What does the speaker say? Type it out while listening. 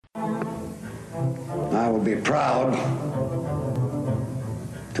I will be proud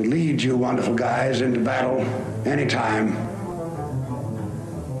to lead you wonderful guys into battle anytime,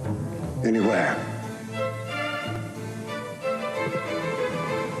 anywhere.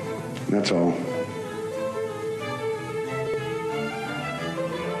 That's all.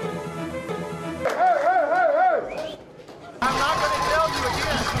 I'm not going to tell you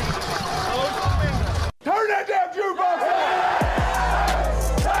again. Close the window. Turn that damn jukebox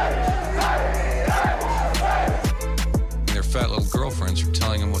on! Their fat little girlfriends are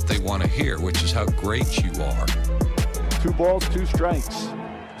telling them what they want to hear, which is how great you are. 2 balls, 2 strikes.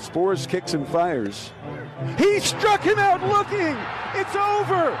 Spores kicks and fires. He struck him out looking. It's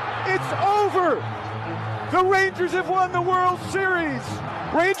over. It's over. The Rangers have won the World Series.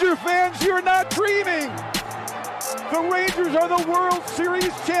 Ranger fans, you're not dreaming. The Rangers are the World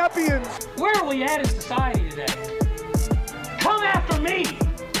Series champions. Where are we at in society today? Come after me.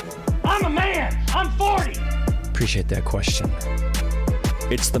 I'm a man. I'm 40. Appreciate that question.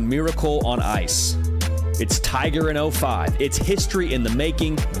 It's the Miracle on Ice. It's Tiger in 05. It's history in the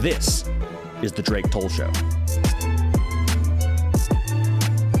making. This is the Drake Toll Show.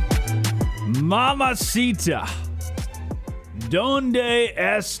 Mamacita. Donde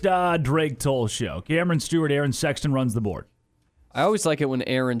está Drake Toll Show? Cameron Stewart, Aaron Sexton runs the board. I always like it when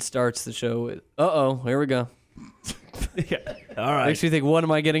Aaron starts the show with, here we go. Yeah. All right. Makes me think, what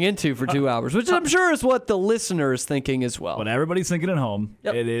am I getting into for 2 hours? Which I'm sure is what the listener is thinking as well. What everybody's thinking at home.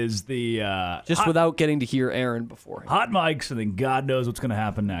 Yep. It is the just without getting to hear Aaron before. Hot mics, and then God knows what's going to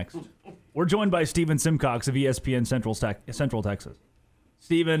happen next. We're joined by Stephen Simcox of ESPN Central Texas.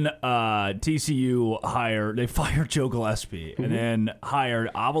 Stephen, TCU they fired Joe Gillespie and then hired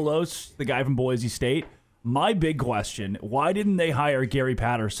Avalos, the guy from Boise State. My big question, why didn't they hire Gary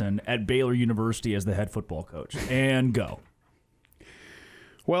Patterson at Baylor University as the head football coach? And go.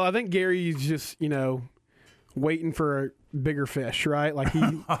 Well, I think Gary's just, waiting for a bigger fish, right? Like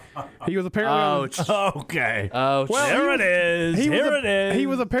he was apparently Okay. Oh, well, there it is. It is. He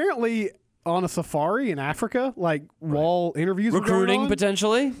was apparently on a safari in Africa, like while interviews were recruiting going on.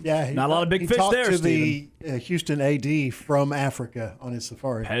 potentially. Yeah, Not a lot of big he fish talked there, to Stephen. the Houston AD from Africa on his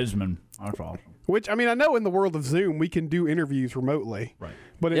safari. Pesman. That's awesome. Which, I mean, I know in the world of Zoom we can do interviews remotely, Right?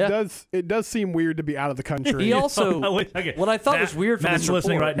 But it does seem weird to be out of the country. He also, Okay. what I thought was weird for Matt's this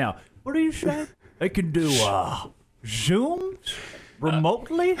listening report- right now. What do you say? They can do Zoom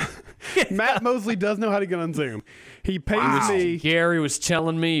remotely. Matt Mosley does know how to get on Zoom. He pays me. Gary was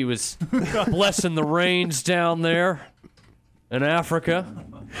telling me he was blessing the rains down there in Africa.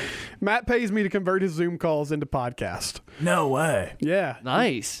 Matt pays me to convert his Zoom calls into podcast. No way. Yeah,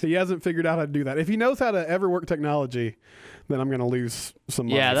 Nice. he hasn't figured out how to do that. If he knows how to ever work technology, then I'm going to lose some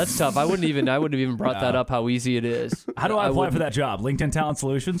money. Yeah, that's tough. I wouldn't have even brought that up. How easy it is. How do I apply wouldn't- for that job? LinkedIn Talent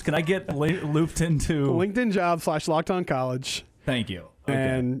Solutions. Can I get looped into LinkedIn Jobs /Locked On College, Thank you. Okay.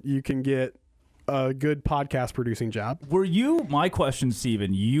 and you can get a good podcast producing job. My question,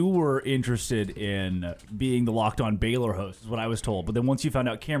 Steven, you were interested in being the Locked On Baylor host, is what I was told. But then once you found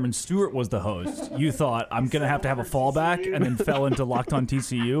out Cameron Stewart was the host, you thought, I'm going to have a fallback, and then fell into Locked On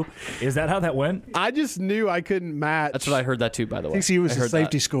TCU. Is that how that went? I just knew I couldn't match. That's what I heard that too, by the way. TCU was I a heard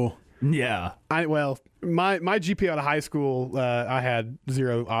safety that. school. Yeah. My GPA out of high school, I had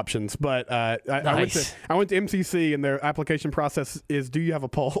 0 options, but I went to MCC, and their application process is, do you have a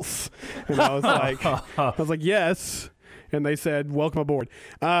pulse? And I was like, yes. And they said, welcome aboard.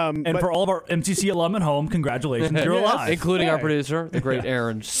 And for all of our MCC alum at home, congratulations, you're alive. Including our producer, the great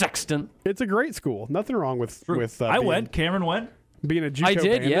Aaron Sexton. It's a great school. Nothing wrong with I went. Cameron went. being a JUCO I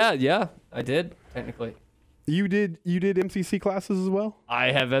did, bandit. yeah, I did, technically. You did MCC classes as well?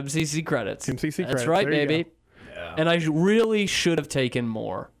 I have MCC credits. MCC That's credits. right, There you baby. Yeah. And I really should have taken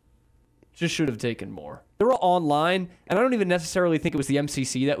more. Just should have taken more. They were online, and I don't even necessarily think it was the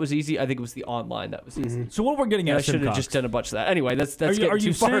MCC that was easy. I think it was the online that was easy. So what we're getting And at, I should have Simcox, just done a bunch of that. Anyway, that's are getting you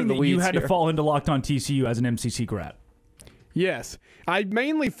too far in saying the that weeds you had here. to fall into Locked On TCU as an MCC grad? Yes. I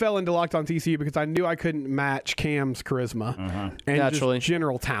mainly fell into Locked On TCU because I knew I couldn't match Cam's charisma and Naturally. just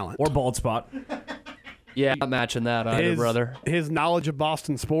general talent. Or bald spot? Yeah, not matching that either, brother. His knowledge of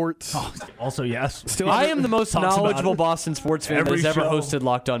Boston sports. Also, yes. I am the most Talks about knowledgeable it. Boston sports fan that Every has ever show. hosted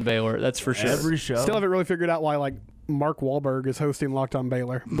Locked On Baylor. That's for sure. Every show. Still haven't really figured out why Mark Wahlberg is hosting Locked On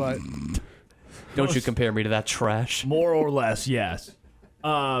Baylor, but Don't you compare me to that trash. More or less, yes.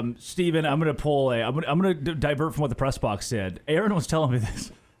 Steven, I'm going to pull I'm going to divert from what the press box said. Aaron was telling me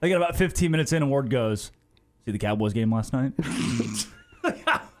this. I got about 15 minutes in, and Ward goes, "See the Cowboys game last night?"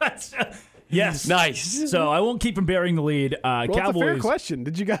 Yes. Nice. So I won't keep from burying the lead. Well, Cowboys. it's a fair question.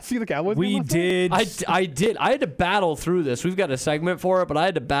 Did you guys see the Cowboys? We game last night? did. I did. I had to battle through this. We've got a segment for it, but I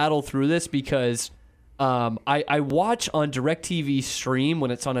had to battle through this because I watch on DirecTV Stream when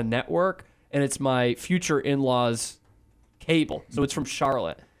it's on a network, and it's my future in-laws cable. So it's from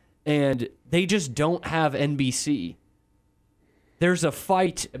Charlotte. And they just don't have NBC. There's a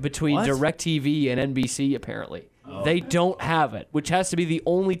fight between DirecTV and NBC, apparently. They don't have it, which has to be the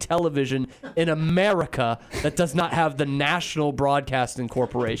only television in America that does not have the National Broadcasting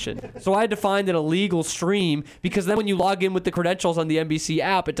Corporation. So I had to find an illegal stream because then when you log in with the credentials on the NBC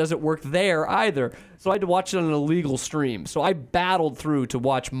app, it doesn't work there either. So I had to watch it on an illegal stream. So I battled through to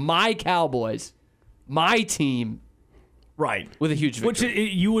watch my Cowboys, my team, right, with a huge victory.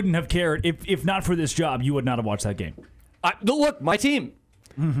 Which you wouldn't have cared if not for this job. You would not have watched that game. Look, my team.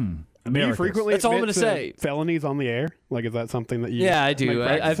 Mm-hmm. Do you frequently That's all I'm admit going to to say. felonies on the air? Like, is that something that you? Yeah, I do. make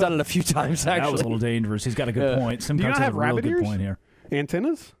practice I've done of? it a few times, actually. That was a little dangerous. He's got a good point. Do you Sometimes not he have has a real rabbit good ears? point here.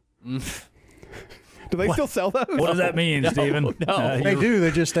 Antennas? Do they still sell those? What does that mean, Steven? No. They do.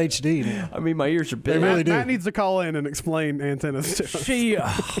 They're just HD now. I mean, my ears are big. They really do. Matt needs to call in and explain antennas to us. She,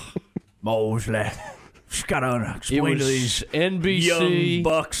 Mosley, she's got to It explain to was these NBC, young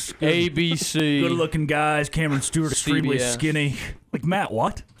bucks, ABC, good-looking guys. Cameron Stewart, extremely CBS. skinny. Like Matt,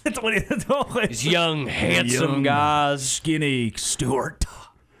 what? That's what these young, handsome Young, guys. skinny Stewart.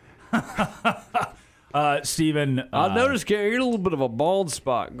 Steven, I noticed, Gary, you got a little bit of a bald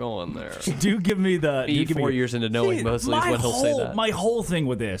spot going there. do give me the. Be do give me 4 years into knowing See, Mosley is my when he'll say whole- that. My whole thing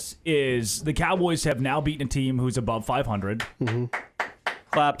with this is the Cowboys have now beaten a team who's above 500.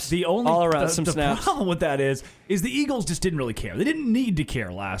 Claps. The only all around the, some the snaps. problem with that is the Eagles just didn't really care. They didn't need to care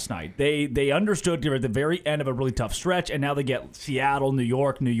last night. They understood they're at the very end of a really tough stretch, and now they get Seattle, New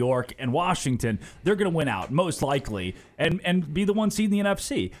York, and Washington. They're going to win out most likely and be the one seed in the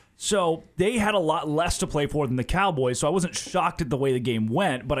NFC. So they had a lot less to play for than the Cowboys. So I wasn't shocked at the way the game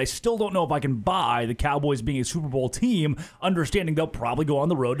went, but I still don't know if I can buy the Cowboys being a Super Bowl team, understanding they'll probably go on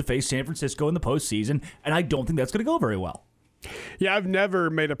the road to face San Francisco in the postseason, and I don't think that's going to go very well. Yeah, I've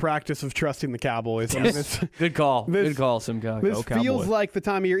never made a practice of trusting the Cowboys. I mean, Good call. This- Good call, Simcoe. This feels like the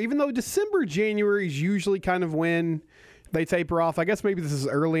time of year, even though December, January is usually kind of when they taper off. I guess maybe this is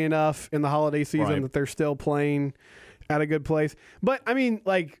early enough in the holiday season Right. that they're still playing at a good place. But, I mean,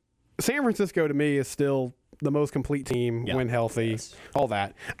 like, San Francisco to me is still the most complete team when healthy, all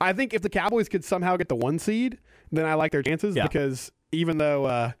that. I think if the Cowboys could somehow get the 1 seed, then I like their chances because even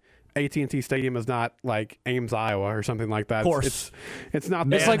though AT&T Stadium is not like Ames, Iowa or something like that. Of course. It's not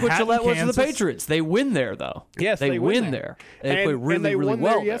It's that. like what Gillette was to the Kansas. Patriots. They win there, though. Yes, they win there. They play really, and they really won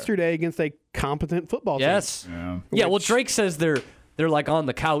well there yesterday against a competent football team. Yes. Yeah, well, Which- Drake says they're like on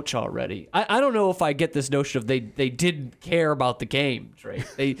the couch already. I don't know if I get this notion of they didn't care about the game, Drake.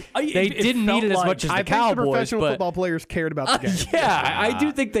 They it didn't felt need it as like- much as I the think the Cowboys, professional but football players cared about the game. yeah, I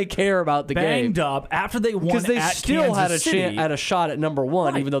do think they care about the game Banged up after they won because they at still Kansas City. had a shot at number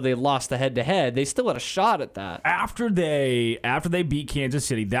one, Right. even though they lost the head-to-head. They still had a shot at that. After they beat Kansas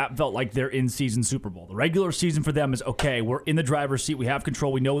City, that felt like their in-season Super Bowl. The regular season for them is, okay, we're in the driver's seat. We have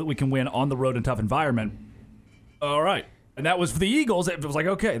control. We know that we can win on the road in a tough environment. All right. And that was for the Eagles. It was like,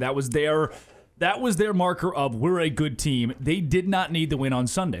 okay, that was their marker of we're a good team. They did not need the win on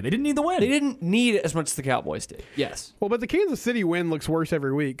Sunday. They didn't need the win. They didn't need it as much as the Cowboys did. Yes. Well, but the Kansas City win looks worse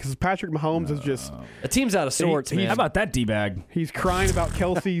every week because Patrick Mahomes is just The team's out of sorts, man. How about that D-bag? he's crying about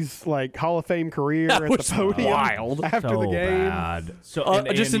Kelsey's like Hall of Fame career That at was the podium wild. after So the game. bad. So,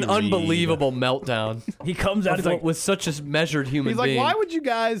 and just an Andy Reid. unbelievable meltdown. He comes out, he's like, with such a measured human He's like, being. why would you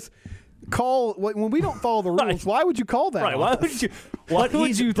guys call when we don't follow the rules? Why would you call that? right, on why us? would you? Why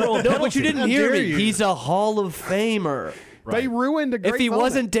would you throw a No, but you penalty? didn't hear dare me. you. He's a Hall of Famer. They ruined a great If he moment.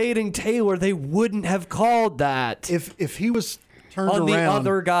 wasn't dating Taylor, they wouldn't have called that If he was turned on around, the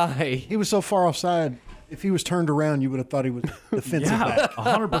other guy. he was so far offside. If he was turned around, you would have thought he was defensive Yeah, back.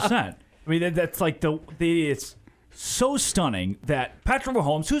 100%. I mean, that's like it's so stunning that Patrick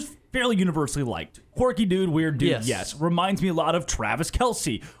Mahomes, who's fairly universally liked, quirky dude, weird dude, yes, reminds me a lot of Travis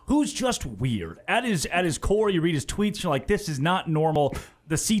Kelce, who's just weird. At his core, you read his tweets, you're like, this is not normal.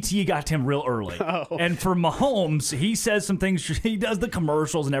 The CTE got to him real early. And for Mahomes, he says some things, he does the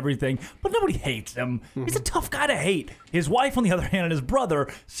commercials and everything, but nobody hates him. He's a tough guy to hate. His wife, on the other hand, and his brother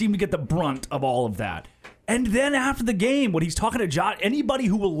seem to get the brunt of all of that. And then after the game, when he's talking to Josh, anybody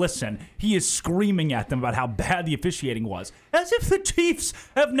who will listen, he is screaming at them about how bad the officiating was. As if the Chiefs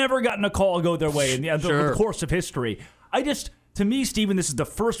have never gotten a call go their way in the course of history. To me, Steven, this is the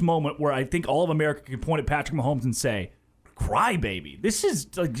first moment where I think all of America can point at Patrick Mahomes and say, cry baby. This is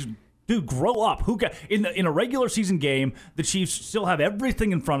like, Dude, grow up. In a regular season game, the Chiefs still have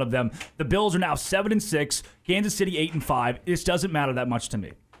everything in front of them. The Bills are now 7-6, Kansas City 8-5. This doesn't matter that much to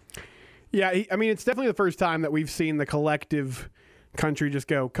me. Yeah, I mean, it's definitely the first time that we've seen the collective country just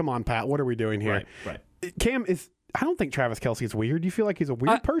go, come on, Pat, what are we doing here? Right. Cam, I don't think Travis Kelce is weird. Do you feel like he's a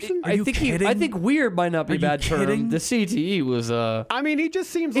weird person? I think weird might not be a bad term. The CTE was I mean, he just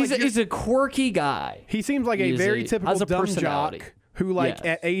seems he's a quirky guy. He seems like a very typical dumb jock who,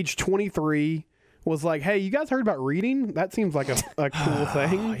 at age 23, was like, hey, you guys heard about reading? That seems like a cool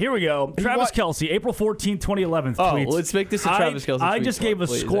thing. Here we go. Travis Kelce, April 14, 2011 tweets. Let's make this a Travis Kelce tweet. I just gave a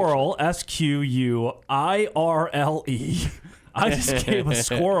squirrel, SQUIRLE. I just gave a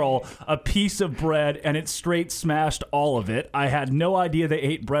squirrel a piece of bread, and it straight smashed all of it. I had no idea they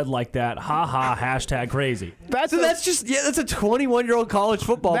ate bread like that. Ha ha, hashtag crazy. That's a 21-year-old college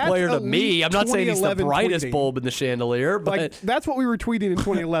football player to me. I'm not saying he's the brightest bulb in the chandelier, but that's what we were tweeting in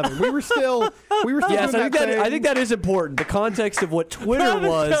 2011. We were still yes, I think that is important. The context of what Twitter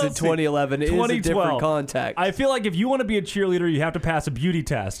was in 2011 is a different context. I feel like if you want to be a cheerleader, you have to pass a beauty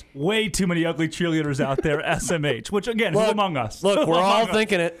test. Way too many ugly cheerleaders out there, SMH, which again, who among us? Look, we're all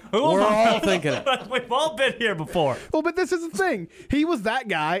thinking it. We're all thinking it. We've all been here before. Well, but this is the thing. He was that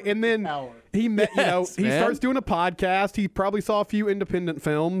guy, and then he met. He starts doing a podcast. He probably saw a few independent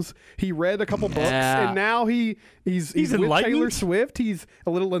films. He read a couple books, and now he's with Taylor Swift. He's a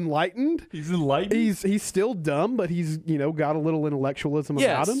little enlightened. He's enlightened. He's still dumb, but he's got a little intellectualism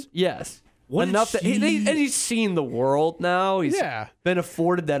about him. Yes. Enough that he's seen the world now. He's been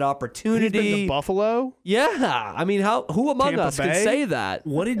afforded that opportunity. He's been to Buffalo. Yeah, I mean, who among us could say that?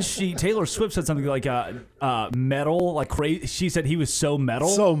 What did she? Taylor Swift said something like metal, like crazy. She said he was so metal.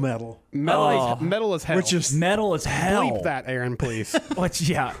 So metal. Metal as hell. Which is metal as hell. Bleep that, Aaron, please.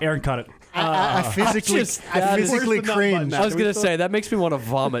 Yeah, Aaron, cut it. I physically cringed. I was going to say, that makes me want to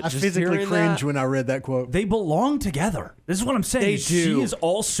vomit. I physically cringed when I read that quote. They belong together. This is what I'm saying. They do. She is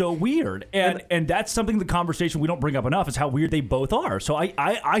also weird. And that's something the conversation we don't bring up enough is how weird they both are. So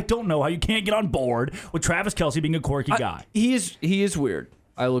I don't know how you can't get on board with Travis Kelce being a quirky guy. He is weird.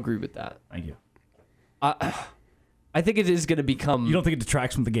 I'll agree with that. Thank you. I think it is going to become... You don't think it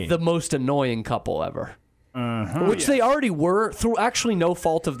detracts from the game? The most annoying couple ever. Which they already were through actually no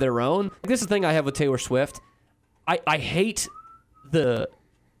fault of their own. This is the thing I have with Taylor Swift. I hate the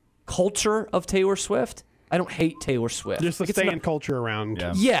culture of Taylor Swift. I don't hate Taylor Swift. Just the stan culture around.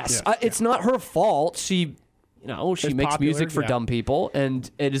 Yeah. Yes, it's not her fault. She makes music for dumb people, and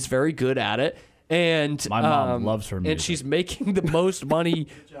it is very good at it. And my mom loves her music. And she's making the most money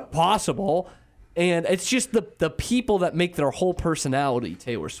possible. And it's just the people that make their whole personality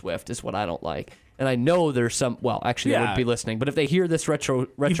Taylor Swift is what I don't like. And I know there's some, well, actually, they wouldn't be listening. But if they hear this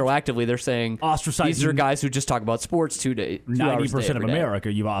retroactively, they're saying, these are guys who just talk about sports 90% of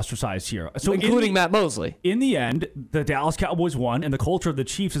America you've ostracized here. So including Matt Mosley. In the end, the Dallas Cowboys won, and the culture of the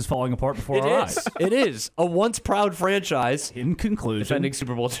Chiefs is falling apart before our eyes. It is. A once proud franchise. In conclusion. Defending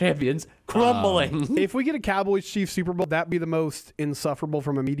Super Bowl champions. Crumbling. If we get a Cowboys-Chiefs Super Bowl, that'd be the most insufferable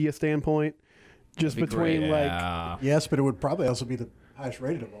from a media standpoint. Just between, Yes, but it would probably also be the highest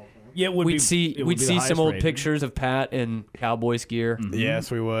rated of all time. Yeah, we'd see some old pictures of Pat in Cowboys gear. Mm-hmm.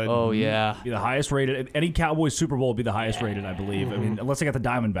 Yes, we would. Oh yeah, be the highest rated. Any Cowboys Super Bowl would be the highest rated, I believe. Mm-hmm. I mean, unless they got the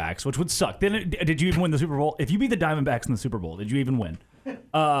Diamondbacks, which would suck. Then did you even win the Super Bowl? If you beat the Diamondbacks in the Super Bowl, did you even win?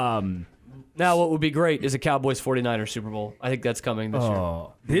 Now, what would be great is a Cowboys 49ers Super Bowl. I think that's coming this year.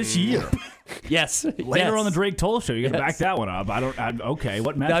 This year? Yes. Later on the Drake Toll Show, you got to back that one up. Okay,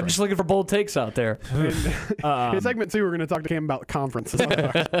 what matters? I'm just looking for bold takes out there. In segment 2, we're going to talk to Cam about conferences.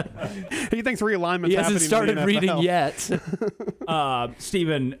 He thinks realignment's he happening. He hasn't started reading yet.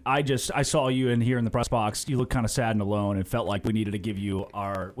 Steven, I saw you in here in the press box. You look kind of sad and alone, and felt like we needed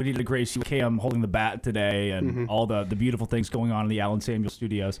to grace you, Cam holding the bat today, and all the beautiful things going on in the Allen Samuel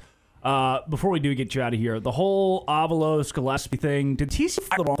Studios. Before we do get you out of here, the whole Avalos Gillespie thing, did TCU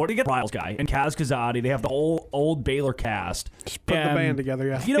fire the wrong to get Riles guy and Kaz Kazadi? They have the whole old Baylor cast. Just put the band together,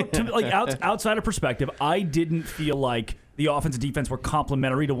 yeah. You know, outside of perspective, I didn't feel like the offense and defense were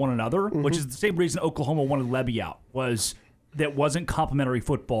complementary to one another, which is the same reason Oklahoma wanted Lebby out, that wasn't complementary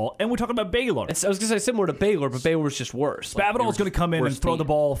football. And we're talking about Baylor. I was going to say similar to Baylor, but Baylor was just worse. Spavital's going to come in and throw the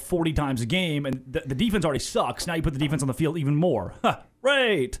ball 40 times a game, and the defense already sucks. Now you put the defense on the field even more.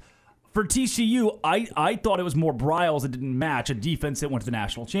 Right. For TCU, I thought it was more Briles that didn't match a defense that went to the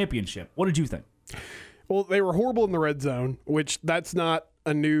national championship. What did you think? Well, they were horrible in the red zone, which that's not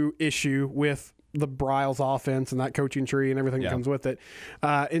a new issue with the Briles offense and that coaching tree and everything that comes with it.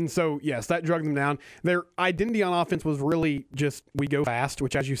 And so, yes, that drugged them down. Their identity on offense was really just we go fast,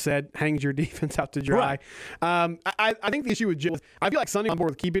 which, as you said, hangs your defense out to dry. Right. I think the issue with Jill, I feel like Sonny on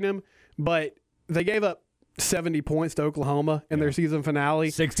board with keeping him, but they gave up 70 points to Oklahoma in their season finale.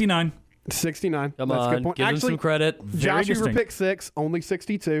 69. 69. Come That's on, a good point. give Actually, them some credit. Josh Weaver pick 6, only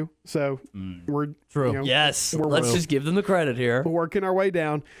 62. So we're true. Yes, let's just give them the credit here. We're working our way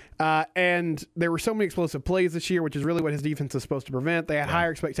down. And there were so many explosive plays this year, which is really what his defense is supposed to prevent. They had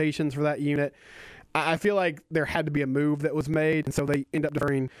higher expectations for that unit. I feel like there had to be a move that was made, and so they end up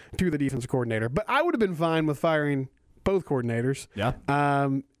deferring to the defensive coordinator. But I would have been fine with firing both coordinators. Yeah.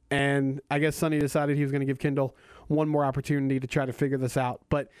 And I guess Sonny decided he was going to give Kendall one more opportunity to try to figure this out.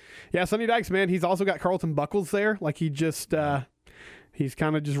 But, yeah, Sonny Dykes, man, he's also got Carlton Buckles there. Like, he's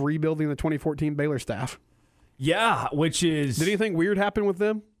kind of just rebuilding the 2014 Baylor staff. Yeah, which is... Did anything weird happen with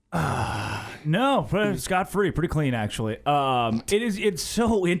them? No, scot-free, pretty clean actually. It's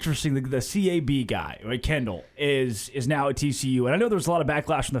so interesting. The CAB guy, right, Kendall, is now at TCU, and I know there was a lot of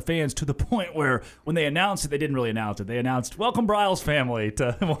backlash from the fans to the point where when they announced it, they didn't really announce it. They announced, "Welcome Briles family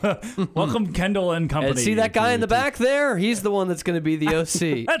to welcome Kendall and company." And see that guy in the back there? He's the one that's going to be the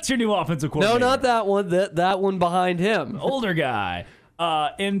OC. That's your new offensive coordinator. No, not that one. That one behind him, older guy.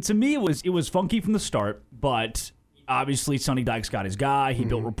 And to me, it was funky from the start, but. Obviously, Sonny Dykes got his guy. He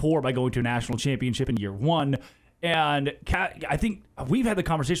built rapport by going to a national championship in year one. And I think we've had the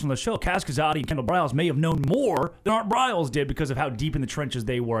conversation on the show. Kaz Kazadi and Kendall Briles may have known more than Art Briles did because of how deep in the trenches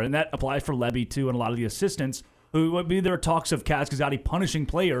they were. And that applies for Levy, too, and a lot of the assistants. There are talks of Kaz Kazadi punishing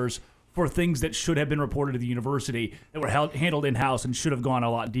players for things that should have been reported to the university that were handled in-house and should have gone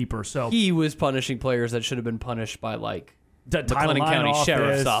a lot deeper. So he was punishing players that should have been punished by, like, the McLennan County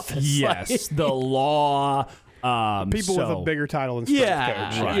Sheriff's Office. Yes, the law... People with a bigger title than strength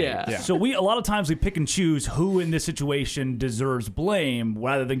coach. Right. Yeah. So a lot of times we pick and choose who in this situation deserves blame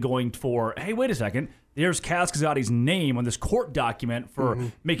rather than going for, hey, wait a second, there's Kaz Kazadi's name on this court document for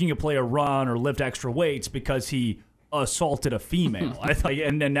making a player run or lift extra weights because he assaulted a female.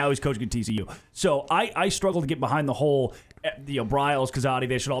 And then now he's coaching at TCU. So I struggle to get behind the whole, Briles, Kazadi,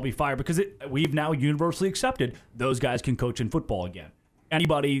 they should all be fired because we've now universally accepted those guys can coach in football again.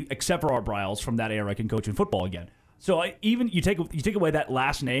 Anybody except for Art Briles from that era can coach in football again. So even you take away that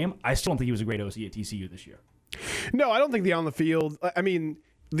last name, I still don't think he was a great OC at TCU this year. No, I don't think the on the field. I mean,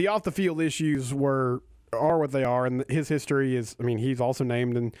 the off the field issues are what they are, and his history is. I mean, he's also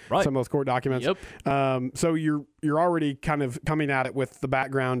named in some of those court documents. Yep. So you're already kind of coming at it with the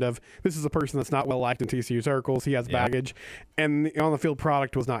background of this is a person that's not well liked in TCU circles. He has baggage, and the on the field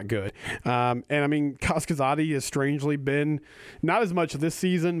product was not good. And I mean, Kaz Kazadi has strangely been not as much this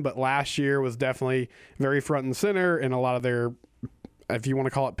season, but last year was definitely very front and center in a lot of their, if you want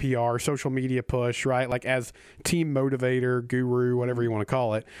to call it PR, social media push, right? Like as team motivator, guru, whatever you want to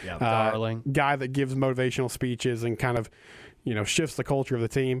call it. Yeah, darling. Guy that gives motivational speeches and kind of, shifts the culture of the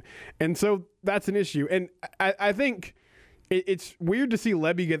team. And so that's an issue. And I think it's weird to see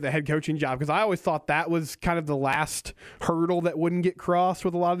Lebby get the head coaching job because I always thought that was kind of the last hurdle that wouldn't get crossed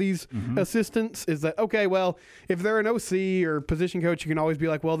with a lot of these assistants is that, okay, well, if they're an OC or position coach, you can always be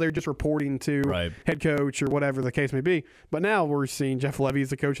like, well, they're just reporting to head coach or whatever the case may be. But now we're seeing Jeff Lebby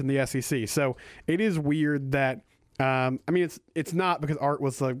as the coach in the SEC. So it is weird that it's not because Art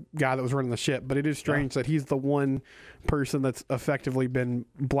was the guy that was running the ship, but it is strange that he's the one person that's effectively been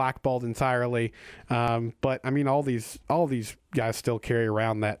blackballed entirely. But I mean, all these guys still carry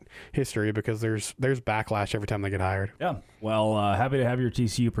around that history because there's backlash every time they get hired. Yeah. Well, happy to have your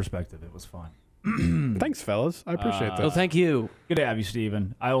TCU perspective. It was fun. Thanks, fellas. I appreciate that. Oh, thank you. Good to have you,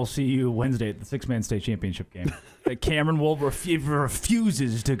 Steven. I will see you Wednesday at the six-man state championship game that Cameron Wolf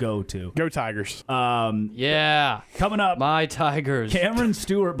refuses to go to. Go Tigers. Yeah. Coming up, my Tigers. Cameron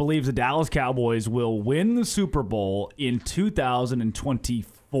Stewart believes the Dallas Cowboys will win the Super Bowl in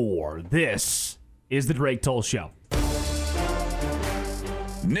 2024. This is the Drake Toll Show.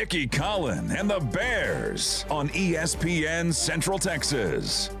 Nikki Collin and the Bears on ESPN Central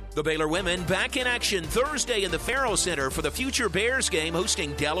Texas. The Baylor women back in action Thursday in the Farrell Center for the future Bears game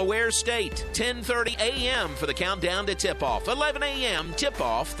hosting Delaware State. 10:30 a.m. for the countdown to tip-off. 11 a.m.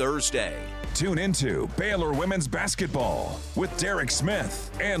 tip-off Thursday. Tune into Baylor women's basketball with Derek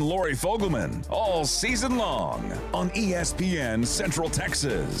Smith and Lori Fogelman all season long on ESPN Central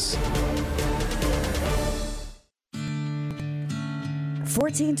Texas.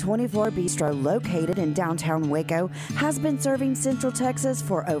 1424 Bistro, located in downtown Waco, has been serving Central Texas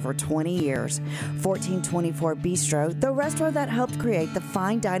for over 20 years. 1424 Bistro, the restaurant that helped create the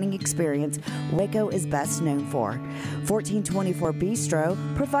fine dining experience Waco is best known for. 1424 Bistro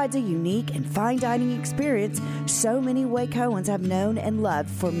provides a unique and fine dining experience so many Wacoans have known and loved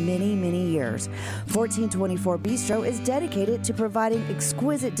for many, many years. 1424 Bistro is dedicated to providing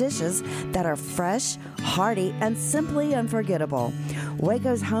exquisite dishes that are fresh, hearty, and simply unforgettable.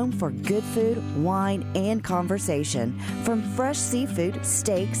 Waco's home for good food, wine, and conversation. From fresh seafood,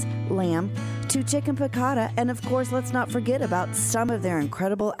 steaks, lamb, to chicken piccata, and of course, let's not forget about some of their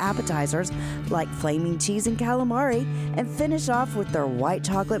incredible appetizers like flaming cheese and calamari, and finish off with their white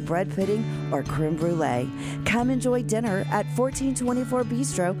chocolate bread pudding or creme brulee. Come enjoy dinner at 1424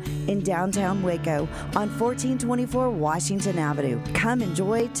 Bistro in downtown Waco on 1424 Washington Avenue. Come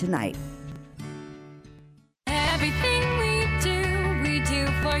enjoy tonight. Everything we do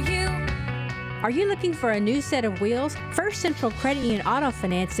for you. Are you looking for a new set of wheels? First Central Credit Union Auto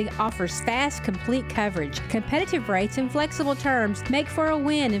Financing offers fast, complete coverage. Competitive rates and flexible terms make for a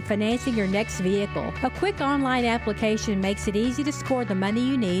win in financing your next vehicle. A quick online application makes it easy to score the money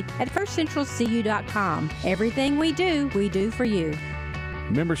you need at firstcentralcu.com. Everything we do for you.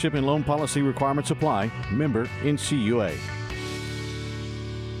 Membership and loan policy requirements apply. Member NCUA.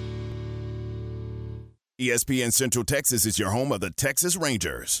 ESPN Central Texas is your home of the Texas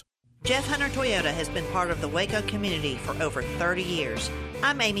Rangers. Jeff Hunter Toyota has been part of the Waco community for over 30 years.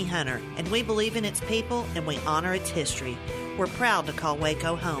 I'm Amy Hunter, and we believe in its people and we honor its history. We're proud to call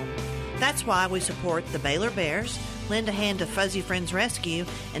Waco home. That's why we support the Baylor Bears, lend a hand to Fuzzy Friends Rescue,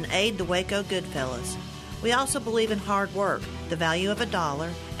 and aid the Waco Goodfellas. We also believe in hard work, the value of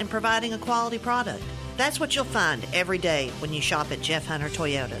 $1, and providing a quality product. That's what you'll find every day when you shop at Jeff Hunter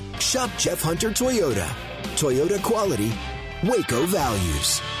Toyota. Shop Jeff Hunter Toyota. Toyota quality, Waco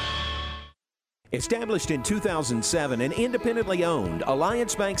values. Established in 2007 and independently owned,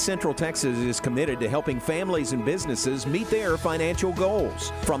 Alliance Bank Central Texas is committed to helping families and businesses meet their financial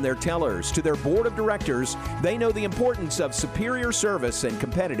goals. From their tellers to their board of directors, they know the importance of superior service and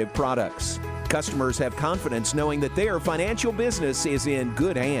competitive products. Customers have confidence knowing that their financial business is in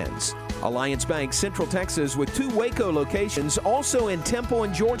good hands. Alliance Bank Central Texas with 2 Waco locations, also in Temple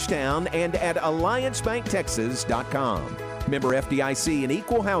and Georgetown, and at alliancebanktexas.com. Member FDIC, an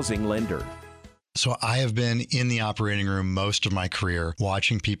equal housing lender. So I have been in the operating room most of my career,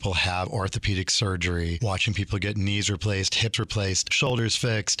 watching people have orthopedic surgery, watching people get knees replaced, hips replaced, shoulders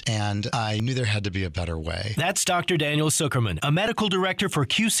fixed, and I knew there had to be a better way. That's Dr. Daniel Zuckerman, a medical director for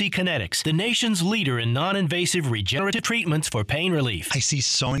QC Kinetics, the nation's leader in non-invasive regenerative treatments for pain relief. I see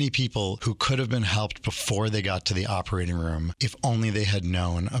so many people who could have been helped before they got to the operating room if only they had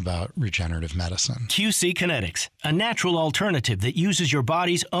known about regenerative medicine. QC Kinetics, a natural alternative that uses your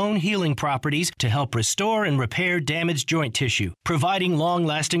body's own healing properties to help restore and repair damaged joint tissue, providing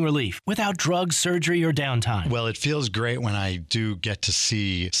long-lasting relief without drugs, surgery, or downtime. Well, it feels great when I do get to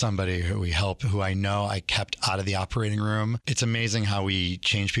see somebody who we help, who I know I kept out of the operating room. It's amazing how we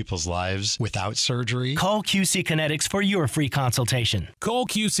change people's lives without surgery. Call QC Kinetics for your free consultation. Call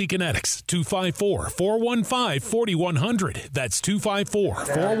QC Kinetics, 254-415-4100. That's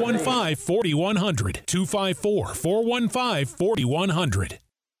 254-415-4100. 254-415-4100.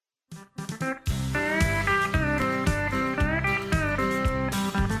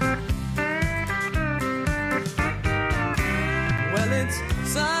 Well, it's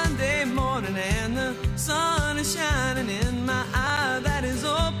Sunday morning and the sun is shining in my eye that is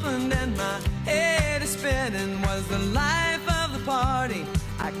opened and my head is spinning. Was the life of the party.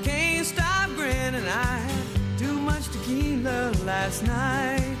 I can't stop grinning. I had too much tequila last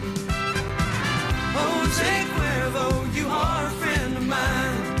night. Jose Cuervo, you are a friend of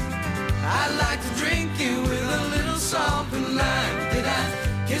mine. I'd like to drink you with a little salt and lime. Did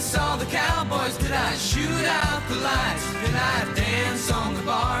I kiss all the cowboys? Did I shoot out the lights? Did I dance on the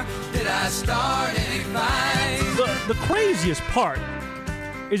bar? Did I start any fights? The craziest part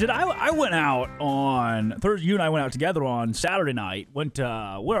is that I went out on Thursday. You and I went out together on Saturday night. Went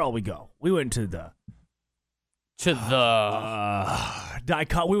to where all we go? We went to the we went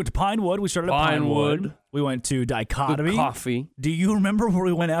to Pinewood. We started at Pinewood. We went to Dichotomy. Good coffee. Do you remember where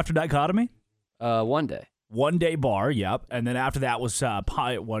we went after Dichotomy? One day. One day bar, yep. And then after that was I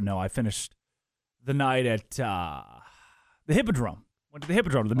finished the night at the Hippodrome. Went to the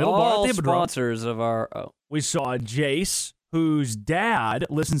Hippodrome, the middle bar at the Hippodrome. Sponsors of our... Oh. We saw Jace, whose dad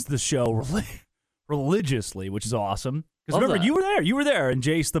listens to the show religiously, which is awesome. Because remember, you were there. You were there. And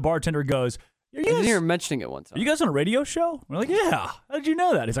Jace, the bartender, goes... I didn't hear him mentioning it one time. Are you guys on a radio show? We're like, yeah. How did you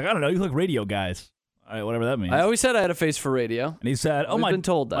know that? He's like, I don't know. You look radio guys. Whatever that means. I always said I had a face for radio. And he said, I've been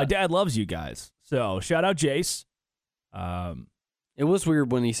told that. My dad loves you guys. So shout out Jace. It was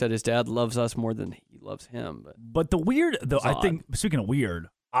weird when he said his dad loves us more than he loves him. But the weird, though, I think, speaking of weird,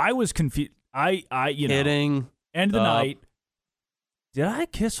 I was confused. End of the night. Did I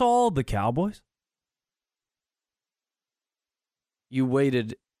kiss all the Cowboys? You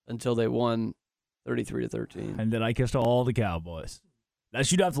waited until they won 33-13. And then I kissed all the Cowboys. That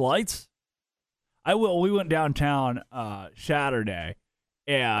shoot off the lights? I will. We went downtown Saturday,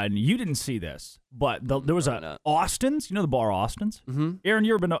 and you didn't see this, but there was a Austin's. You know the bar Austin's? Mm-hmm. Aaron,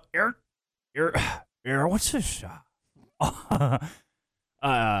 you ever been to Aaron, what's this? The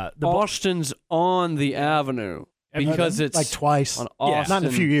Austin's on the Avenue. Because it's like twice. On Austin not in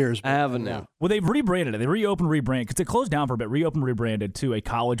a few years. Avenue. Yeah. Well, they've rebranded it. They rebranded because it closed down for a bit. Rebranded to a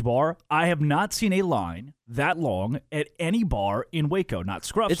college bar. I have not seen a line that long at any bar in Waco. Not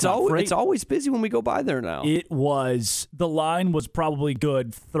Scruffs. It's always busy when we go by there now. The line was probably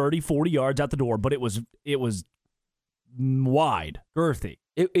good 30, 40 yards out the door, but it was wide, girthy.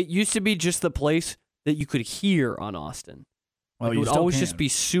 It used to be just the place that you could hear on Austin. It would always just be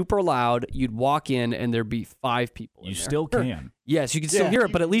super loud. You'd walk in, and there'd be 5 people. You still can. Yes, you can still hear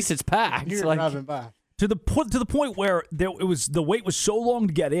it, but at least it's packed. You're driving by. To the point where the wait was so long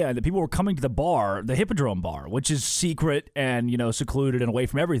to get in that people were coming to the bar, the Hippodrome bar, which is secret and secluded and away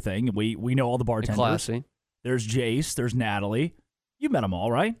from everything. We know all the bartenders. Classy. There's Jace. There's Natalie. You met them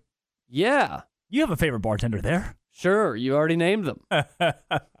all, right? Yeah. You have a favorite bartender there? Sure. You already named them.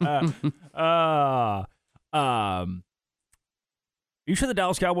 You sure the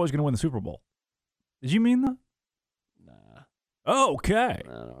Dallas Cowboys are going to win the Super Bowl? Did you mean that? Nah. Oh, okay.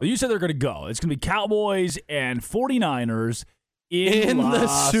 Well, you said they're going to go. It's going to be Cowboys and 49ers in the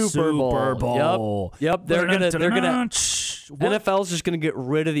Super Bowl. Yep. They're gonna. NFL's just gonna get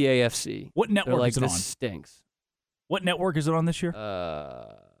rid of the AFC. What network is it on? This stinks. What network is it on this year?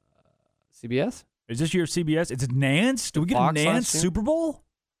 CBS. Is this year CBS? Is it Nance? Do we get Fox a Nance Super Bowl?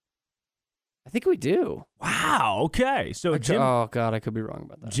 I think we do. Wow. Okay. So oh God, I could be wrong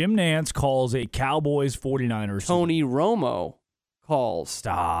about that. Jim Nance calls a Cowboys 49ers. Tony Romo calls.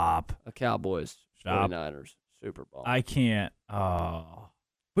 Stop. A Cowboys 49ers Super Bowl. I can't. Oh.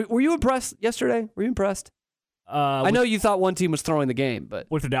 Were you impressed yesterday? Were you impressed? I know you thought one team was throwing the game, but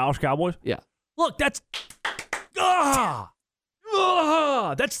with the Dallas Cowboys. Yeah. Look, that's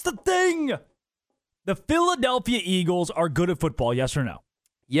that's the thing. The Philadelphia Eagles are good at football. Yes or no?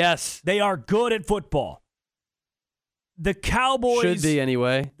 Yes. They are good at football. The Cowboys... Should be,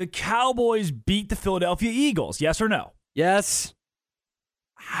 anyway. The Cowboys beat the Philadelphia Eagles. Yes or no? Yes.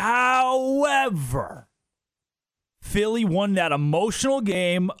 However, Philly won that emotional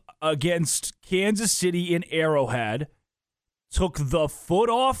game against Kansas City in Arrowhead, took the foot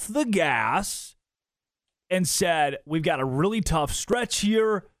off the gas, and said, we've got a really tough stretch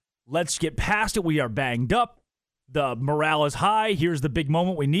here. Let's get past it. We are banged up. The morale is high. Here's the big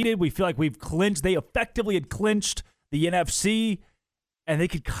moment we needed. We feel like we've clinched. They effectively had clinched the NFC, and they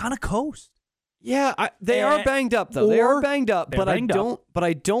could kind of coast. Yeah, they are banged up though. They are banged up, but I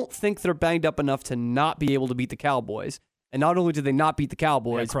don't think they're banged up enough to not be able to beat the Cowboys. And not only did they not beat the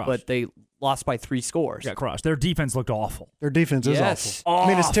Cowboys, but they lost by 3 scores. Yeah, crushed. Their defense looked awful. Their defense is awful. I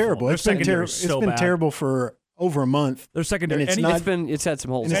mean, it's terrible. It's been terrible for over a month. Their secondary, it's had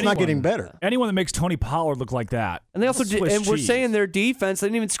some holes. And it's not getting better. Anyone that makes Tony Pollard look like that, and they also we're saying their defense, they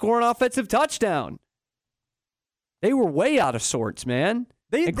didn't even score an offensive touchdown. They were way out of sorts, man.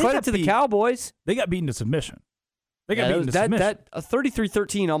 And credit to the Cowboys. They got beaten to submission. They got beaten to submission. That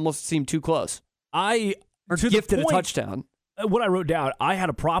 33-13 almost seemed too close. Gifted a touchdown. What I wrote down, I had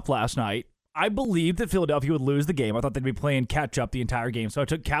a prop last night. I believed that Philadelphia would lose the game. I thought they'd be playing catch up the entire game. So I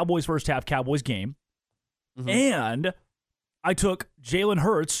took Cowboys first half, Cowboys game. Mm-hmm. And I took Jalen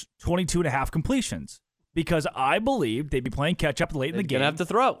Hurts 22.5 completions because I believed they'd be playing catch up late in the game. They're going to have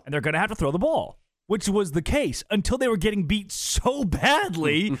to throw. And they're going to have to throw the ball, which was the case until they were getting beat so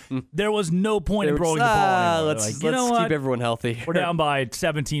badly, there was no point in throwing the ball anymore. Let's keep everyone healthy. We're down by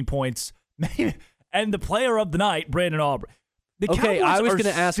 17 points. And the player of the night, Brandon Aubrey. I was going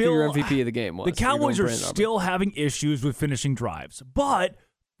to ask who your MVP of the game was. The Cowboys are still having issues with finishing drives. But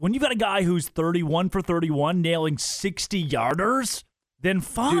when you've got a guy who's 31 for 31, nailing 60-yarders, then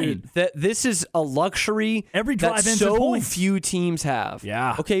fine. Dude, this is a luxury every drive that so few teams have.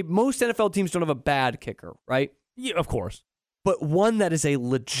 Yeah. Okay, most NFL teams don't have a bad kicker, right? Yeah, of course. But one that is a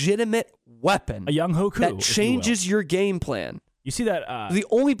legitimate weapon. A young Hoku. That changes your game plan. You see that? The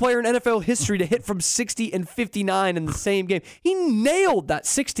only player in NFL history to hit from 60 and 59 in the same game. He nailed that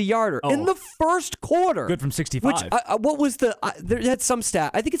 60-yarder in the first quarter. Good from 65. Which, what was they had some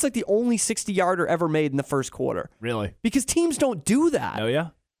stat. I think it's like the only 60-yarder ever made in the first quarter. Really? Because teams don't do that. Oh, yeah?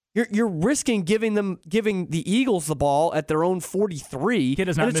 You're risking giving the Eagles the ball at their own 43. Kid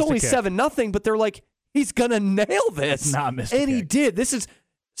has not and it's missed a only kick. 7-0, but they're like, he's going to nail this. Has not missed a And he kick. did. This is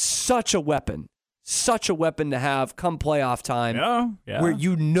such a weapon. Such a weapon to have come playoff time where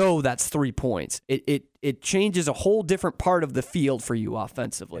you know that's 3 points. It changes a whole different part of the field for you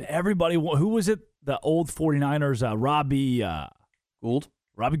offensively. Everybody, who was it? The old 49ers, Robbie Gould?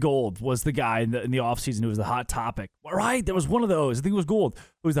 Robbie Gould was the guy in the offseason who was the hot topic. Right, there was one of those. I think it was Gould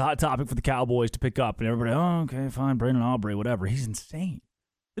who was the hot topic for the Cowboys to pick up. And everybody, okay, fine, Brandon Aubrey, whatever. He's insane.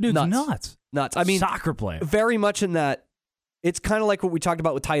 The dude's nuts. Nuts. I mean, soccer player. Very much in that, it's kind of like what we talked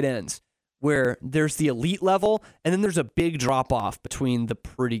about with tight ends, where there's the elite level, and then there's a big drop-off between the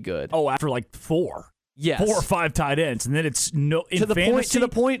pretty good. Oh, after like 4. Yes. 4 or 5 tight ends, and then it's no in to the fantasy,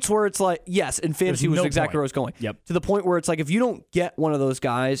 point where it's like, yes, in fantasy was exactly where I was going. Yep. To the point where it's like, if you don't get one of those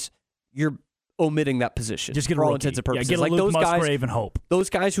guys, you're omitting that position. Just get for a all rookie. intents and purposes. Yeah, get a like Luke those Musgrave and hope. Those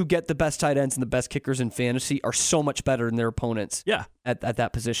guys who get the best tight ends and the best kickers in fantasy are so much better than their opponents. Yeah. At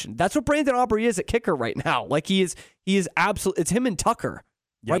that position. That's what Brandon Aubrey is at kicker right now. Like he is absolutely. It's him and Tucker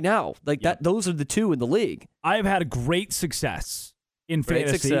right now. Like that. Those are the two in the league. I have had great success in Great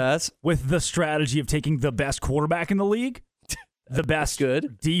fantasy success. with the strategy of taking the best quarterback in the league, the best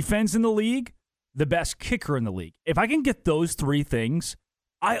defense in the league, the best kicker in the league. If I can get those 3 things,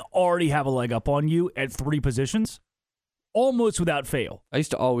 I already have a leg up on you at 3 positions, almost without fail. I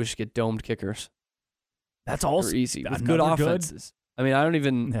used to always get domed kickers. That's also They're easy with good offenses. I mean, I don't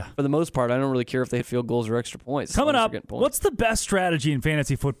even, for the most part, I don't really care if they hit field goals or extra points. Coming up, what's the best strategy in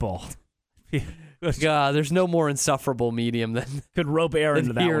fantasy football? God, there's no more insufferable medium than could rope Aaron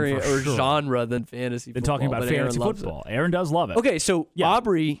to that one for or sure. genre than fantasy Been football. talking about but Aaron fantasy loves football. it. Aaron does love it. Okay, so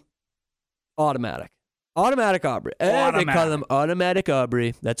Aubrey, automatic Aubrey. They call him automatic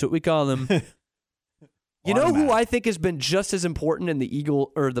Aubrey. That's what we call him. You know who I think has been just as important in the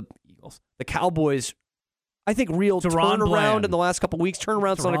the Cowboys? I think real Deron turnaround Bland. in the last couple weeks.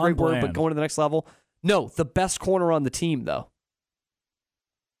 Turnaround's not a Deron great word, but Bland. going to the next level. No, the best corner on the team, though.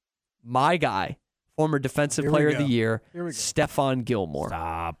 My guy, former defensive Here we player of go. the year, Here we go. Stephon Gilmore.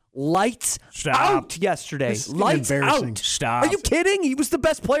 Stop. Lights out yesterday. This is Lights embarrassing. out. Stop. Are you kidding? He was the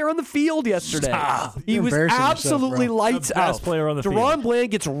best player on the field yesterday. Stop. He You're was embarrassing yourself, absolutely bro. lights The best out. player on the Deron field.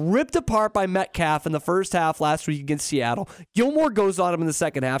 Bland gets ripped apart by Metcalf in the first half last week against Seattle. Gilmore goes on him in the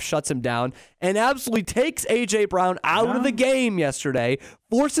second half, shuts him down, and absolutely takes A.J. Brown out of the game yesterday,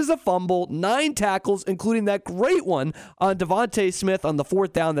 forces a fumble, 9 tackles, including that great one on Devontae Smith on the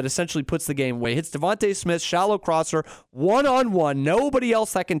 4th down that essentially puts the game away. Hits Devontae Smith, shallow crosser, one-on-one. Nobody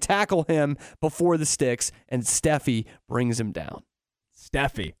else that can tackle him before the sticks, and Steffi brings him down.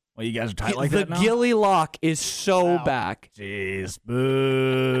 Steffi. Well, you guys are tight like the that now? Gilly Lock is so back. Jeez,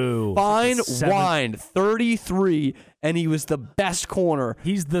 boo. Fine Seventh- wine, 33, and he was the best corner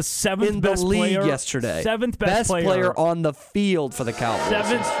He's the 7th in the best league player yesterday. 7th best player on the field for the Cowboys.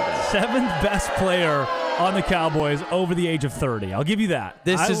 Seventh best player on the Cowboys over the age of 30. I'll give you that.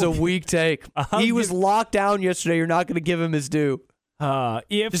 This is a weak take. He was locked down yesterday. You're not going to give him his due. Just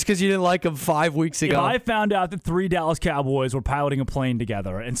because you didn't like him 5 weeks ago. If I found out that 3 Dallas Cowboys were piloting a plane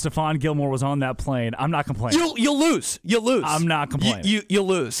together and Stephon Gilmore was on that plane, I'm not complaining. You'll lose. You'll lose. I'm not complaining. You'll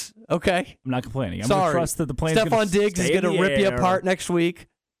lose. Okay? I'm not complaining. I'm Sorry. going to trust that the plane's Stephon Diggs is going to rip you apart next week.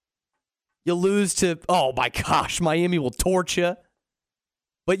 You'll lose to, oh my gosh, Miami will torch you.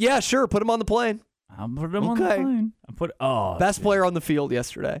 But yeah, sure, put him on the plane. I'll put him on the plane. Best player on the field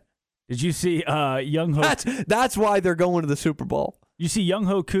yesterday. Did you see Young Ho? That's why they're going to the Super Bowl. You see Young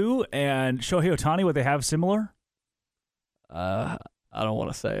Ho Koo and Shohei Ohtani, what they have similar? I don't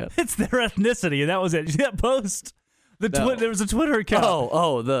want to say it. It's their ethnicity, and that was it. Did you see that post? There was a Twitter account.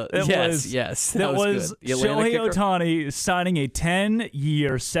 Yes. That was good. The Atlanta Shohei kicker? Ohtani signing a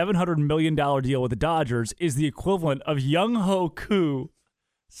 10-year, $700 million deal with the Dodgers is the equivalent of Young Ho Koo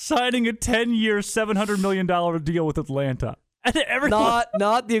signing a 10-year, $700 million deal with Atlanta. And everyone,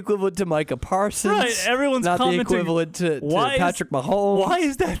 Not the equivalent to Micah Parsons. Right, everyone's not the commenting, equivalent to why is- Patrick Mahomes. Why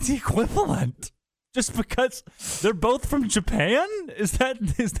is that the equivalent? Just because they're both from Japan? Is that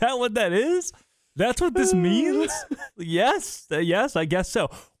what that is? That's what this means? Yes, I guess so.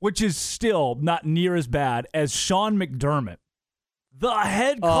 Which is still not near as bad as Sean McDermott, the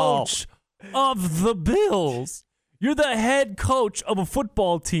head coach of the Bills. You're the head coach of a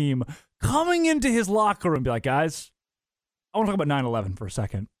football team coming into his locker room and be like, guys, I want to talk about 9/11 for a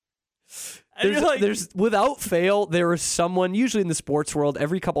second. There's without fail, there is someone, usually in the sports world,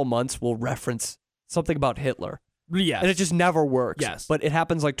 every couple months will reference something about Hitler. Yes. And it just never works. Yes. But it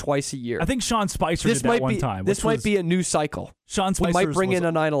happens like twice a year. I think Sean Spicer did that one time. This might be a new cycle. Sean Spicer might bring in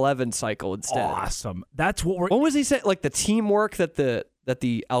a 9/11 cycle instead. Awesome. That's what we're. What was he saying? Like the teamwork that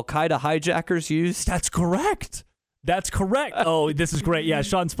the Al Qaeda hijackers used. That's correct. That's correct. Oh, this is great. Yeah,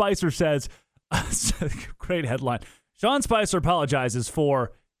 Sean Spicer says, great headline. Sean Spicer apologizes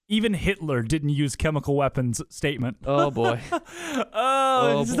for even Hitler didn't use chemical weapons statement. Oh, boy.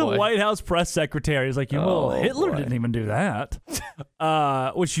 This is the White House press secretary. He's like, Hitler didn't even do that,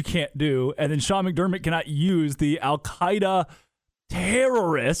 which you can't do. And then Sean McDermott cannot use the Al-Qaeda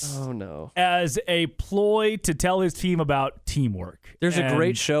terrorists as a ploy to tell his team about teamwork. There's a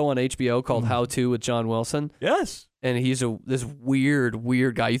great show on HBO called How To with John Wilson. Yes. And he's this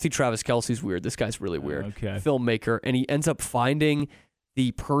weird guy. You think Travis Kelce's weird. This guy's really weird. Okay. Filmmaker. And he ends up finding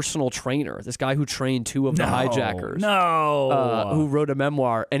the personal trainer, this guy who trained two of the hijackers. Who wrote a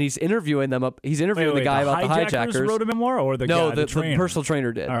memoir. And he's interviewing them up. He's interviewing the guy about the hijackers. Wrote a memoir or the guy, the the trainer? personal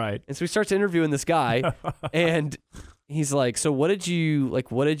trainer did. All right. And so he starts interviewing this guy. And he's like, so what did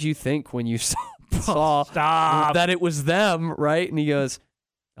you think when you saw that it was them, right? And he goes,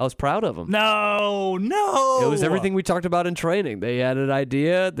 I was proud of them. No. It was everything we talked about in training. They had an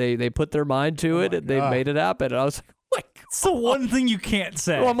idea, they put their mind to it, and they made it happen. And I was like, it's the one thing you can't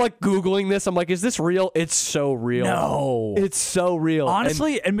say. Well, I'm like Googling this. I'm like, is this real? It's so real. No. It's so real.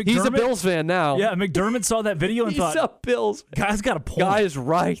 Honestly, and McDermott, he's a Bills fan now. Yeah, McDermott saw that video and thought, he's a Bills. Guy's got a point. Guy is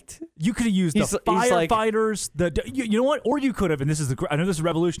right. You could have used the firefighters. You know what? Or you could have, and this is I know this is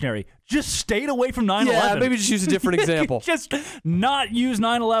revolutionary, just stayed away from 9/11. Yeah, maybe just use a different example. Just not use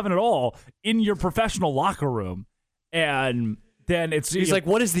 9/11 at all in your professional locker room. And then he's like,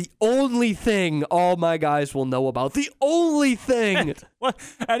 what is the only thing all my guys will know about? The only thing.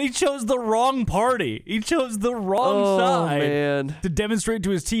 And he chose the wrong party. He chose the wrong side to demonstrate to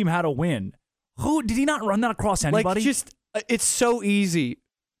his team how to win. Who did he not run that across anybody? It's so easy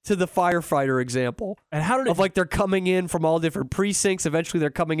to the firefighter example. And how did they're coming in from all different precincts. Eventually they're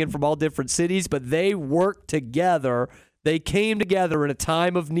coming in from all different cities, but they worked together. They came together in a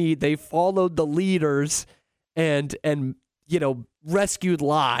time of need. They followed the leaders and rescued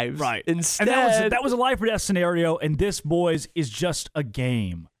lives. Right. Instead, and that was a life or death scenario, and this, boys, is just a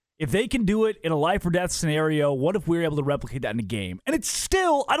game. If they can do it in a life or death scenario, what if we were able to replicate that in a game? And it's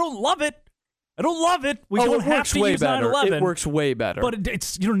still, I don't love it. We don't have to use 9/11. It works way better. But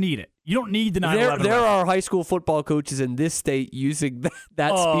you don't need it. You don't need the 9/11. There are high school football coaches in this state using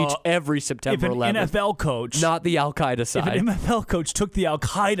that speech every September 11th. If an NFL coach, not the Al Qaeda side. If an NFL coach took the Al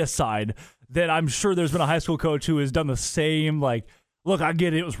Qaeda side, then I'm sure there's been a high school coach who has done the same. Like, look, I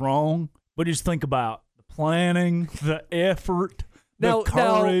get it was wrong, but just think about the planning, the effort, the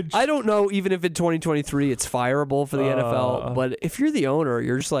courage. Now, I don't know, even if in 2023 it's fireable for the NFL, but if you're the owner,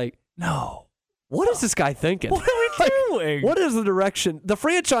 you're just like, no. What is this guy thinking? What are we doing? What is the direction? The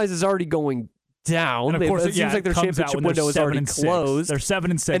franchise is already going down. And of course, it seems like their championship window is already closed. They're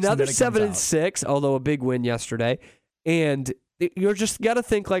 7-6, and now they're 7-6, although a big win yesterday. And you're just got to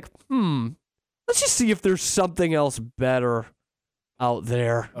think like, let's just see if there's something else better out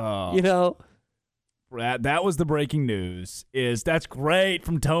there. That was the breaking news. That's great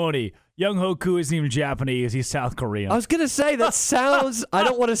from Tony. Young Hoku isn't even Japanese. He's South Korean. I was going to say, that sounds, I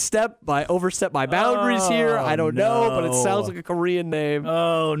don't want to overstep my boundaries here. I don't know, but it sounds like a Korean name.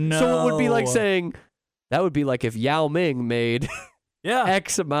 Oh, no. So it would be like saying, that would be like if Yao Ming made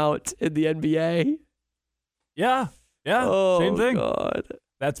X amount in the NBA. Yeah. Oh, same thing. God.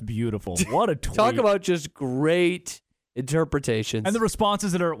 That's beautiful. What a tweet. Talk about just great interpretations. And the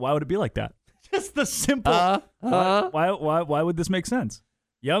responses that are, why would it be like that? Just the simple. Why would this make sense?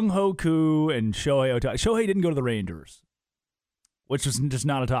 Young Hoku and Shohei Ohtani. Shohei didn't go to the Rangers, which is just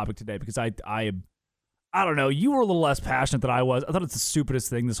not a topic today because I don't know. You were a little less passionate than I was. I thought it's the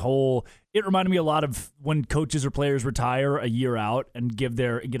stupidest thing. It reminded me a lot of when coaches or players retire a year out and get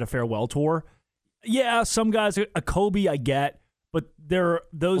a farewell tour. Yeah, some guys, a Kobe I get, but there are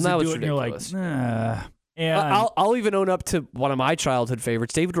those that do it and you're like, nah. And I'll even own up to one of my childhood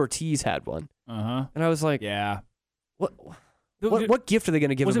favorites. David Ortiz had one. Uh-huh. And I was like, yeah. What gift are they going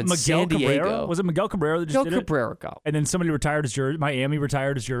to give him in San Diego? Was it Miguel Cabrera that just did it? Cabrera got. And then somebody retired his jersey. Miami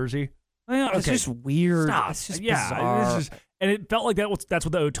retired his jersey. It's just weird. Stop. It's just bizarre. And it felt like that's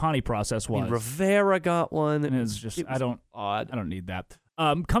what the Ohtani process was. Rivera got one. And it's just, I don't need that.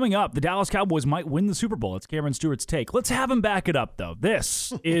 Coming up, the Dallas Cowboys might win the Super Bowl. It's Cameron Stewart's take. Let's have him back it up, though.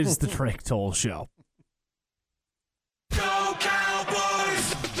 This is the Drake Toll Show. Go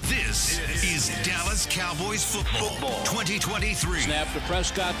Cowboys! This is Dallas Dallas Cowboys football 2023. Snap to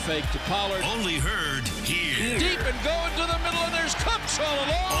Prescott, fake to Pollard. Only heard here. Deep and going to the middle, and there's Cooks all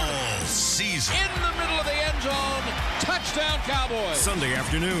along. All season. In the middle of the end zone. Touchdown Cowboys. Sunday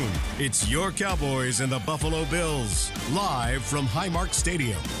afternoon, it's your Cowboys and the Buffalo Bills. Live from Highmark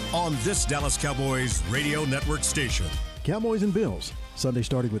Stadium on this Dallas Cowboys radio network station. Cowboys and Bills, Sunday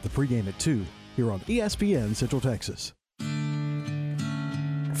starting with the pregame at 2 here on ESPN Central Texas.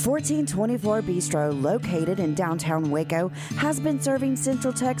 1424 Bistro, located in downtown Waco, has been serving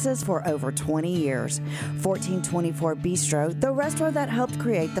Central Texas for over 20 years. 1424 Bistro, the restaurant that helped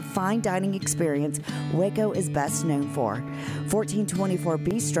create the fine dining experience Waco is best known for. 1424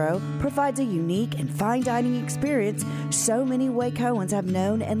 Bistro provides a unique and fine dining experience so many Wacoans have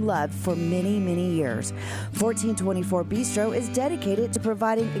known and loved for many, many years. 1424 Bistro is dedicated to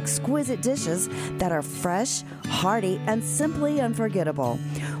providing exquisite dishes that are fresh, hearty, and simply unforgettable.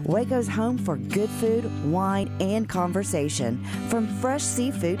 Waco's home for good food, wine, and conversation. From fresh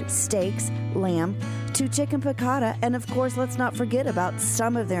seafood, steaks, lamb, to chicken piccata, and of course, let's not forget about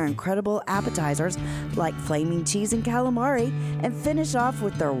some of their incredible appetizers like flaming cheese and calamari, and finish off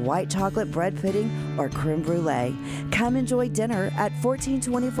with their white chocolate bread pudding or creme brulee. Come enjoy dinner at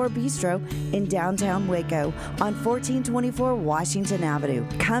 1424 Bistro in downtown Waco on 1424 Washington Avenue.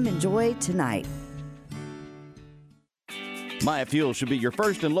 Come enjoy tonight. Maya Fuel should be your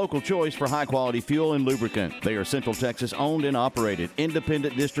first and local choice for high-quality fuel and lubricant. They are Central Texas owned and operated,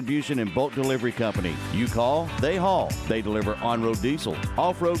 independent distribution and bulk delivery company. You call, they haul. They deliver on-road diesel,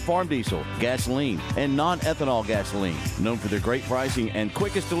 off-road farm diesel, gasoline, and non-ethanol gasoline. Known for their great pricing and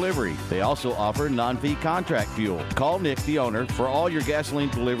quickest delivery, they also offer non-fee contract fuel. Call Nick, the owner, for all your gasoline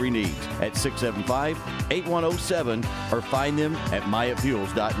delivery needs at 675-8107 or find them at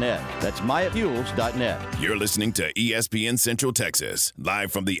MyaFuels.net. That's MyaFuels.net. You're listening to ESPN Central Texas,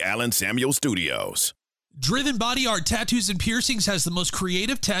 live from the Allen Samuel Studios. Driven Body Art Tattoos and Piercings has the most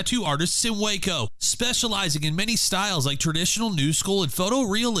creative tattoo artists in Waco, specializing in many styles like traditional, new school, and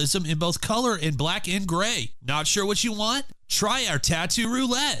photorealism in both color and black and gray. Not sure what you want? Try our tattoo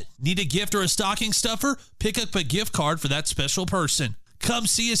roulette. Need a gift or a stocking stuffer? Pick up a gift card for that special person. Come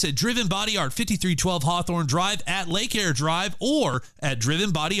see us at Driven Body Art, 5312 Hawthorne Drive, at Lake Air Drive, or at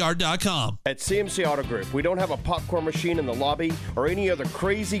drivenbodyart.com. At CMC Auto Group, we don't have a popcorn machine in the lobby or any other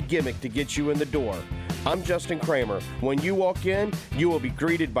crazy gimmick to get you in the door. I'm Justin Kramer. When you walk in, you will be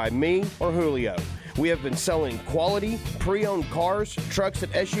greeted by me or Julio. We have been selling quality, pre-owned cars, trucks,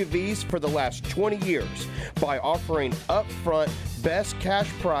 and SUVs for the last 20 years by offering upfront best cash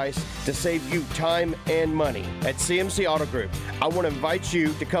price to save you time and money. At CMC Auto Group, I want to invite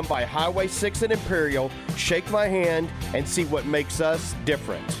you to come by Highway 6 in Imperial, shake my hand, and see what makes us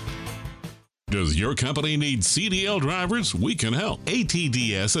different. Does your company need CDL drivers? We can help.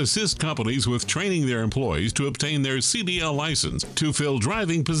 ATDS assists companies with training their employees to obtain their CDL license to fill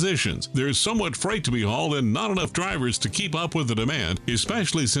driving positions. There's so much freight to be hauled and not enough drivers to keep up with the demand,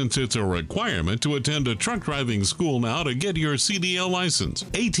 especially since it's a requirement to attend a truck driving school now to get your CDL license.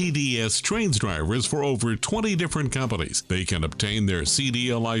 ATDS trains drivers for over 20 different companies. They can obtain their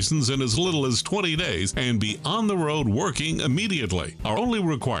CDL license in as little as 20 days and be on the road working immediately. Our only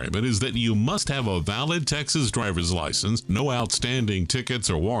requirement is that you must have a valid Texas driver's license, no outstanding tickets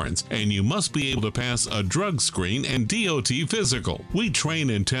or warrants, and you must be able to pass a drug screen and DOT physical. We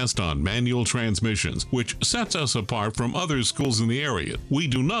train and test on manual transmissions, which sets us apart from other schools in the area. We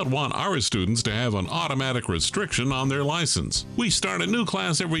do not want our students to have an automatic restriction on their license. We start a new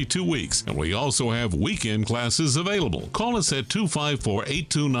class every 2 weeks, and we also have weekend classes available. Call us at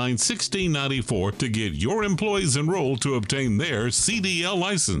 254-829-1694 to get your employees enrolled to obtain their CDL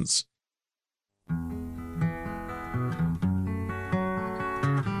license.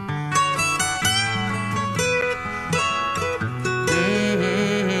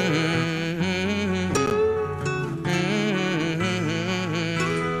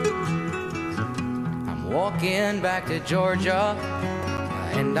 Walking back to Georgia,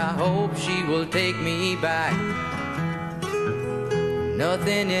 and I hope she will take me back.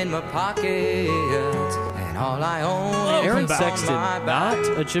 Nothing in my pocket, and all I own is Aaron on Sexton, my back.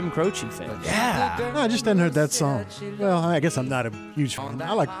 not a Jim Croce fan. Yeah. No, I just hadn't heard that song. Well, I guess I'm not a huge fan.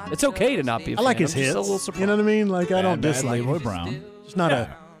 I like. It's okay to not be a fan. I like his I'm just hits. a little surprised. You know what I mean? Like I don't Bad dislike Leroy his Brown. hits. It's not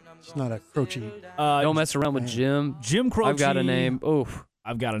a Croce. Don't mess around with Jim. Jim Croce. I've got a name. Oof.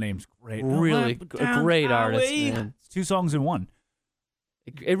 I've got a name's great. Really a great artist, man. It's 2 songs in one.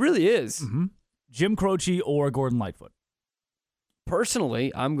 It really is. Mm-hmm. Jim Croce or Gordon Lightfoot.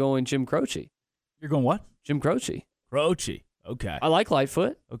 Personally, I'm going Jim Croce. You're going what? Jim Croce. Croce. Okay. I like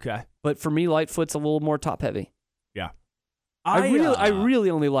Lightfoot. Okay. But for me, Lightfoot's a little more top heavy. Yeah. I really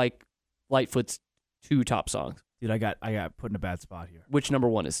only like Lightfoot's two top songs. Dude, I got put in a bad spot here. Which number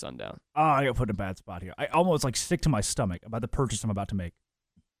one is Sundown? Oh, I got put in a bad spot here. I almost like sick to my stomach about the purchase I'm about to make.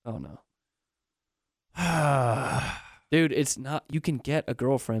 Oh no. Dude, it's not. You can get a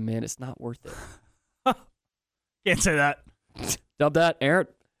girlfriend, man. It's not worth it. Can't say that. Dub that, Aaron.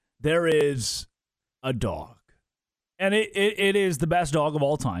 There is a dog, and it is the best dog of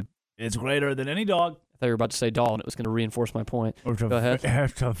all time. It's greater than any dog. I thought you were about to say doll, and it was going to reinforce my point. Go ahead.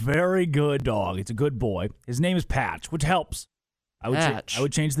 It's a very good dog. It's a good boy. His name is Patch, which helps. I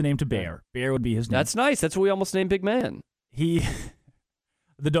would change the name to Bear. Bear would be his name. That's nice. That's what we almost named Big Man. The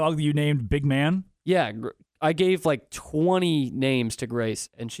dog that you named Big Man? Yeah, I gave like 20 names to Grace,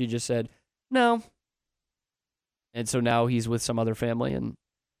 and she just said, no. And so now he's with some other family and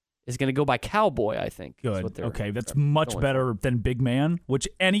is going to go by Cowboy, I think. Good. Okay, that's much better than Big Man, which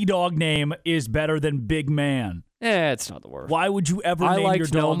any dog name is better than Big Man. It's not the worst. Why would you ever I name liked your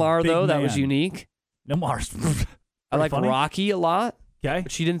dog Nomar, Big though. Man? That was unique. Nomar's I like funny. Rocky a lot. Okay.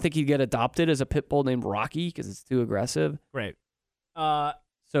 But she didn't think he'd get adopted as a pit bull named Rocky because it's too aggressive. Great.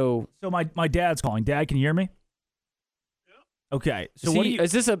 So my dad's calling. Dad, can you hear me? Yeah. Okay. So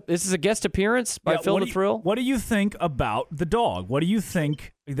is this a guest appearance by Phil the Thrill? What do you think about the dog? What do you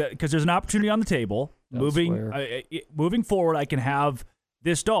think? Because there's an opportunity on the table. Moving forward, I can have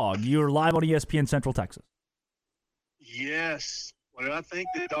this dog. You're live on ESPN Central Texas. Yes. Well, I think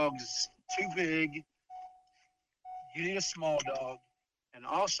the dog's too big. You need a small dog. And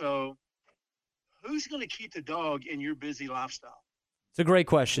also, who's going to keep the dog in your busy lifestyle? It's a great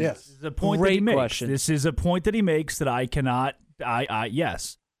question. Yes. This is a point that he makes. This is a point that he makes that I cannot.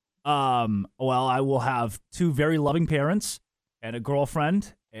 Yes. Well, I will have two very loving parents and a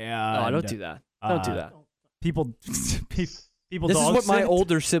girlfriend. And don't do that. Don't do that. People. This is what my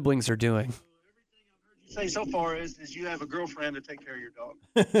older siblings are doing. Say so far is you have a girlfriend to take care of your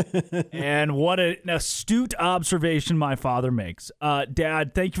dog. And what an astute observation my father makes.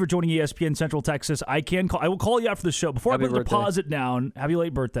 Dad, thank you for joining ESPN Central Texas. I will call you after the show. Before I put the deposit down, happy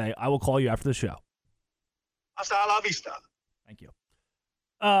late birthday. I will call you after the show. Hasta la vista. Thank you.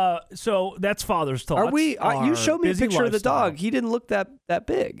 So that's father's thoughts. You showed me a picture of the dog. He didn't look that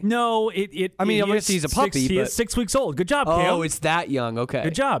big. No, I mean, obviously he's a puppy. He is 6 weeks old. Good job, Cam. Oh, it's that young. Okay.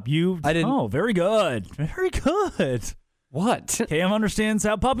 Good job. I didn't. Oh, very good. Very good. What? Cam understands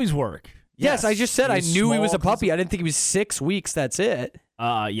how puppies work. Yes, I just said I knew he was a puppy. I didn't think he was 6 weeks. That's it.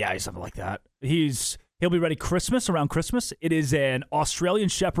 Yeah, he's something like that. He'll be ready around Christmas. It is an Australian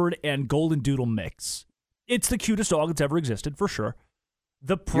Shepherd and Golden Doodle mix. It's the cutest dog that's ever existed, for sure.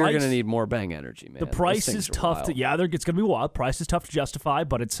 The price, you're going to need more bang energy, man. The price is tough to, it's going to be wild. Price is tough to justify,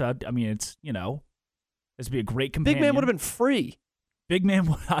 but it's, this would be a great companion. Big Man would have been free. Big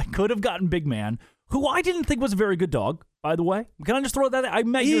Man, I could have gotten Big Man, who I didn't think was a very good dog, by the way. Can I just throw that? I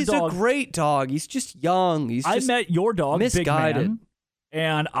met your dog. He's a great dog. He's just young. I met your dog, misguided. Big Man,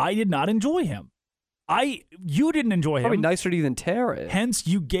 and I did not enjoy him. You didn't enjoy him. Probably nicer to you than Tara. Hence,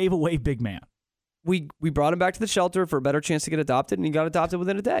 you gave away Big Man. We brought him back to the shelter for a better chance to get adopted, and he got adopted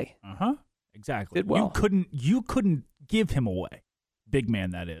within a day. Exactly. Did well. You couldn't give him away. Big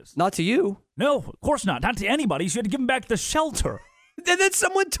Man, that is. Not to you. No, of course not. Not to anybody. You had to give him back to the shelter. And then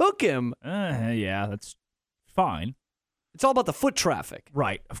someone took him. Yeah, that's fine. It's all about the foot traffic.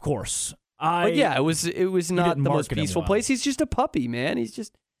 Right, of course. But yeah, it was not the most peaceful place. He's just a puppy, man.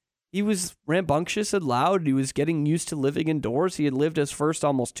 He was rambunctious and loud. He was getting used to living indoors. He had lived his first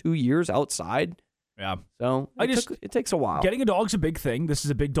almost 2 years outside. Yeah. So it takes a while. Getting a dog's a big thing. This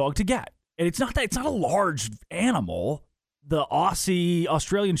is a big dog to get. And it's not a large animal. The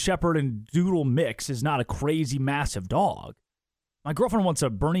Australian Shepherd and Doodle mix is not a crazy, massive dog. My girlfriend wants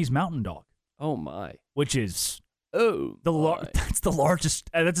a Bernese Mountain Dog. Oh, my. Which is that's the largest.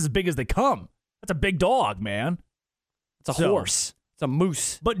 That's as big as they come. That's a big dog, man. It's a horse. It's a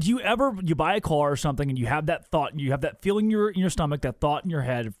moose. But do you buy a car or something and you have that thought, you have that feeling in your stomach, that thought in your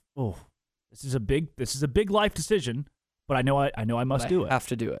head, oh, this is a big life decision, but I know I must do it. I have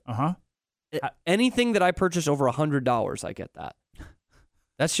to do it. Anything that I purchase over $100, I get that.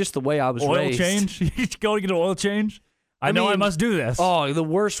 That's just the way I was raised. Oil change? You go to get an oil change? I know I must do this. Oh, the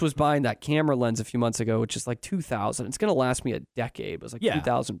worst was buying that camera lens a few months ago, which is like $2,000. It's going to last me a decade. It was like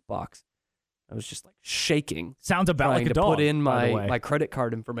 $2,000. I was just like shaking. Sounds about like a dog. To put in my credit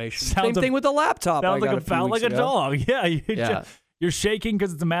card information. Same thing with the laptop. Sounds like a dog. Yeah, Yeah. You're shaking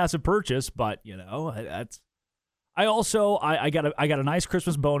because it's a massive purchase, but that's. I got a nice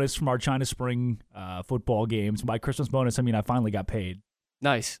Christmas bonus from our China Spring football games. By Christmas bonus, I mean I finally got paid.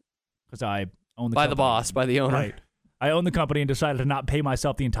 Nice, because I own the by company. the boss, by the owner. Right. I own the company and decided to not pay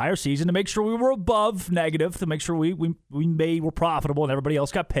myself the entire season to make sure we were above negative, to make sure we were profitable and everybody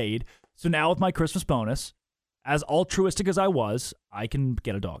else got paid. So now with my Christmas bonus, as altruistic as I was, I can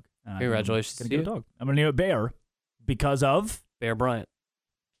get a dog. Congratulations I'm gonna get a dog. I'm going to name it Bear because of... Bear Bryant.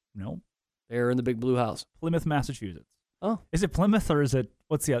 No. Bear in the Big Blue House. Plymouth, Massachusetts. Oh. Is it Plymouth or is it,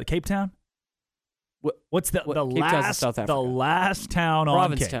 what's the other, Cape Town? What's the Cape Town's in South Africa. The last town on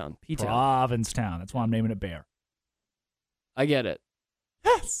Provincetown. P-Town. Provincetown. That's why I'm naming it Bear. I get it.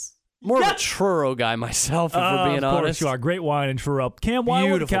 Yes. More of a churro guy myself, if we're being of course honest. You are. Great wine and churro. Cam, why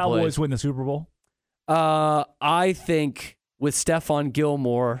would the Cowboys win the Super Bowl? I think with Stephon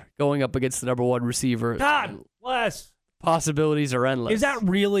Gilmore going up against the number one receiver, God bless. Possibilities are endless. Is that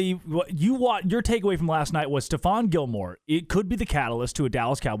really what you want? Your takeaway from last night was Stephon Gilmore. It could be the catalyst to a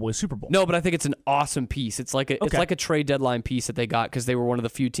Dallas Cowboys Super Bowl. No, but I think it's an awesome piece. It's like it's like a trade deadline piece that they got because they were one of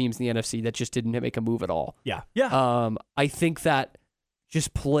the few teams in the NFC that just didn't make a move at all. Yeah. I think that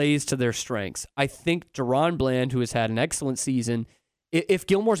just plays to their strengths. I think Deron Bland, who has had an excellent season, if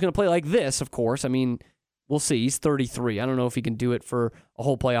Gilmore's going to play like this, of course, I mean, we'll see. He's 33. I don't know if he can do it for a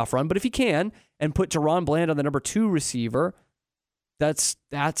whole playoff run, but if he can and put Deron Bland on the number 2 receiver, that's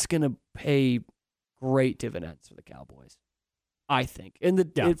going to pay great dividends for the Cowboys, I think.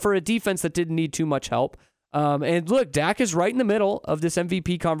 And for a defense that didn't need too much help. And look, Dak is right in the middle of this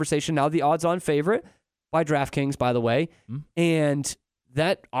MVP conversation now, the odds-on favorite by DraftKings, by the way. And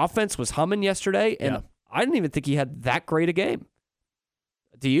that offense was humming yesterday, and I didn't even think he had that great a game.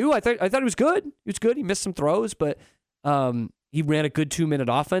 Do you? I thought he was good. He was good. He missed some throws, but he ran a good 2-minute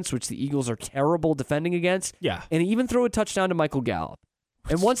offense, which the Eagles are terrible defending against. Yeah. And he even threw a touchdown to Michael Gallup.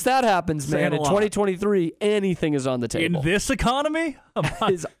 And once that happens, man, in 2023, anything is on the table. In this economy?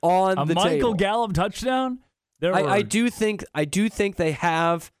 Is on the table. A Michael Gallup touchdown? I do think they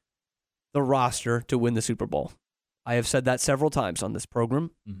have the roster to win the Super Bowl. I have said that several times on this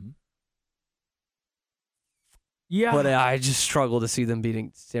program. Mm-hmm. Yeah. But I just struggle to see them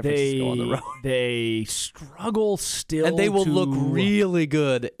beating San Francisco on the road. They struggle still. And they will look really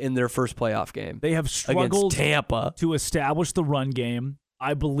good in their first playoff game. They have struggled against Tampa to establish the run game.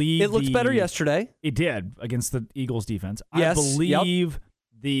 I believe it looked better yesterday. It did against the Eagles defense. Yes, I believe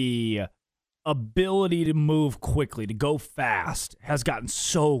the ability to move quickly, to go fast, has gotten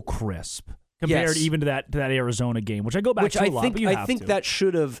so crisp compared even to that Arizona game, which I go back to a lot. I think that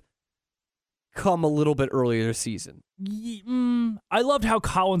should have come a little bit earlier this season. I loved how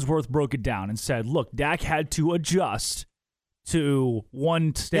Collinsworth broke it down and said, look, Dak had to adjust to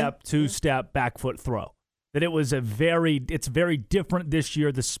 1-step, 2-step back foot throw. That it's very different this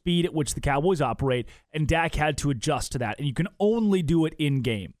year, the speed at which the Cowboys operate, and Dak had to adjust to that. And you can only do it in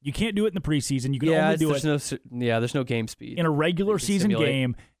game. You can't do it in the preseason. You can only do it. There's no game speed. In a regular season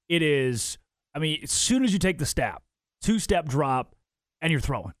game, it is, as soon as you take the step, 2-step drop, and you're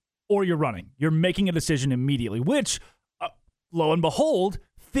throwing. Or you're running. You're making a decision immediately, which, lo and behold,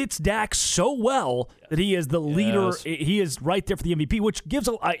 fits Dak so well that he is the leader. Yes. He is right there for the MVP, which gives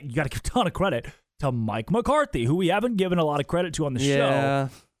you got to give a ton of credit to Mike McCarthy, who we haven't given a lot of credit to on the show,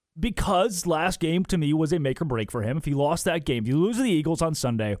 because last game to me was a make or break for him. If he lost that game, if you lose to the Eagles on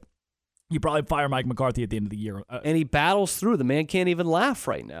Sunday, you probably fire Mike McCarthy at the end of the year. And he battles through. The man can't even laugh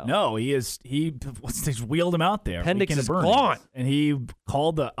right now. No, he wheeled him out there. Appendix is gone. And he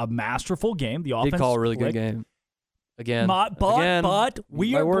called a masterful game. The offense did call a really good game. Again. But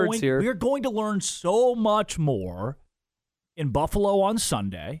we are going to learn so much more in Buffalo on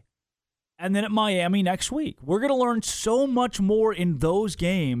Sunday and then at Miami next week. We're going to learn so much more in those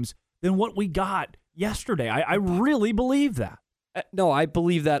games than what we got yesterday. I really believe that. No, I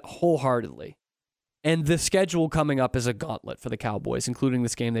believe that wholeheartedly. And the schedule coming up is a gauntlet for the Cowboys, including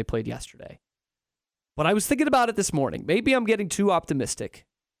this game they played yesterday. But I was thinking about it this morning. Maybe I'm getting too optimistic.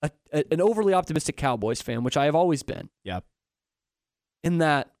 An overly optimistic Cowboys fan, which I have always been. Yep. In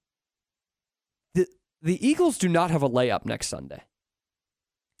that the Eagles do not have a layup next Sunday.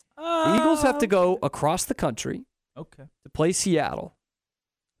 The Eagles have to go across the country to play Seattle,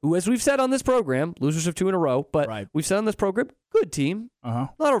 who, as we've said on this program, losers of 2 in a row, but we've said on this program, good team.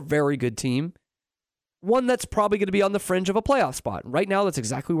 Not a very good team. One that's probably going to be on the fringe of a playoff spot. Right now, that's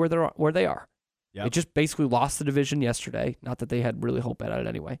exactly where they are. Yep. They just basically lost the division yesterday. Not that they had really hope at it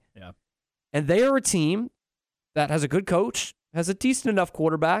anyway. Yeah. And they are a team that has a good coach, has a decent enough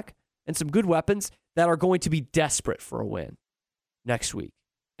quarterback, and some good weapons that are going to be desperate for a win next week.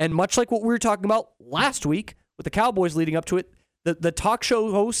 And much like what we were talking about last week with the Cowboys leading up to it, the talk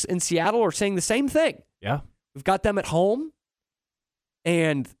show hosts in Seattle are saying the same thing. Yeah. We've got them at home,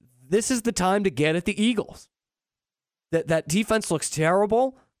 and this is the time to get at the Eagles. That defense looks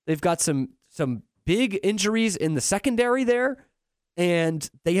terrible. They've got some big injuries in the secondary there, and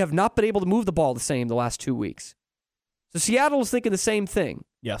they have not been able to move the ball the same the last 2 weeks. So Seattle is thinking the same thing.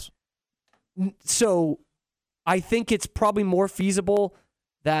 Yes. So I think it's probably more feasible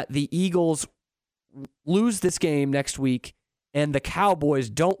that the Eagles lose this game next week and the Cowboys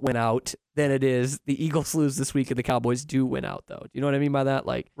don't win out than it is the Eagles lose this week and the Cowboys do win out, though. Do you know what I mean by that?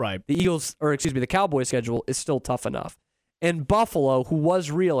 Like, right. The Cowboys schedule is still tough enough. And Buffalo, who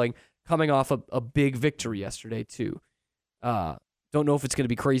was reeling, coming off a big victory yesterday, too. Don't know if it's going to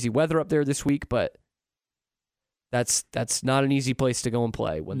be crazy weather up there this week, but that's not an easy place to go and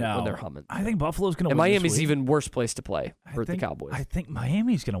play when they're humming. I think Buffalo's going to win. And Miami's this week. Even worse place to play for the Cowboys. I think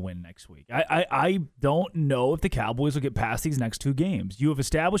Miami's going to win next week. I don't know if the Cowboys will get past these next 2 games. You have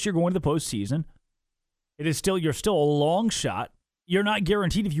established you're going to the postseason. You're still a long shot. You're not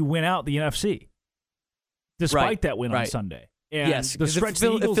guaranteed if you win out the NFC, despite that win on Sunday. And yes, the stretch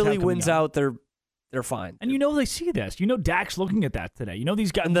if Philly wins out, they're fine. And they see this. Dak's looking at that today.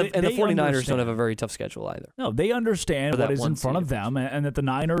 These guys. And the 49ers understand. don't have a very tough schedule either. No, they understand what is in front of them, and that the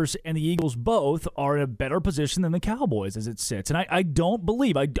Niners and the Eagles both are in a better position than the Cowboys as it sits. And I don't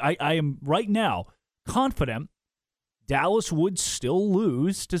believe, I am right now confident Dallas would still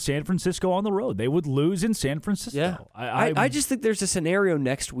lose to San Francisco on the road. They would lose in San Francisco. Yeah. I just think there's a scenario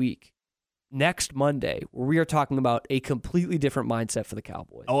next Monday, where we are talking about a completely different mindset for the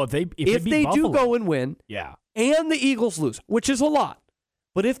Cowboys. Oh, if they do go and win, yeah, and the Eagles lose, which is a lot,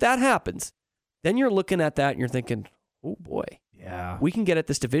 but if that happens, then you're looking at that and you're thinking, oh boy, yeah, we can get at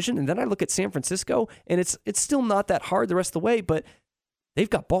this division. And then I look at San Francisco, and it's still not that hard the rest of the way, but they've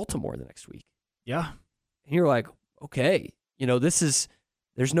got Baltimore the next week. Yeah, and you're like, okay,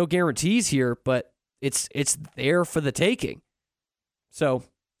 there's no guarantees here, but it's there for the taking. So.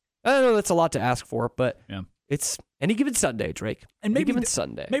 I know that's a lot to ask for, but it's any given Sunday, Drake. And maybe given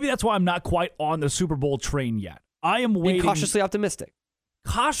Sunday. Maybe that's why I'm not quite on the Super Bowl train yet. I am waiting. Cautiously optimistic.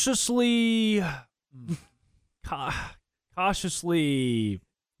 Cautiously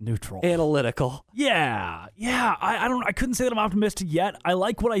neutral. Analytical. Yeah. I couldn't say that I'm optimistic yet. I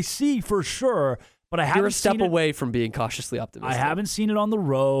like what I see for sure, but I haven't. You're a step away from being cautiously optimistic. I haven't seen it on the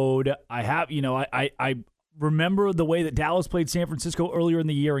road. I have. I remember the way that Dallas played San Francisco earlier in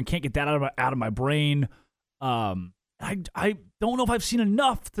the year and can't get that out of my brain. I don't know if I've seen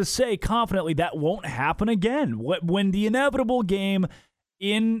enough to say confidently that won't happen again. When the inevitable game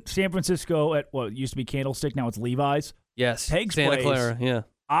in San Francisco at what used to be Candlestick, now it's Levi's. Yes, takes Santa place. Clara. Yeah,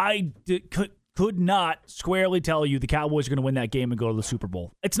 I could not squarely tell you the Cowboys are going to win that game and go to the Super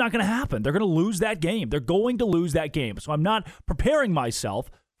Bowl. It's not going to happen. They're going to lose that game. They're going to lose that game. So I'm not preparing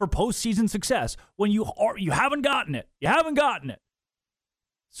myself for postseason success when you haven't gotten it. You haven't gotten it.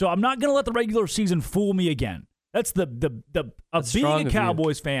 So I'm not going to let the regular season fool me again. That's being a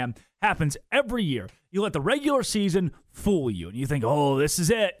Cowboys fan happens every year. You let the regular season fool you, and you think, "Oh, this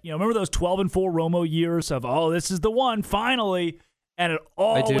is it." Remember those 12-4 Romo years of, "Oh, this is the one finally," and it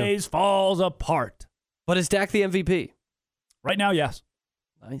always falls apart. But is Dak the MVP right now? Yes.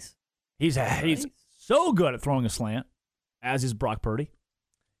 Nice. He's so good at throwing a slant, as is Brock Purdy.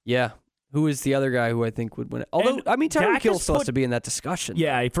 Yeah. Who is the other guy who I think would win it? Although, Tyreek Hill still has to be in that discussion.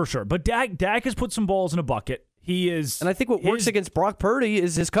 Yeah, for sure. But Dak has put some balls in a bucket. He is. And I think what works against Brock Purdy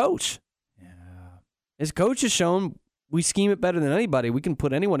is his coach. Yeah. His coach has shown we scheme it better than anybody. We can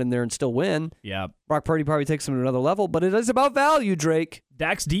put anyone in there and still win. Yeah. Brock Purdy probably takes him to another level, but it is about value, Drake.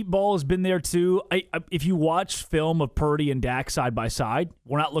 Dak's deep ball has been there too. If you watch film of Purdy and Dak side by side,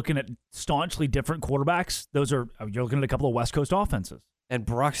 we're not looking at staunchly different quarterbacks. You're looking at a couple of West Coast offenses. And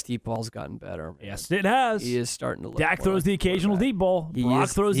Brock's deep ball's gotten better. Man. Yes, it has. He is starting to look. Dak throws the occasional deep ball. Brock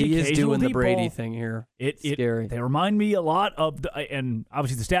throws the occasional deep ball. He is doing the Brady thing here. Scary. They remind me a lot of, and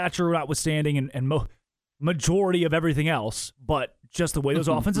obviously the stature notwithstanding, and majority of everything else, but just the way those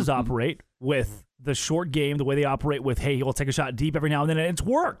offenses operate with the short game, the way they operate with, hey, he'll take a shot deep every now and then, and it's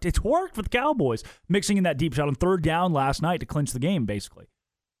worked. It's worked for the Cowboys, mixing in that deep shot on third down last night to clinch the game, basically.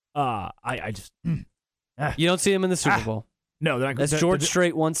 I just... You don't see him in the Super Bowl. No, as George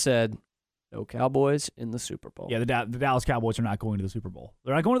Strait once said, no Cowboys in the Super Bowl. Yeah, the Dallas Cowboys are not going to the Super Bowl.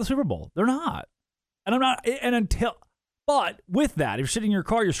 They're not going to the Super Bowl. They're not. And I'm not. And until, but with that, if you're sitting in your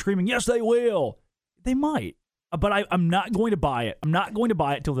car, you're screaming, yes, they will. They might. But I'm not going to buy it. I'm not going to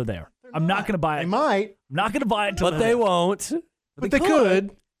buy it till they're there. I'm not going to buy it. They might. I'm not going to buy it till but they won't. But they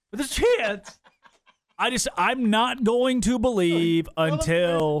could. But there's a chance. I'm not going to believe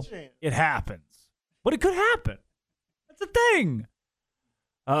until it happens. But it could happen. The thing.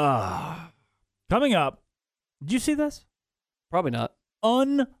 Coming up, did you see this? Probably not.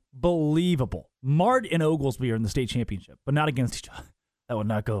 Unbelievable. Mart and Oglesby are in the state championship, but not against each other. That would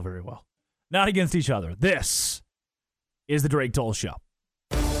not go very well. not against each other. This is the Drake Toll Show.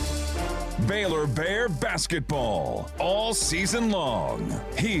 Baylor Bear basketball all season long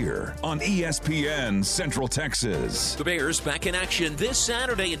here on ESPN Central Texas. The Bears back in action this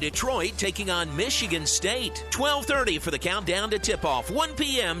Saturday in Detroit, taking on Michigan State. 12:30 for the countdown to tip-off. 1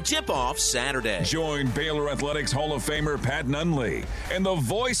 p.m. tip-off Saturday. Join Baylor Athletics Hall of Famer Pat Nunley and the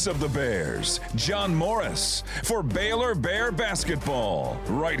voice of the Bears, John Morris, for Baylor Bear basketball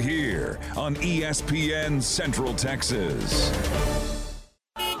right here on ESPN Central Texas.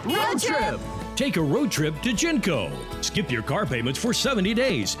 Road trip! Take a road trip to Genco. Skip your car payments for 70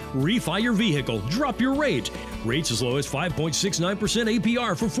 days. Refi your vehicle. Drop your rate. Rates as low as 5.69%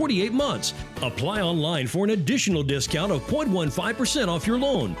 APR for 48 months. Apply online for an additional discount of 0.15% off your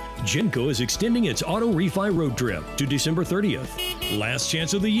loan. Genco is extending its auto refi road trip to December 30th. Last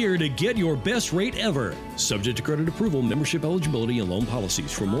chance of the year to get your best rate ever. Subject to credit approval, membership eligibility, and loan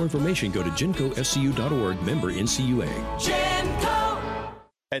policies. For more information, go to GencoFCU.org, member NCUA. Genco!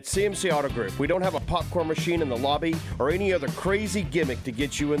 At CMC Auto Group, we don't have a popcorn machine in the lobby or any other crazy gimmick to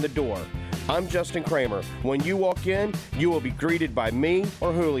get you in the door. I'm Justin Kramer. When you walk in, you will be greeted by me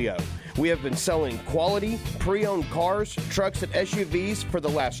or Julio. We have been selling quality, pre-owned cars, trucks, and SUVs for the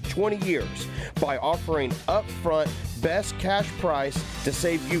last 20 years by offering upfront best cash price to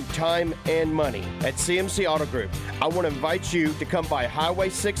save you time and money. At CMC Auto Group, I want to invite you to come by Highway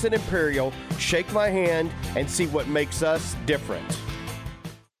 6 in Imperial, shake my hand, and see what makes us different.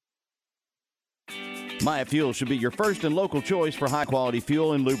 Maya Fuel should be your first and local choice for high-quality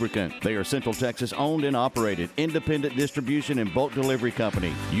fuel and lubricant. They are Central Texas owned and operated, independent distribution and bulk delivery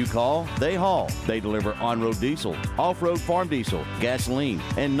company. You call, they haul. They deliver on-road diesel, off-road farm diesel, gasoline,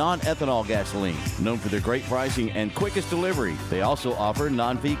 and non-ethanol gasoline. Known for their great pricing and quickest delivery, they also offer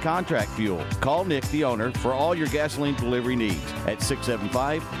non-fee contract fuel. Call Nick, the owner, for all your gasoline delivery needs at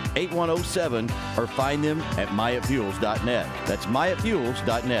 675-8107 or find them at MyaFuels.net. That's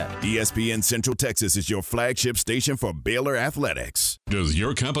MyaFuels.net. ESPN Central Texas is your flagship station for Baylor Athletics. Does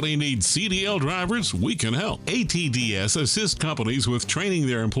your company need CDL drivers? We can help. ATDS assists companies with training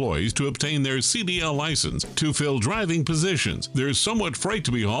their employees to obtain their CDL license to fill driving positions. There's so much freight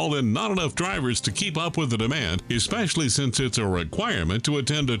to be hauled and not enough drivers to keep up with the demand, especially since it's a requirement to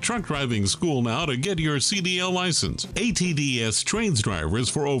attend a truck driving school now to get your CDL license. ATDS trains drivers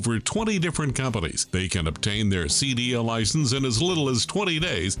for over 20 different companies. They can obtain their CDL license in as little as 20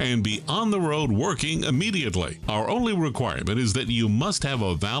 days and be on the road working immediately. Our only requirement is that you must have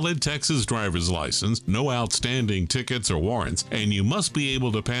a valid Texas driver's license, no outstanding tickets or warrants, and you must be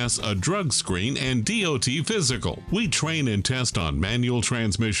able to pass a drug screen and DOT physical. We train and test on manual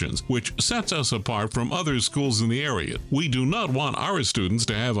transmissions, which sets us apart from other schools in the area. We do not want our students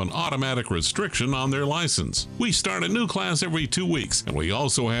to have an automatic restriction on their license. We start a new class every 2 weeks, and we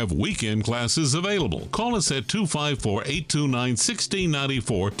also have weekend classes available. Call us at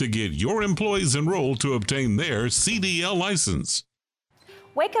 254-829-1694 to get your employees enrolled to obtain their CDL license.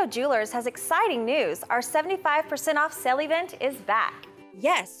 Waco Jewelers has exciting news. Our 75% off sale event is back.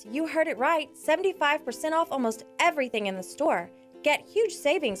 Yes, you heard it right. 75% off almost everything in the store. Get huge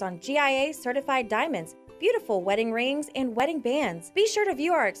savings on GIA certified diamonds, beautiful wedding rings, and wedding bands. Be sure to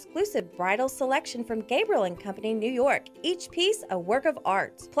view our exclusive bridal selection from Gabriel & Company, New York. Each piece a work of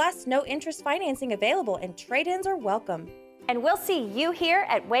art. Plus, no interest financing available and trade-ins are welcome. And we'll see you here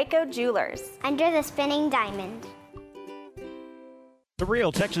at Waco Jewelers. Under the spinning diamond. The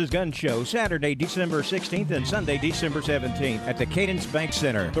Real Texas Gun Show, Saturday, December 16th and Sunday, December 17th at the Cadence Bank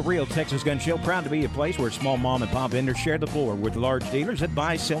Center. The Real Texas Gun Show, proud to be a place where small mom and pop vendors share the floor with large dealers that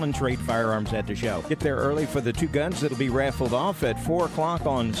buy, sell, and trade firearms at the show. Get there early for the 2 guns that'll be raffled off at 4 o'clock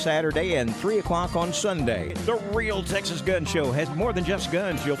on Saturday and 3 o'clock on Sunday. The Real Texas Gun Show has more than just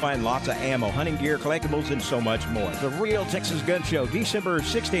guns. You'll find lots of ammo, hunting gear, collectibles, and so much more. The Real Texas Gun Show, December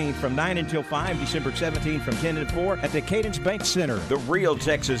 16th from 9 until 5, December 17th from 10 to 4 at the Cadence Bank Center. The Real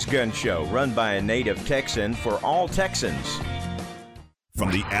Texas Gun Show, run by a native Texan for all Texans.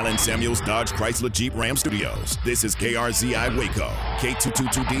 From the Allen Samuels Dodge Chrysler Jeep Ram Studios, this is KRZI Waco,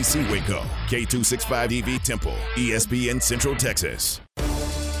 K222DC Waco, K265EV Temple, ESPN Central Texas.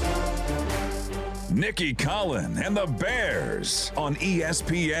 Nikki Collin and the Bears on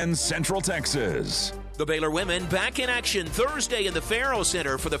ESPN Central Texas. The Baylor women back in action Thursday in the Farrow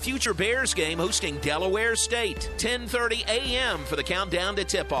Center for the future Bears game hosting Delaware State. 10:30 a.m. for the countdown to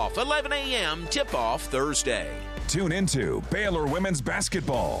tip-off. 11 a.m. tip-off Thursday. Tune into Baylor women's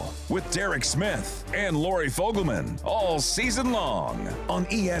basketball with Derek Smith and Lori Fogelman all season long on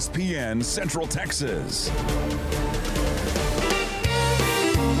ESPN Central Texas.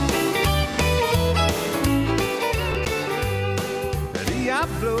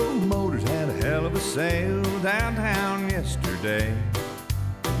 Diablo Motors had sailed downtown yesterday.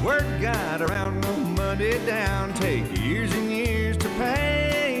 Word got around on Monday down, take years and years to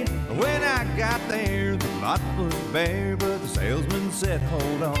pay. When I got there, the lot was bare, but the salesman said,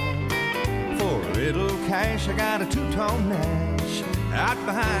 hold on. For a little cash, I got a two-tone Nash out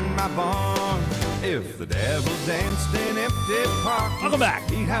behind my barn. If the devil danced in empty parking, welcome back.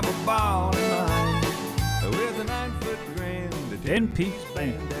 He'd have a ball in mind with a 9-foot grand, a 10-piece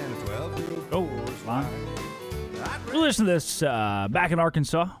band, and a 12-year-old chorus line. You listen to this back in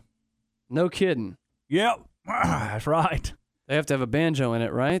Arkansas. No kidding. Yep, that's right. They have to have a banjo in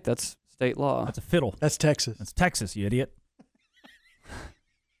it, right? That's state law. That's a fiddle. That's Texas. That's Texas, you idiot.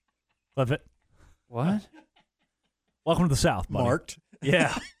 Love it. What? Welcome to the South, buddy. Marked.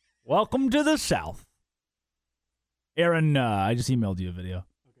 Yeah. Welcome to the South. Aaron, I just emailed you a video.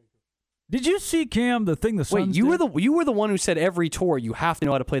 Did you see, Cam, the thing the Suns Wait, you were the one who said every tour you have to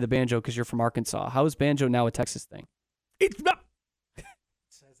know how to play the banjo because you're from Arkansas. How is banjo now a Texas thing? It's not.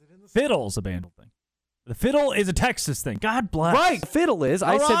 Fiddle's a banjo thing. The fiddle is a Texas thing. God bless. Right, fiddle is.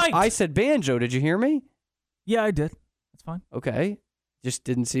 I said banjo. Did you hear me? Yeah, I did. That's fine. Okay. Just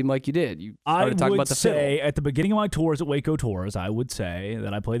didn't seem like you did. You started talking about the fiddle. I would say at the beginning of my tours at Waco Tours, I would say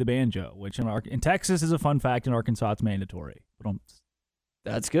that I play the banjo, which in Texas is a fun fact. In Arkansas, it's mandatory.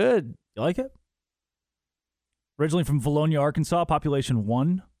 That's good. You like it? Originally from Valonia, Arkansas, population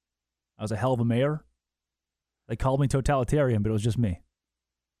 1. I was a hell of a mayor. They called me totalitarian, but it was just me.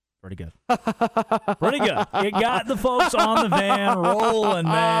 Pretty good. Pretty good. It got the folks on the van rolling,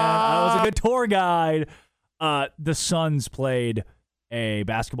 man. I was a good tour guide. The Suns played a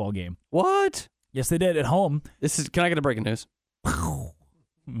basketball game. What? Yes, they did at home. Can I get a breaking news?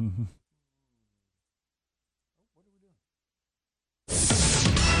 Mm-hmm.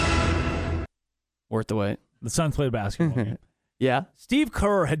 Worth the wait. The Suns played a basketball game. Yeah. Steve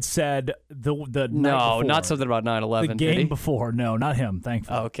Kerr had said the night No, before, not something about 9/11. the game before. No, not him.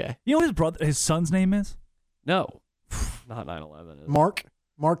 Thankfully. Oh, okay. You know what his son's name is? No, not 9/11. Mark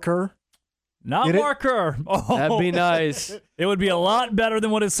Kerr. Not Get it? Mark Kerr. Oh, That'd be nice. It would be a lot better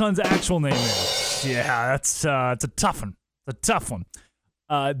than what his son's actual name is. Yeah, that's it's a tough one. It's a tough one.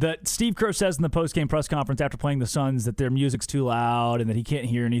 That Steve Kerr says in the post-game press conference after playing the Suns that their music's too loud and that he can't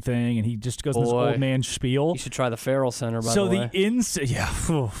hear anything, and he just goes in this old man spiel. You should try the Farrell Center, by so the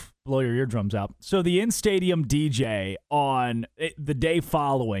way. Blow your eardrums out. So the in-stadium DJ on the day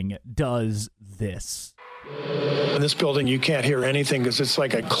following does this. In this building, you can't hear anything because it's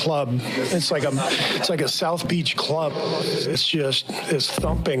like a club. It's like a South Beach club. It's just this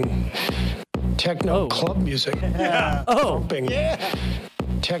thumping techno club music. Yeah. Thumping. Yeah.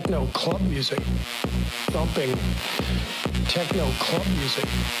 Techno club music. Thumping. Techno club music.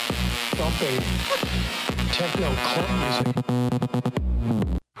 Thumping. Techno club music.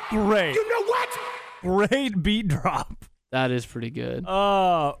 Great. You know what? Great beat drop. That is pretty good.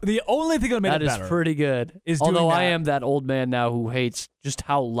 The only thing that made it better. That is pretty good. Although I am that old man now who hates just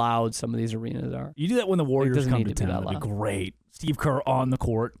how loud some of these arenas are. You do that when the Warriors come to town. That'd be great. Steve Kerr on the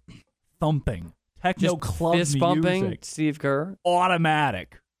court, thumping. Techno just club fist music. bumping, Steve Kerr.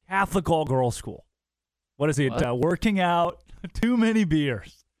 Automatic. Catholic all-girls school. What is it? Working out, too many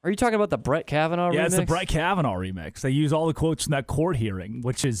beers. Are you talking about the Brett Kavanaugh remix? Yeah, it's the Brett Kavanaugh remix. They use all the quotes from that court hearing,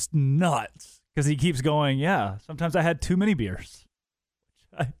 which is nuts. Because he keeps going, yeah, sometimes I had too many beers.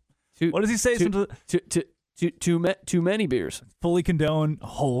 What does he say? Too many beers. Fully condone,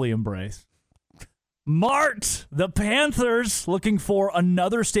 holy embrace. Mart, the Panthers, looking for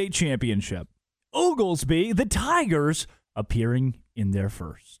another state championship. Oglesby, the Tigers, appearing in their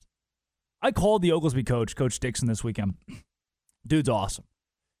first. I called the Oglesby coach, Coach Dixon, this weekend. Dude's awesome.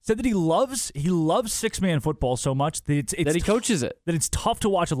 Said that he loves six-man football so much that that he coaches it. That it's tough to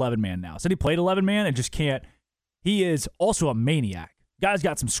watch 11-man now. Said he played 11-man and just can't. He is also a maniac. Guy's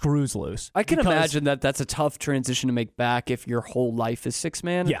got some screws loose. I can imagine that that's a tough transition to make back if your whole life is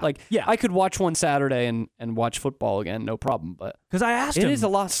six-man. Yeah. I could watch one Saturday and watch football again, no problem. But because I asked him, it is a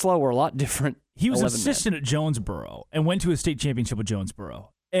lot slower, a lot different. He was an assistant at Jonesboro and went to a state championship with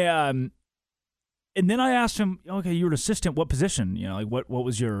Jonesboro. And then I asked him, okay, you were an assistant. What position? You know, like what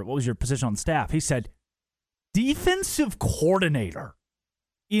was your position on staff? He said, defensive coordinator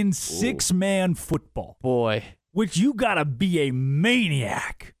in six-man football. Boy. Which you got to be a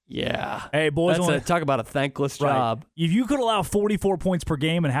maniac. Yeah. Hey, boys. Talk about a thankless job. If you could allow 44 points per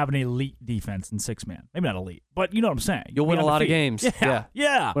game and have an elite defense in six-man. Maybe not elite, but you know what I'm saying. You'll win a lot of games.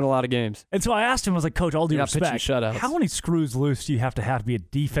 Yeah. Win a lot of games. And so I asked him, I was like, Coach, all due respect, shutouts. how many screws loose do you have to be a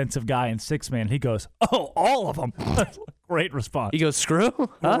defensive guy in six-man? And he goes, all of them. Great response. He goes, screw?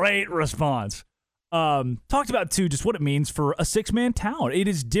 Huh? Great response. Talked about, too, just what it means for a 6-man town. It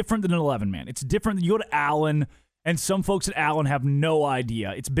is different than an 11-man. It's different. You go to Allen, and some folks at Allen have no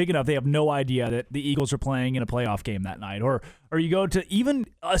idea. It's big enough they have no idea that the Eagles are playing in a playoff game that night. Or you go to even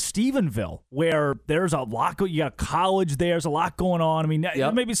Stephenville, where there's a lot you got college there. There's a lot going on. I mean,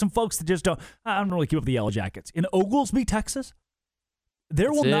 maybe some folks that just don't really keep up with the Yellow Jackets. In Oglesby, Texas,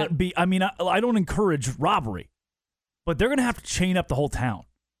 there will not be, I mean, I don't encourage robbery, but they're going to have to chain up the whole town.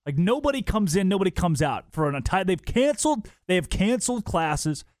 Like, nobody comes in, nobody comes out for an entire. They have canceled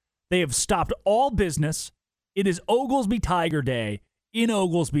classes. They have stopped all business. It is Oglesby Tiger Day in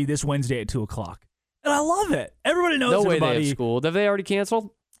Oglesby this Wednesday at 2:00, and I love it. Everybody knows. No way everybody. they have school. Have they already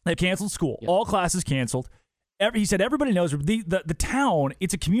canceled? They've canceled school. Yep. All classes canceled. He said everybody knows the town.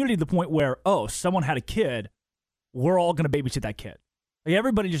 It's a community to the point where someone had a kid, we're all going to babysit that kid. Like,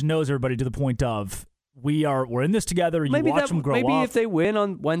 everybody just knows everybody to the point of. We're in this together. You watch them grow up. Maybe if they win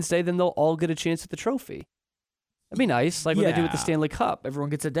on Wednesday, then they'll all get a chance at the trophy. That'd be nice, like what they do with the Stanley Cup. Everyone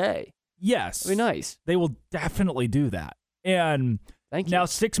gets a day. Yes, that'd be nice. They will definitely do that. And now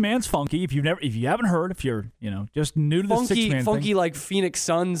 6-man's funky. If you haven't heard, if you're just new to the 6-man funky thing, like Phoenix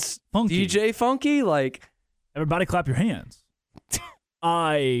Suns DJ funky, like everybody clap your hands.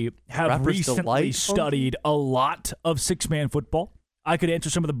 I have recently studied a lot of 6-man football. I could answer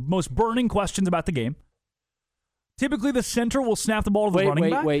some of the most burning questions about the game. Typically, the center will snap the ball to the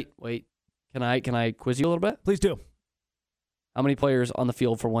running back. Wait. Can I quiz you a little bit? Please do. How many players on the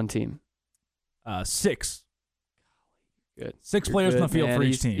field for one team? 6. Good. 6 players on the field for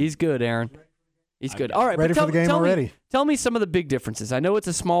each team. He's good, Aaron. He's good. All right, ready for the game already. Tell me some of the big differences. I know it's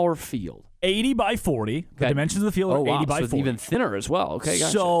a smaller field. 80 by 40. Okay. The dimensions of the field are 80 by 40. So it's even thinner as well. Okay,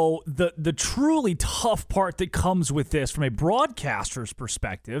 gotcha. So the truly tough part that comes with this from a broadcaster's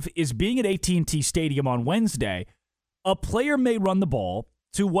perspective is being at AT&T Stadium on Wednesday, a player may run the ball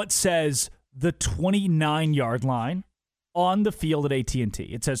to what says the 29-yard line on the field at AT&T.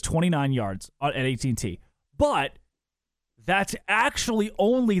 It says 29 yards at AT&T. But that's actually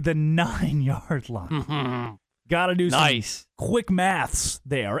only the 9-yard line. Got to do some quick maths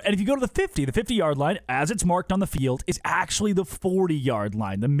there. And if you go to the 50-yard line, as it's marked on the field, is actually the 40-yard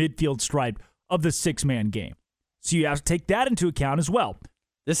line, the midfield stripe of the 6-man game. So you have to take that into account as well.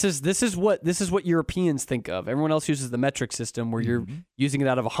 This is what Europeans think of. Everyone else uses the metric system where you're using it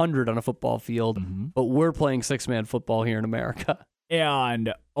out of 100 on a football field, but we're playing 6-man football here in America.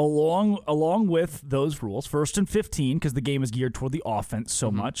 And along with those rules, 1st and 15, because the game is geared toward the offense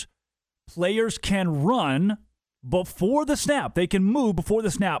so much, players can run before the snap. They can move before the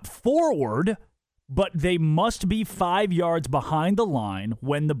snap forward, but they must be 5 yards behind the line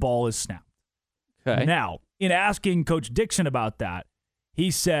when the ball is snapped. Okay. Now, in asking Coach Dixon about that, he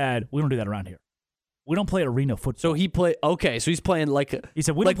said, we don't do that around here. We don't play arena football. So he's playing like he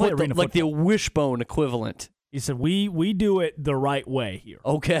said we don't play arena football. Like the wishbone equivalent. He said, we do it the right way here.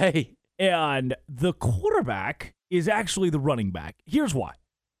 Okay. And the quarterback is actually the running back. Here's why.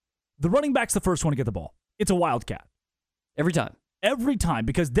 The running back's the first one to get the ball. It's a wildcat. Every time. Every time,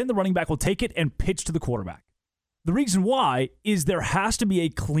 because then the running back will take it and pitch to the quarterback. The reason why is there has to be a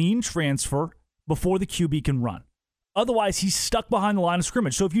clean transfer before the QB can run. Otherwise, he's stuck behind the line of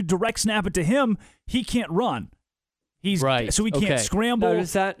scrimmage. So if you direct snap it to him, he can't run. He's right. So he can't scramble. Now,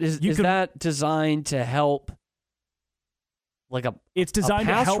 is that designed to help? It's designed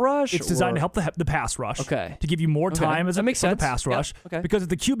a pass to help. rush. It's designed to help the pass rush. Okay. To give you more time that makes sense. The pass rush. Yeah. Okay. Because if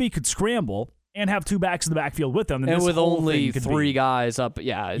the QB could scramble and have 2 backs in the backfield with them, then and this with whole only thing 3 guys up,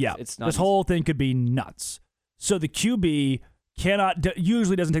 it's not. This whole thing could be nuts. So the QB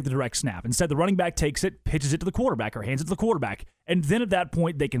usually doesn't take the direct snap. Instead, the running back takes it, pitches it to the quarterback, or hands it to the quarterback, and then at that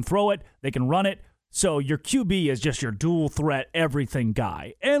point they can throw it, they can run it. So your QB is just your dual threat everything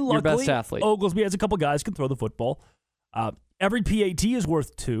guy. And luckily, your best athlete. Oglesby has a couple guys who can throw the football. Every PAT is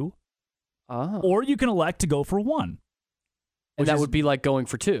worth 2, or you can elect to go for 1. And that would be like going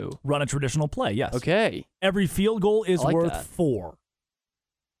for 2. Run a traditional play, yes. Okay. Every field goal is worth that. 4.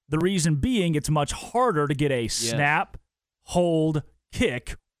 The reason being it's much harder to get a snap, hold,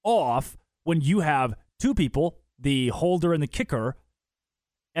 kick off when you have 2 people, the holder and the kicker,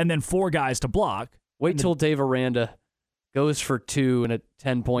 and then 4 guys to block. Wait till Dave Aranda goes for 2 in a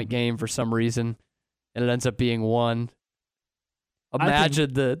 10-point game for some reason, and it ends up being 1.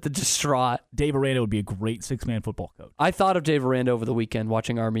 Imagine the distraught. Dave Aranda would be a great 6-man football coach. I thought of Dave Aranda over the weekend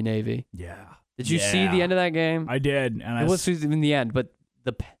watching Army-Navy. Yeah. Did you see the end of that game? I did. And it was in the end, but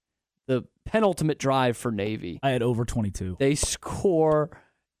the penultimate drive for Navy. I had over 22. They score.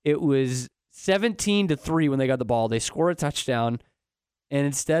 It was 17-3 when they got the ball. They score a touchdown, and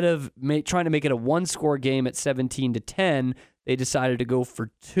instead of trying to make it a 1-score game at 17-10, they decided to go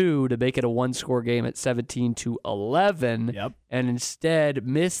for 2 to make it a one-score game at 17-11. Yep. And instead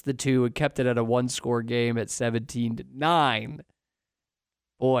missed the 2 and kept it at a one-score game at 17-9.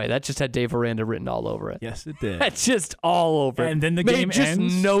 Boy, that just had Dave Aranda written all over it. Yes, it did. That's just all over it. And then the Made game just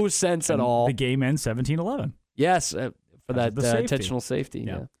ends. no sense at all. The game ends 17-11. Yes, for that the safety. intentional safety.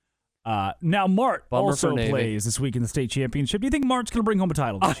 Yeah. Now, Mart Bummer also for Navy. plays this week in the state championship. Do you think Mart's going to bring home a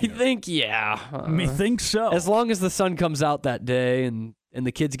title I this year? think, yeah. I think so. As long as the sun comes out that day and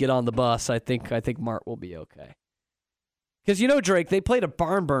the kids get on the bus, I think Mart will be okay. Because, Drake, they played a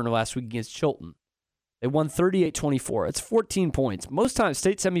barn burner last week against Chilton. They won 38-24. It's 14 points. Most times,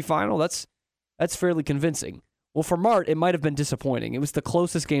 state semifinal, that's fairly convincing. Well, for Mart, it might have been disappointing. It was the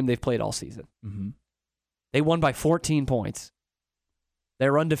closest game they've played all season. Mm-hmm. They won by 14 points.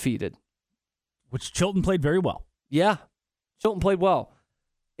 They're undefeated. Which Chilton played very well. Yeah, Chilton played well.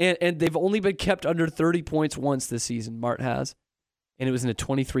 And they've only been kept under 30 points once this season, Mart has. And it was in a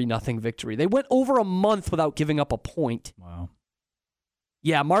 23-0 victory. They went over a month without giving up a point. Wow.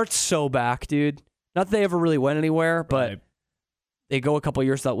 Yeah, Mart's so back, dude. Not that they ever really went anywhere, but they go a couple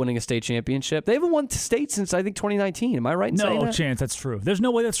years without winning a state championship. They haven't won state since, I think, 2019. Am I right in saying that? No chance that's true. There's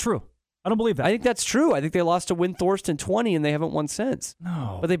no way that's true. I don't believe that. I think that's true. I think they lost to Win Thorsten 20, and they haven't won since.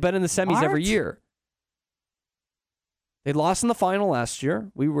 No. But they've been in the semis Mart? every year. They lost in the final last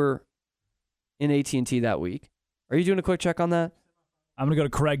year. We were in AT&T that week. Are you doing a quick check on that? I'm going to go to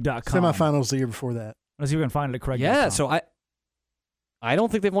Craig.com. Semifinals the year before that. Unless you can find it at Craig.com. Yeah, so I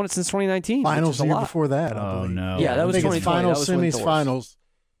don't think they've won it since 2019. Finals the which is a year lot. before that. I Oh, believe. no. Yeah, that was I think 2020. it's finals, That was semis, Win finals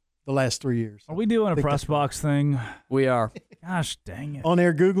the last 3 years. Are we doing a think press that's box thing? We are. Gosh dang it. On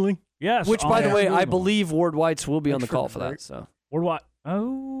air Googling? Yes. Which, on by the air way, I Google. believe Ward White's will be on the Thanks for call the for break. that. So. Ward White.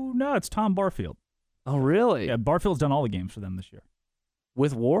 Oh, no, it's Tom Barfield. Oh, really? Yeah, Barfield's done all the games for them this year.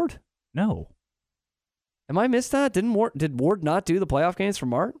 With Ward? No. Am I missed that? Did Ward not do the playoff games for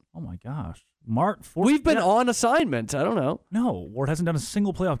Mart? Oh, my gosh. Mart. We've been on assignment. I don't know. No, Ward hasn't done a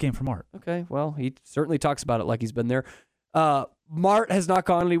single playoff game for Mart. Okay, well, he certainly talks about it like he's been there. Mart has not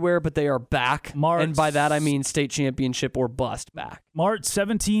gone anywhere, but they are back. And by that, I mean state championship or bust back. Mart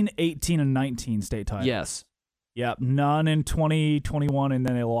 17, 18, and 19 state titles. Yes. Yep, none in 2021, and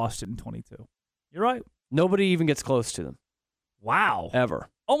then they lost it in 22. You're right. Nobody even gets close to them. Wow. Ever.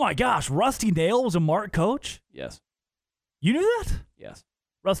 Oh, my gosh. Rusty Nail was a Mart coach? Yes. You knew that? Yes.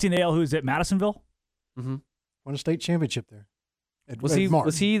 Rusty Nail, who's at Madisonville? Mm-hmm. Won a state championship there.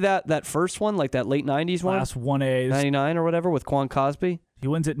 Was he that first one, like that late 90s one? Last 1A. 99 or whatever with Quan Cosby? He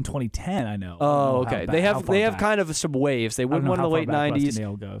wins it in 2010, I know. Oh, okay. They have kind of some waves. They win one in the late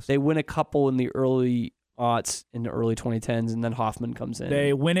 90s. They win a couple in the early aughts, in the early 2010s, and then Hoffman comes in.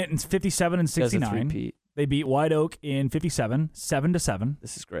 They win it in 57 and 69. They beat White Oak in 57, 7-7.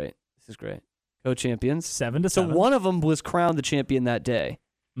 This is great. Co-champions. 7-7. So one of them was crowned the champion that day,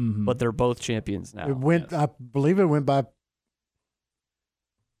 but they're both champions now. It went. I believe it went by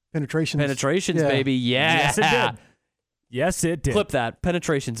penetrations. Penetrations, baby. Yeah. Yes, it did. Yes, it did. Clip that.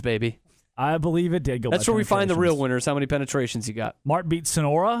 Penetrations, baby. I believe it did go That's by where we find the real penetrations. winners. How many penetrations you got? Mart beat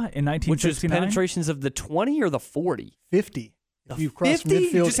Sonora in 1969. Which is penetrations of the 20 or the 40? 50. If you cross 50?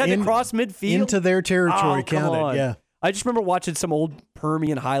 midfield, You just had to cross midfield? into their territory, Oh, come counted. on. Yeah. I just remember watching some old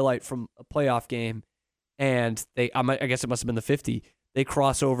Permian highlight from a playoff game, and I guess it must have been the 50. They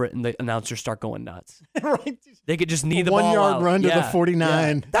cross over it, and the announcers start going nuts. Right. They could just knee the 1 ball yard out. run to the Yeah.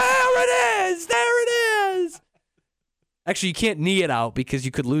 49. Yeah. There it is! There it is! Actually, you can't knee it out because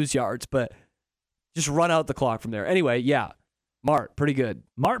you could lose yards, but just run out the clock from there. Anyway, yeah. Mart, pretty good.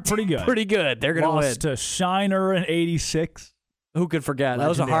 Mart, pretty good. Pretty good. They're going to win. Lost to Shiner in 86. Who could forget? That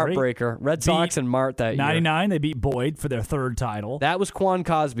was a Legendary. heartbreaker. Red Sox and Mart that year. 99, they beat Boyd for their third title. That was Quan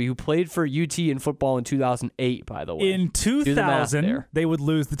Cosby, who played for UT in football in 2008, by the way. In Do the math 2000, there. they would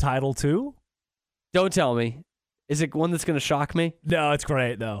lose the title too. Don't tell me. Is it one that's going to shock me? No, it's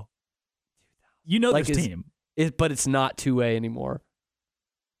great, though. You know this team. But it's not 2A anymore.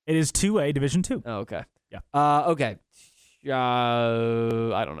 It is 2A, Division 2. Oh, okay. Yeah. Okay.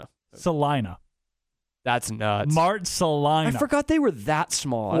 I don't know. Salina. That's nuts. Mart Salina. I forgot they were that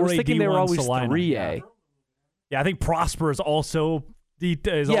small. I was thinking they were always 3A. Yeah, I think Prosper is also.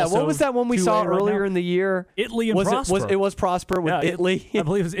 What was that one we saw earlier in the year? Italy and Prosper. It was Prosper with Italy. I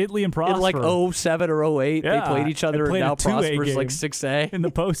believe it was Italy and Prosper. In like 07 or 08, they played each other, and now Prosper's like 6A. In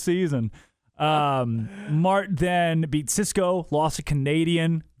the postseason. Mart then beat Cisco, lost to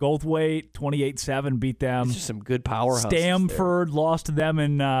Canadian, Goldthwaite, 28-7, beat them. These are some good powerhouses Stamford lost to them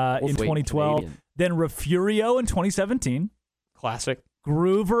in 2012. Canadian. Then Refugio in 2017. Classic.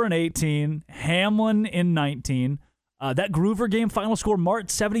 Groover in 18. Hamlin in 19. That Groover game, final score,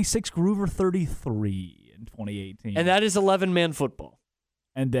 Mart 76, Groover 33 in 2018. And that is 11-man football.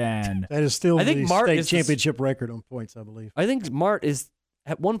 And then that is still I think the Mart state is championship record on points, I believe. I think Mart is,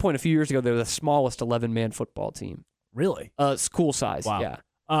 at one point a few years ago, they were the smallest 11-man football team. Really? School size, Wow. yeah.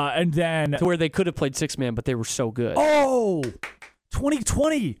 And then To where they could have played 6-man, but they were so good. Oh,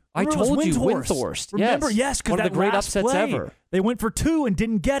 2020. I Remember it was told you, Windhorst. Windhorst. Remember, yes, because one of that the great last upsets play, ever. They went for 2 and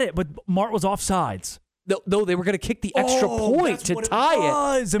didn't get it, but Mart was offsides. No, they were going to kick the extra point that's to what tie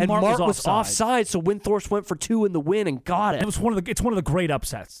was, it. and Mart was offside, so Windhorst went for 2 in the win and got it. It's one of the great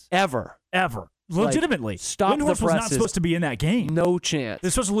upsets Ever. Legitimately. Stop the Windhorst was not presses. supposed to be in that game. No chance.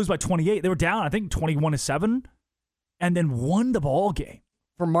 They're supposed to lose by 28. They were down, I think, 21-7, and then won the ball game.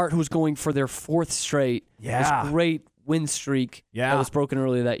 For Mart, who was going for their 4th straight, Yeah. this great win streak that was broken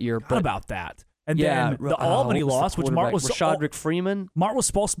earlier that year. What about that? And Yeah, then the Albany what was the loss, which Mart was Rashadrick Freeman. Mart was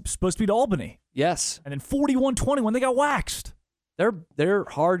supposed to beat Albany. Yes. And then 41-20 when they got waxed. They're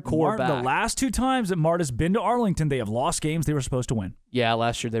hardcore Mart, back. the last 2 times that Mart has been to Arlington, they have lost games they were supposed to win. Yeah,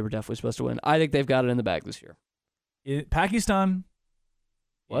 last year they were definitely supposed to win. I think they've got it in the bag this year. Pakistan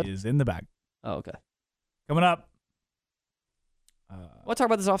What? is in the bag. Oh, okay. Coming up. Want to talk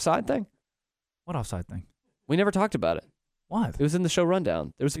about this offside thing? What offside thing? We never talked about it. What? It was in the show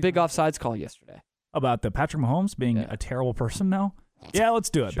rundown. There was a big offsides call yesterday. About the Patrick Mahomes being a terrible person now? Yeah, let's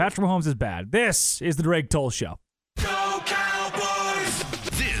do it. Sure. Patrick Mahomes is bad. This is the Drake Toll Show. Go Cowboys!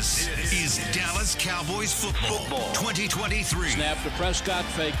 This is Dallas Cowboys football 2023. Snap to Prescott,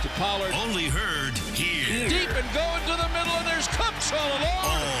 fake to Pollard. Only heard here. Deep and going to the middle, and there's Cooks all along.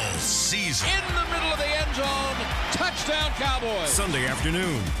 All season. In the middle of the end zone. Touchdown Cowboys. Sunday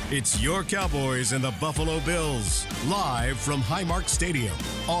afternoon, it's your Cowboys and the Buffalo Bills. Live from Highmark Stadium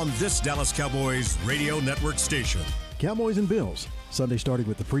on this Dallas Cowboys radio network station. Cowboys and Bills, Sunday starting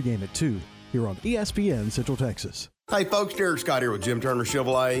with the pregame at 2 here on ESPN Central Texas. Hey folks, Derek Scott here with Jim Turner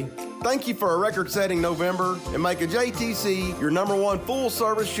Chevrolet. Thank you for a record-setting November and make a JTC your #1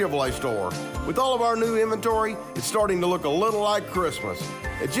 full-service Chevrolet store. With all of our new inventory, it's starting to look a little like Christmas.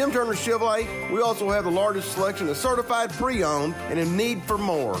 At Jim Turner Chevrolet, we also have the largest selection of certified pre-owned and in need for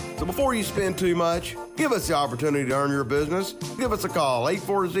more. So before you spend too much, give us the opportunity to earn your business. Give us a call,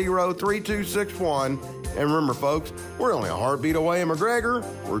 840-3261. And remember, folks, we're only a heartbeat away in McGregor.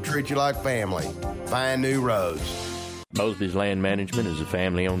 We'll treat you like family. Find new roads. Mosby's Land Management is a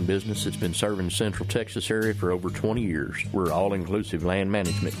family-owned business that's been serving the Central Texas area for over 20 years. We're an all-inclusive land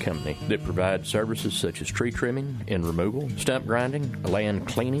management company that provides services such as tree trimming and removal, stump grinding, land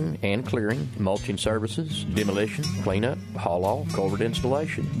cleaning and clearing, mulching services, demolition, cleanup, haul-off, culvert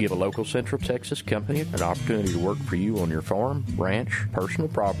installation. Give a local Central Texas company an opportunity to work for you on your farm, ranch, personal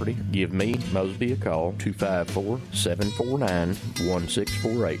property. Give me, Mosby, a call,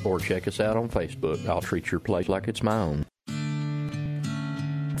 254-749-1648, or check us out on Facebook. I'll treat your place like it's my own.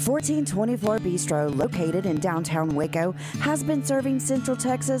 1424 Bistro, located in downtown Waco, has been serving Central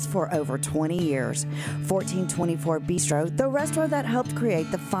Texas for over 20 years. 1424 Bistro, the restaurant that helped create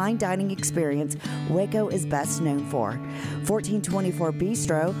the fine dining experience Waco is best known for. 1424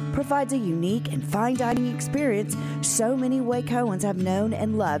 Bistro provides a unique and fine dining experience so many Wacoans have known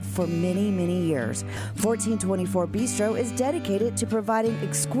and loved for many, many years. 1424 Bistro is dedicated to providing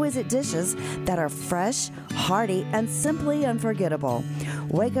exquisite dishes that are fresh, hearty, and simply unforgettable.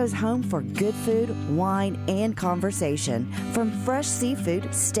 Waco's home for good food, wine, and conversation. From fresh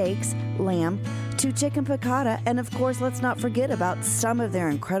seafood, steaks, lamb, to chicken piccata, and of course, let's not forget about some of their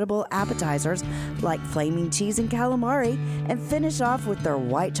incredible appetizers like flaming cheese and calamari, and finish off with their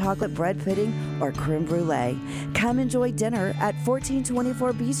white chocolate bread pudding or creme brulee. Come enjoy dinner at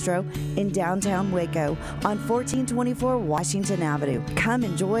 1424 Bistro in downtown Waco on 1424 Washington Avenue. Come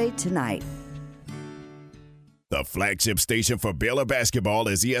enjoy tonight. The flagship station for Baylor basketball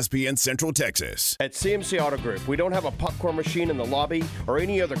is ESPN Central Texas. At CMC Auto Group, we don't have a popcorn machine in the lobby or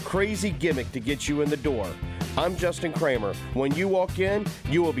any other crazy gimmick to get you in the door. I'm Justin Kramer. When you walk in,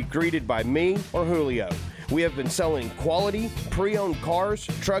 you will be greeted by me or Julio. We have been selling quality, pre-owned cars,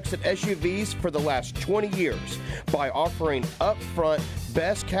 trucks, and SUVs for the last 20 years by offering upfront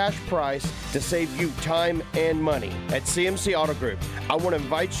best cash price to save you time and money. At CMC Auto Group, I want to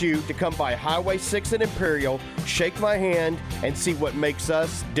invite you to come by Highway 6 in Imperial, shake my hand, and see what makes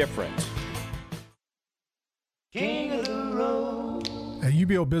us different. King of the road. At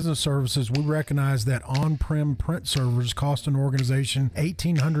UBO Business Services, we recognize that on-prem print servers cost an organization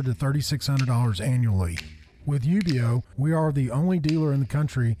 $1,800 to $3,600 annually. With UBO, we are the only dealer in the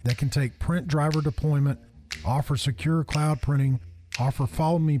country that can take print driver deployment, offer secure cloud printing, offer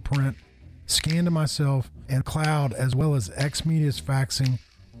Follow Me Print, Scan to Myself, and cloud, as well as Xmedia's faxing,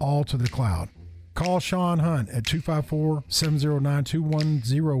 all to the cloud. Call Sean Hunt at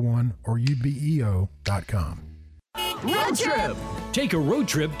 254-709-2101 or ubeo.com. Road trip! Take a road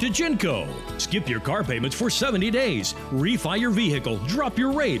trip to Genco. Skip your car payments for 70 days. Refi your vehicle. Drop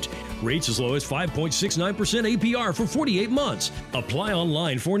your rate. Rates as low as 5.69% APR for 48 months. Apply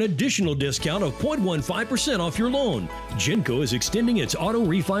online for an additional discount of 0.15% off your loan. Genco is extending its auto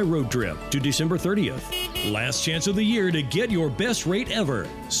refi road trip to December 30th. Last chance of the year to get your best rate ever.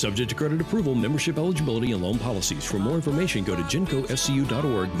 Subject to credit approval, membership eligibility, and loan policies. For more information, go to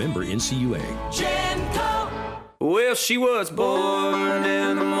GencoFCU.org, member NCUA. Genco! Well, she was born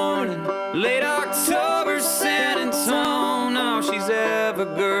in the morning, late October, San Antonio. Oh, she's every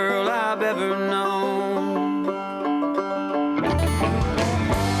girl I've ever known.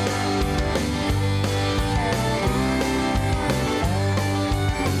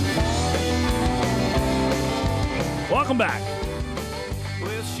 Welcome back.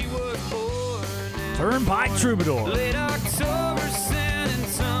 Well, she was born Turnpike Troubadour. late October, San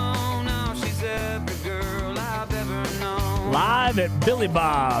Antonio. Oh, she's every girl I've ever known. Live at Billy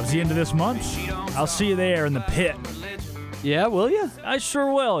Bob's the end of this month. I'll see you there in the pit. Yeah, will you? I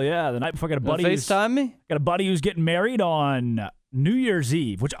sure will. Yeah, the night before I got a buddy. FaceTime me? Got a buddy who's getting married on New Year's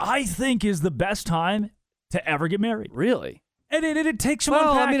Eve, which I think is the best time to ever get married. Really? And it takes some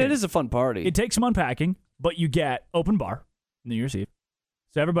Well, unpacking. I mean, it is a fun party. It takes some unpacking, but you get open bar New Year's Eve,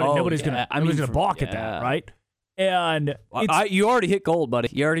 so nobody's gonna balk at that, right? And you already hit gold, buddy.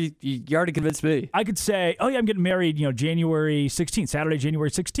 You already convinced me. I could say, oh yeah, I'm getting married, January 16th, Saturday,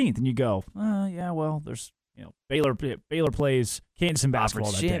 January 16th, and you go, yeah, well, there's Baylor plays Kansas in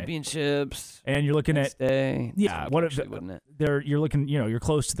basketball that day. Championships, and you're looking at day. Wouldn't it? You're looking, you're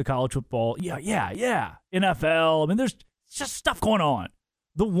close to the college football. Yeah. NFL. I mean, there's just stuff going on.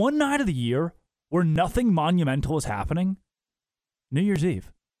 The one night of the year where nothing monumental is happening, New Year's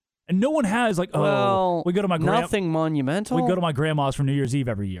Eve. And no one has we go to my nothing monumental. We go to my grandma's for New Year's Eve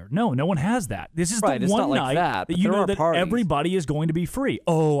every year. No one has that. This is right, the it's one not like night that you know that parties. everybody is going to be free.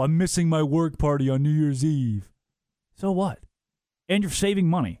 Oh, I'm missing my work party on New Year's Eve. So what? And you're saving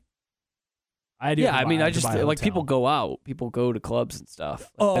money. People go out. People go to clubs and stuff.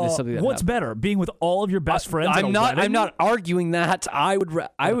 That is something that what's happens. better, being with all of your best friends? I'm not arguing that. I would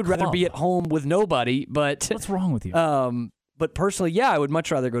rather be at home with nobody. But what's wrong with you? But personally, I would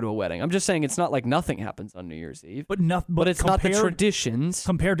much rather go to a wedding. I'm just saying it's not like nothing happens on New Year's Eve. But it's not the traditions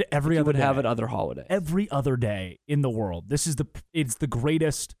compared to every other would day. have at other holidays. Every other day in the world, it's the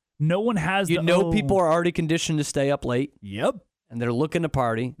greatest. No one has. People are already conditioned to stay up late. Yep. And they're looking to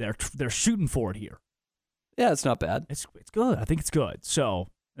party. They're shooting for it here. Yeah, it's not bad. It's good. I think it's good. So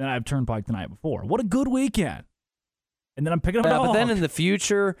then I've Turnpike the night before. What a good weekend. And then I'm picking up a dog. But then in the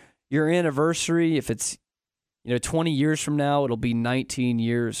future, your anniversary, if it's 20 years from now, it'll be 19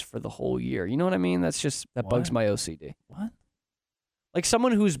 years for the whole year. You know what I mean? That bugs my OCD. What? Like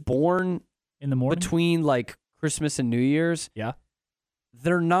someone who's born in the morning between like Christmas and New Year's. Yeah.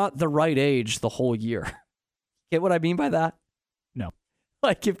 They're not the right age the whole year. Get what I mean by that? No.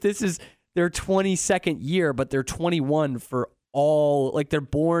 Like if this is their 22nd year, but they're 21 for all, like they're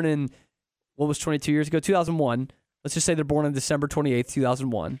born in, what was 22 years ago? 2001. Let's just say they're born on December 28th,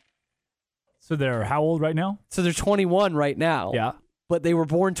 2001. So they're how old right now? So they're 21 right now. Yeah. But they were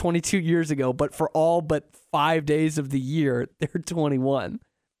born 22 years ago, but for all but 5 days of the year, they're 21.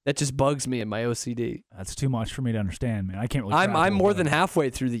 That just bugs me in my OCD. That's too much for me to understand, man. I can't really. I'm more than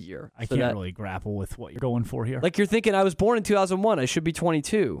halfway through the year. I can't really grapple with what you're going for here. Like you're thinking, I was born in 2001. I should be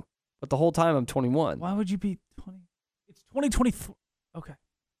 22, but the whole time I'm 21. Why would you be 20? It's 2023. Okay.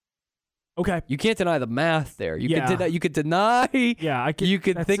 You can't deny the math there. You could deny. Yeah, I can. You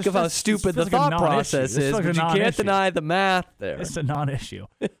could think of how stupid the thought process is, but you can't deny the math there. It's a non-issue.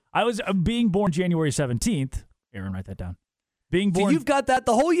 I was being born January 17th. Aaron, write that down. Being born. So you've got that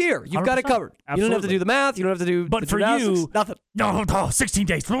the whole year. You've got it covered. Absolutely. You don't have to do the math. You don't have to do. But the for gymnastics, you, nothing. No, 16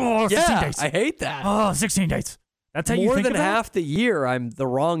 days. Oh, 16 days. I hate that. Oh, 16 days. That's how you More think than about half the year, I'm the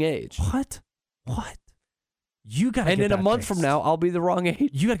wrong age. What? You got. And in a month from now, I'll be the wrong age.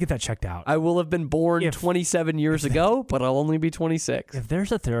 You got to get that checked out. I will have been born 27 years ago, but I'll only be 26. If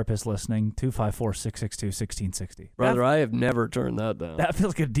there's a therapist listening, 254-662-1660. Brother, I have never turned that down. That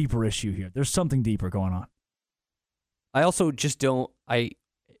feels like a deeper issue here. There's something deeper going on. I also just don't. I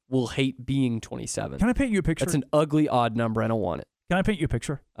will hate being 27. Can I paint you a picture? That's an ugly, odd number. I don't want it. Can I paint you a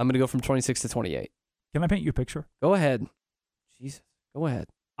picture? I'm going to go from 26 to 28. Can I paint you a picture? Go ahead. Jesus. Go ahead.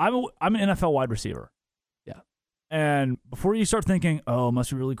 I'm an NFL wide receiver. Yeah. And before you start thinking, oh, it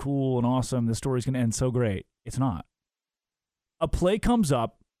must be really cool and awesome, this story's going to end so great, it's not. A play comes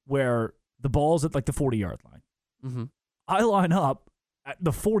up where the ball's at like the 40-yard line. Mm-hmm. I line up at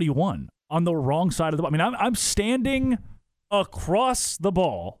the 41 on the wrong side of the ball. I mean, I'm standing across the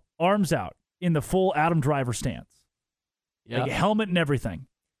ball, arms out, in the full Adam Driver stance. Yeah. Like helmet and everything.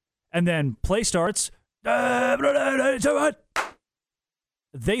 And then play starts. They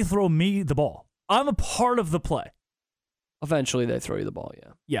throw me the ball. I'm a part of the play. Eventually, they throw you the ball,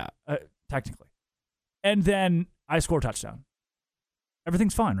 Yeah, technically. And then I score a touchdown.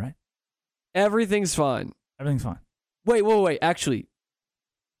 Everything's fine, right? Everything's fine. Everything's fine. Wait. Actually,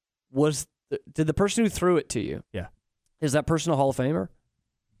 did the person who threw it to you? Yeah. Is that person a Hall of Famer?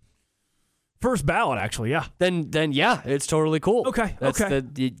 First ballot, actually, yeah. Then yeah, it's totally cool. Okay,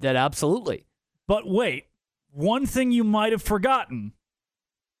 That absolutely. But wait, one thing you might have forgotten.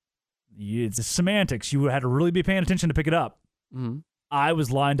 It's the semantics. You had to really be paying attention to pick it up. Mm-hmm. I was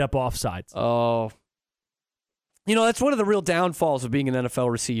lined up offsides. Oh. That's one of the real downfalls of being an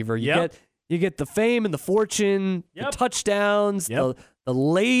NFL receiver. You get the fame and the fortune, the touchdowns, the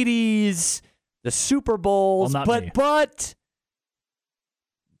ladies, the Super Bowls, Well, not me.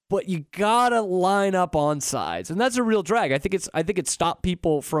 but you gotta line up on sides, and that's a real drag. I think it stopped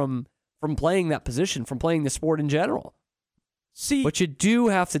people from playing that position, from playing the sport in general. See, but you do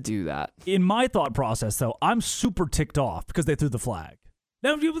have to do that. In my thought process, though, I'm super ticked off because they threw the flag.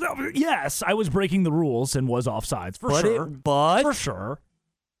 Now, yes, I was breaking the rules and was offsides for sure. For sure.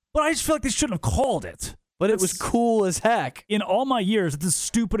 But I just feel like they shouldn't have called it. But it was cool as heck. In all my years, it's the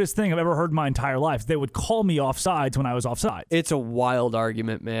stupidest thing I've ever heard in my entire life. They would call me offsides when I was offsides. It's a wild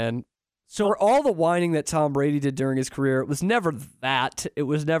argument, man. So for all the whining that Tom Brady did during his career, it was never that. It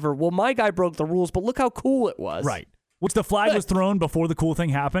was never, well, my guy broke the rules, but look how cool it was. Right. Which the flag was thrown before the cool thing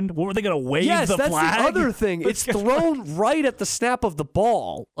happened. What were they going to wave the flag? Yes, that's the other thing. It's thrown right at the snap of the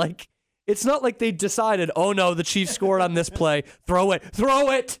ball. Like, it's not like they decided, oh no, the Chiefs scored on this play. Throw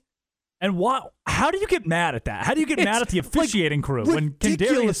it. And how do you get mad at that? How do you get mad at the officiating crew?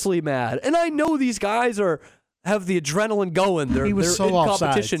 Ridiculously mad. And I know these guys have the adrenaline going. They're in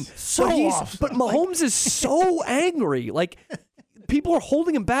competition. But Mahomes is so angry. Like, people are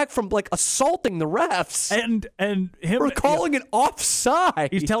holding him back from assaulting the refs. And him for calling it offside.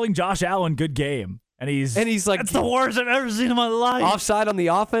 He's telling Josh Allen, good game. And he's like, that's the worst I've ever seen in my life. Offside on the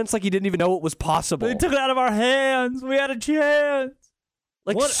offense, like he didn't even know it was possible. They took it out of our hands. We had a chance.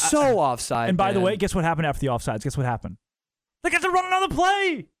 Offside. And by the way, guess what happened after the offsides? Guess what happened? They got to run another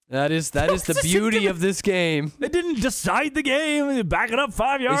play. That is the beauty of this game. They didn't decide the game. They back it up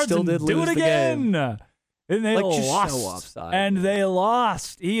 5 yards still and did do lose it the again. game. And they lost. So offside. And they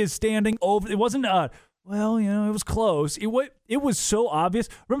lost. He is standing over. It wasn't it was close. It was so obvious.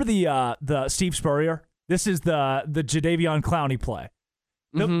 Remember the Steve Spurrier? This is the Jadeveon Clowney play.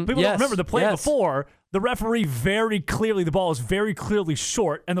 People don't remember the play before. The referee the ball is very clearly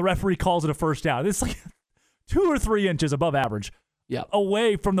short, and the referee calls it a first down. It's like 2 or 3 inches above average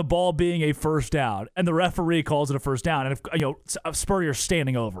away from the ball being a first down, and the referee calls it a first down. And Spurrier's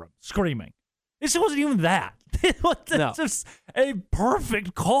standing over him, screaming. It wasn't even that. It's just a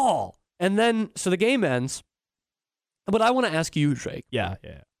perfect call. And then, so the game ends. But I want to ask you, Drake. Yeah.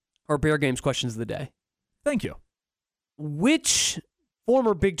 Our Bear Games questions of the day. Thank you. Which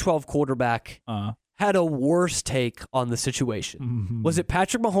former Big 12 quarterback had a worse take on the situation? Mm-hmm. Was it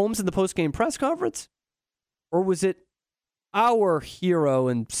Patrick Mahomes in the post-game press conference? Or was it our hero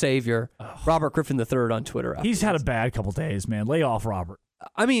and savior, Robert Griffin III on Twitter? He's had a bad couple days, man. Lay off, Robert.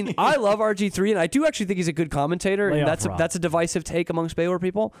 I mean, I love RG3, and I do actually think he's a good commentator, and that's a divisive take amongst Baylor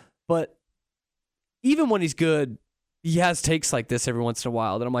people. But even when he's good, he has takes like this every once in a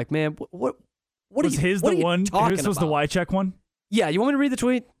while that I'm like, man, what was are you, his what the are you one? talking His was about? the Wycheck one? Yeah, you want me to read the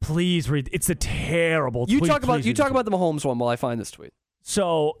tweet? Please read. It's a terrible You tweet. talk about the Mahomes one while I find this tweet.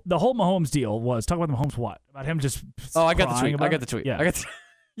 So the whole Mahomes deal was talk about the Mahomes what? About him just I got the crying tweet. about I got it? the tweet. Yeah.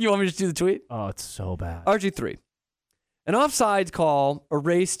 You want me to just do the tweet? Oh, it's so bad. RG3. An offside call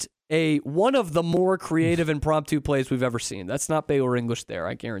erased one of the more creative impromptu plays we've ever seen. That's not Baylor English there,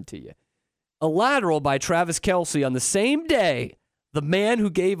 I guarantee you. A lateral by Travis Kelce on the same day the man who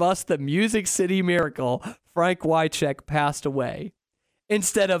gave us the Music City Miracle, Frank Wycheck, passed away.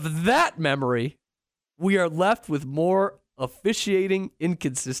 Instead of that memory, we are left with more officiating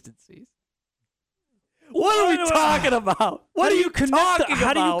inconsistencies. What are we talking about? How do you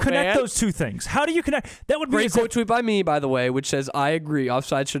connect those two things? How do you connect? That would be great quote tweet by me, by the way, which says, "I agree.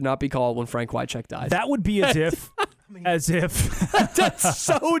 Offside should not be called when Frank Wycheck dies." That would be as if, that's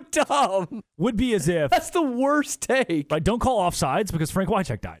so dumb. Would be as if that's the worst take. Right? Don't call offsides because Frank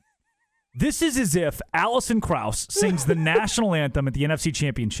Wycheck died. This is as if Alison Krauss sings the national anthem at the NFC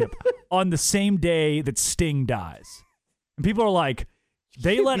Championship on the same day that Sting dies, and people are like.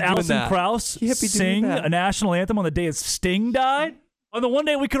 They let Alison Krauss sing a national anthem on the day Sting died? On the one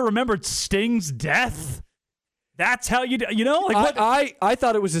day we could have remembered Sting's death. That's how you do. You know, like I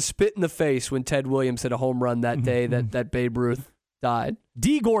thought it was a spit in the face when Ted Williams hit a home run that day that Babe Ruth died.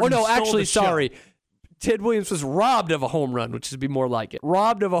 D. Gordon. Oh no, stole actually, the show. sorry. Ted Williams was robbed of a home run, which would be more like it.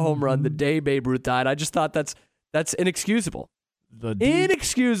 Robbed of a home run the day Babe Ruth died. I just thought that's inexcusable.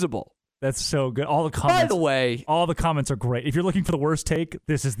 Inexcusable. That's so good. All the comments. By the way, all the comments are great. If you're looking for the worst take,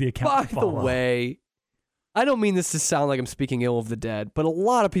 this is the account. By the way, I don't mean this to sound like I'm speaking ill of the dead, but a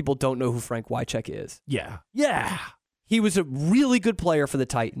lot of people don't know who Frank Wycheck is. Yeah. He was a really good player for the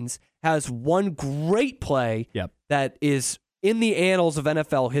Titans, has one great play that is in the annals of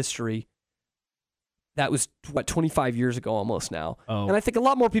NFL history. That was, 25 years ago almost now. Oh. And I think a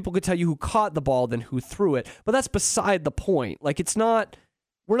lot more people could tell you who caught the ball than who threw it, but that's beside the point. Like,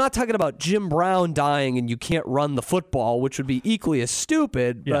 we're not talking about Jim Brown dying and you can't run the football, which would be equally as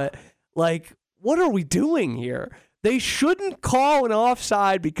stupid, but, like, what are we doing here? They shouldn't call an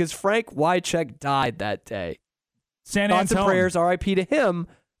offside because Frank Wycheck died that day. San Thoughts Antonio. and prayers, RIP to him,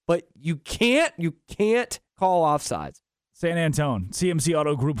 but you can't call offsides. San Antonio, CMC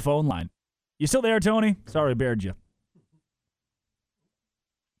Auto Group phone line. You still there, Tony? Sorry, I bared you.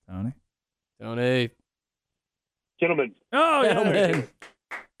 Tony? Gentlemen. Oh, yeah. Gentlemen.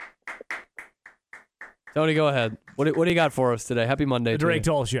 Tony, go ahead. What do you got for us today? Happy Monday. The Drake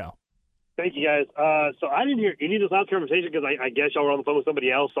Toll Show. Thank you, guys. So I didn't hear any of this last conversation because I guess y'all were on the phone with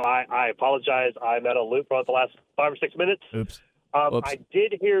somebody else, so I apologize. I'm at a loop for the last 5 or 6 minutes. Oops. I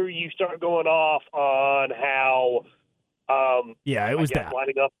did hear you start going off on how it was that.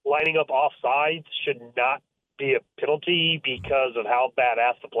 Lining up offsides should not be a penalty because of how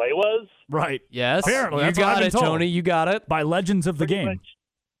badass the play was. Right. Yes. Apparently, You that's what I've got been it, told. Tony. You got it. By legends of the game.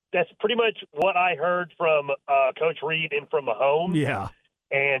 That's pretty much what I heard from Coach Reed and from Mahomes. Yeah.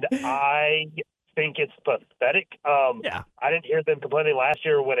 And I think it's pathetic. I didn't hear them complaining last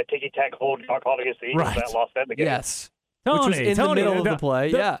year when a ticky-tack hold got called against the Eagles that lost them the game. Yes. Tony, Which was in the middle of the play.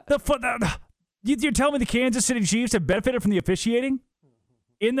 You're telling me the Kansas City Chiefs have benefited from the officiating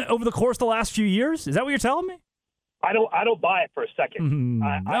over the course of the last few years? Is that what you're telling me? I don't buy it for a second.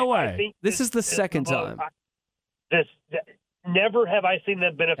 No way. I think this is the second time. Never have I seen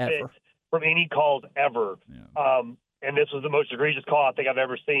them benefit from any calls ever. And this was the most egregious call I think I've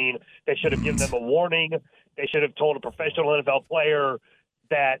ever seen. They should have given them a warning. They should have told a professional NFL player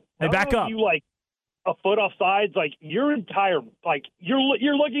that Hey, back up. You like a foot off sides, like your entire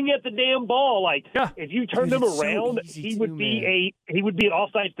you're looking at the damn ball. Like if you turn them around, he would be an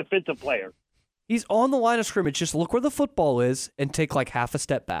offsides defensive player. He's on the line of scrimmage. Just look where the football is and take like half a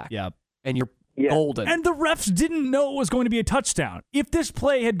step back. Yep. And you're golden. And the refs didn't know it was going to be a touchdown. If this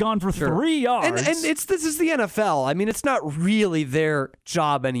play had gone for 3 yards. And this is the NFL. I mean, it's not really their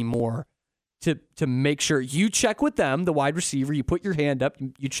job anymore to make sure you check with them, the wide receiver. You put your hand up,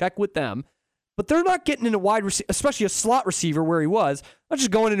 you check with them. But they're not getting into wide receiver, especially a slot receiver where he was. Not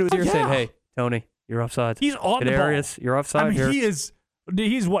just going into his ear saying, "Hey, Tony, you're offside." He's on the Kadarius, ball. You're offside. I mean, here.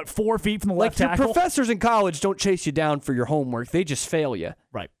 He's what, 4 feet from the left your tackle? professors in college don't chase you down for your homework. They just fail you.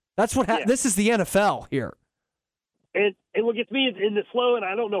 Right. That's what this is the NFL here. And what gets me is in the slow, and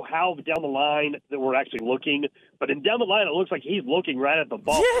I don't know how down the line that we're actually looking, but down the line it looks like he's looking right at the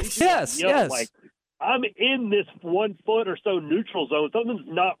ball. Yes. Like, I'm in this 1 foot or so neutral zone. Something's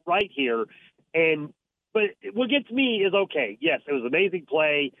not right here. But what gets me is, okay, yes, it was an amazing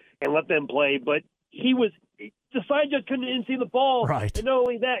play and let them play, but the side just couldn't see the ball. Right. And not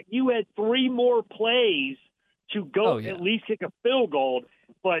only that, you had 3 more plays to go at least kick a field goal,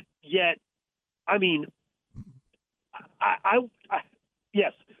 but yet, I mean,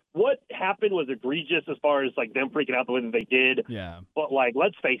 yes, what happened was egregious as far as like them freaking out the way that they did. Yeah. But like,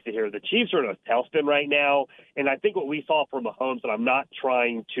 let's face it here, the Chiefs are in a tailspin right now, and I think what we saw from Mahomes, and I'm not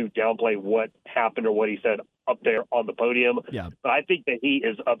trying to downplay what happened or what he said up there on the podium, but I think that he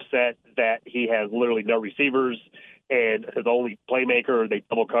is upset that he has literally no receivers and his only playmaker, they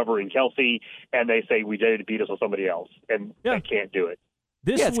double cover in Kelsey, and they say we dare to beat us with somebody else, and they can't do it.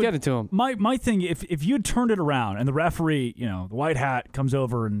 Let's get it to him. My thing, if you turned it around and the referee, the white hat comes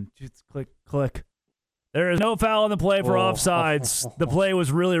over and just click. There is no foul in the play for offsides. The play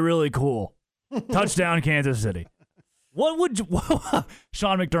was really, really cool. Touchdown, Kansas City. What would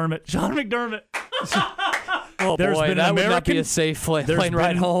Sean McDermott? Oh, there's boy, been that an would American, not be a safe plane there's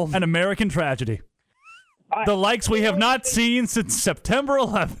ride been home. An American tragedy. The likes we have not seen since September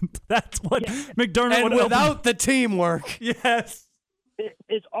 11th. That's what McDermott And would without the teamwork. Yes.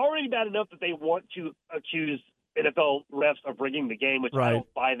 It's already bad enough that they want to accuse NFL refs of rigging the game, which I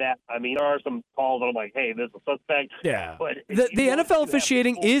don't buy that. I mean, there are some calls that I'm like, hey, this is a suspect. Yeah. But The NFL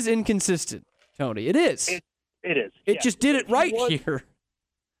officiating is inconsistent, Tony. It is. It is. It just did it right here.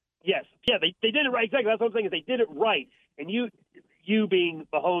 Yes. Yeah, they did it right. Exactly. That's what I'm saying is they did it right. And you being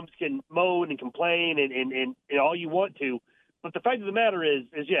Mahomes can moan and complain and all you want to. But the fact of the matter is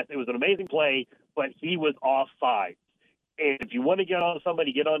yes, it was an amazing play, but he was offside. And if you want to get on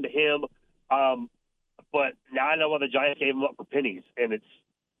somebody, get on to him. But now I know why the Giants gave him up for pennies, and it's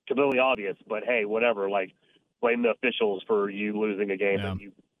completely obvious. But, hey, whatever. Like, blame the officials for you losing a game that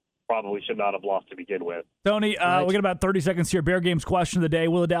you probably should not have lost to begin with. Tony, we got about 30 seconds here. Bear Games question of the day.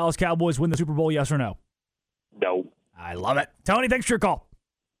 Will the Dallas Cowboys win the Super Bowl, yes or no? No. I love it. Tony, thanks for your call.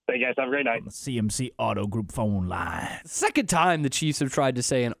 Hey, guys. Have a great night. On the CMC Auto Group phone line. Second time the Chiefs have tried to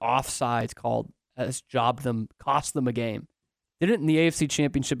say an offsides call has cost them a game. Did it in the AFC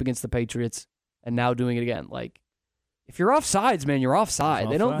Championship against the Patriots, and now doing it again. Like, if you're offsides, man, you're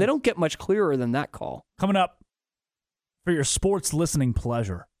offside. They don't get much clearer than that call. Coming up for your sports listening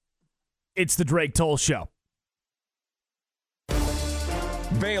pleasure, it's the Drake Toll Show.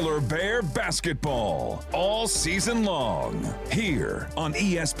 Baylor Bear basketball all season long here on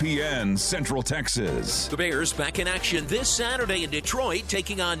ESPN Central Texas. The Bears back in action this Saturday in Detroit,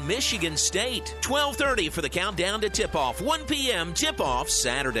 taking on Michigan State. 12:30 for the countdown to tip-off. 1 p.m. tip-off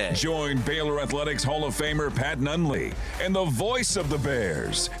Saturday. Join Baylor Athletics Hall of Famer Pat Nunley and the voice of the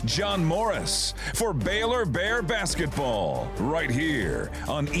Bears, John Morris, for Baylor Bear basketball right here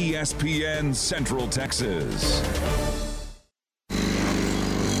on ESPN Central Texas.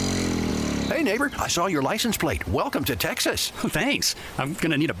 Hey, neighbor, I saw your license plate. Welcome to Texas. Thanks. I'm going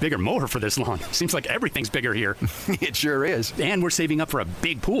to need a bigger mower for this lawn. Seems like everything's bigger here. It sure is. And we're saving up for a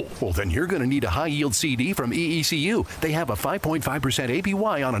big pool. Well, then you're going to need a high-yield CD from EECU. They have a 5.5%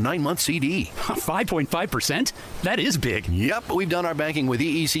 APY on a 9-month CD. 5.5%? That is big. Yep, we've done our banking with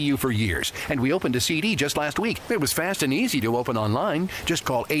EECU for years, and we opened a CD just last week. It was fast and easy to open online. Just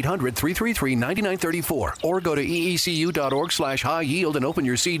call 800-333-9934 or go to eecu.org/high-yield and open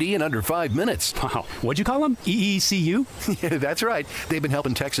your CD in under 5 minutes. Wow. What'd you call them? EECU? Yeah, that's right. They've been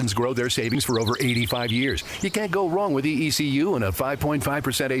helping Texans grow their savings for over 85 years. You can't go wrong with EECU and a 5.5%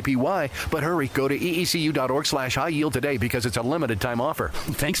 APY. But hurry, go to eecu.org/high-yield today because it's a limited time offer.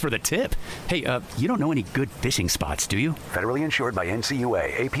 Thanks for the tip. Hey, you don't know any good fishing spots, do you? Federally insured by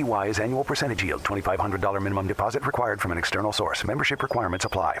NCUA. APY is annual percentage yield. $2,500 minimum deposit required from an external source. Membership requirements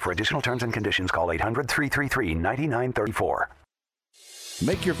apply. For additional terms and conditions, call 800-333-9934.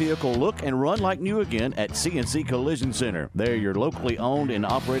 Make your vehicle look and run like new again at CNC Collision Center. They're your locally owned and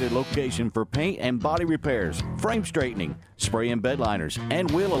operated location for paint and body repairs, frame straightening, spray and bed liners, and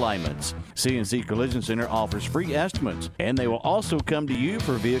wheel alignments. CNC Collision Center offers free estimates, and they will also come to you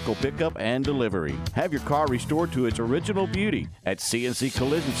for vehicle pickup and delivery. Have your car restored to its original beauty at CNC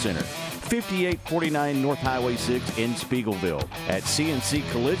Collision Center, 5849 North Highway 6 in Spiegelville, at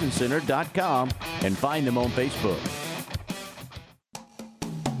cnccollisioncenter.com, and find them on Facebook.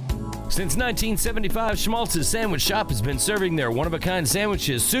 Since 1975, Schmaltz's Sandwich Shop has been serving their one-of-a-kind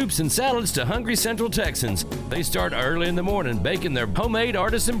sandwiches, soups, and salads to hungry Central Texans. They start early in the morning baking their homemade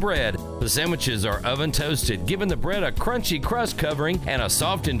artisan bread. The sandwiches are oven-toasted, giving the bread a crunchy crust covering and a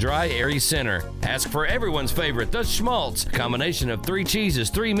soft and dry, airy center. Ask for everyone's favorite, the Schmaltz, a combination of 3 cheeses,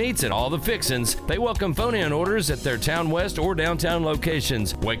 3 meats, and all the fixins. They welcome phone-in orders at their Town West or downtown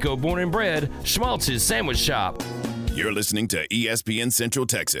locations. Waco born and bred, Schmaltz's Sandwich Shop. You're listening to ESPN Central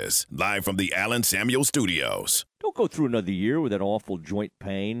Texas, live from the Allen Samuel Studios. Don't go through another year with that awful joint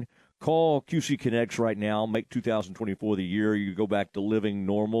pain. Call QC Kinetics right now. Make 2024 the year you go back to living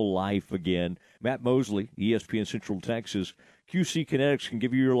normal life again. Matt Mosley, ESPN Central Texas. QC Kinetics can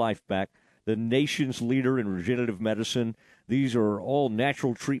give you your life back. The nation's leader in regenerative medicine. These are all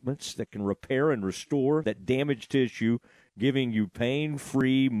natural treatments that can repair and restore that damaged tissue, giving you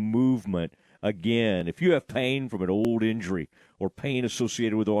pain-free movement. Again, if you have pain from an old injury or pain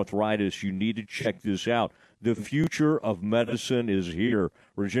associated with arthritis, you need to check this out. The future of medicine is here.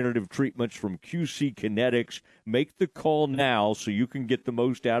 Regenerative treatments from QC Kinetics. Make the call now so you can get the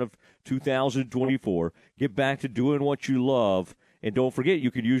most out of 2024. Get back to doing what you love. And don't forget,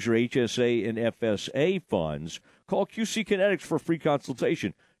 you can use your HSA and FSA funds. Call QC Kinetics for a free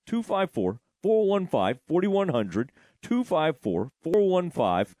consultation. 254-415-4100.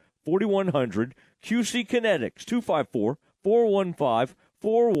 254-415-4100. 4100 QC Kinetics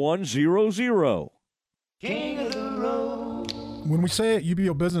 254-415-4100. King of the road. When we say at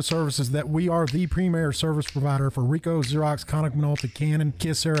UBO Business Services that we are the premier service provider for Ricoh, Xerox, Konica Minolta, Canon,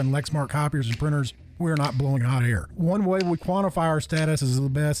 Kisser, and Lexmark copiers and printers, we're not blowing hot air. One way we quantify our status as the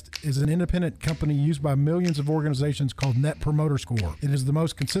best is an independent company used by millions of organizations called Net Promoter Score. It is the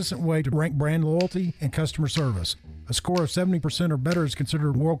most consistent way to rank brand loyalty and customer service. A score of 70% or better is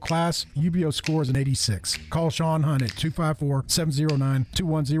considered world-class. UBEO score is an 86. Call Sean Hunt at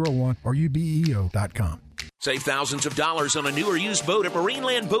 254-709-2101 or ubeo.com. Save thousands of dollars on a new or used boat at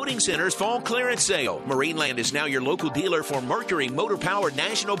Marineland Boating Center's fall clearance sale. Marineland is now your local dealer for Mercury motor-powered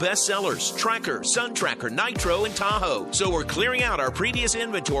national bestsellers, Tracker, Sun Tracker, Nitro, and Tahoe. So we're clearing out our previous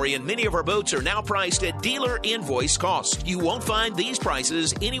inventory, and many of our boats are now priced at dealer invoice cost. You won't find these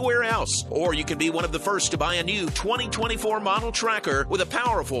prices anywhere else. Or you can be one of the first to buy a new 2024 model Tracker with a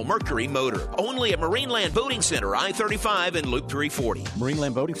powerful Mercury motor. Only at Marineland Boating Center, I-35 and Loop 340.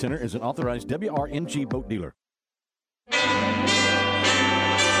 Marineland Boating Center is an authorized WRNG boat dealer.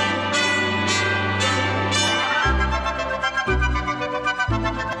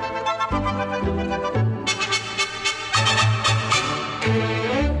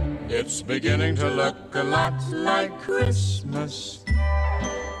 It's beginning to look a lot like Christmas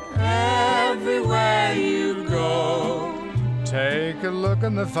everywhere you go. Take a look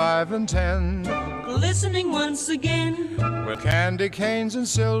in the 5 and 10, Glistening once again. with candy canes and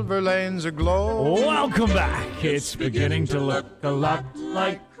silver lanes aglow. Welcome back. It's beginning to look a lot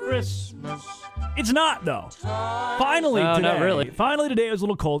like Christmas. It's not, though. Finally No, today. not really. Finally today it was a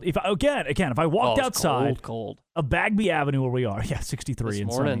little cold. If I walked it's outside cold. of Bagby Avenue where we are, 63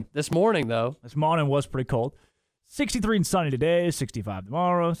 and sunny. This morning, though. This morning was pretty cold. 63 and sunny today, 65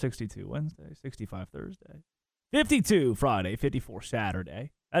 tomorrow, 62 Wednesday, 65 Thursday, 52 Friday, 54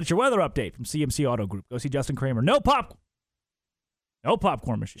 Saturday. That's your weather update from CMC Auto Group. Go see Justin Kramer. No popcorn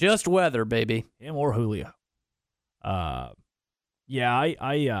machine. Just weather, baby. Him or Julio. If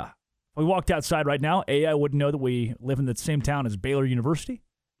we walked outside right now, A, I wouldn't know that we live in the same town as Baylor University.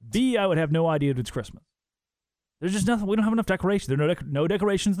 B, I would have no idea that it's Christmas. There's just nothing. We don't have enough decorations. There are no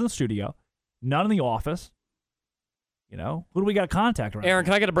decorations in the studio. None in the office. You know, who do we got to contact right Aaron,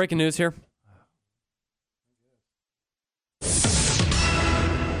 can I get a breaking news here?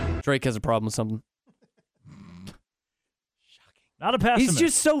 Drake has a problem with something. Not a pessimist. He's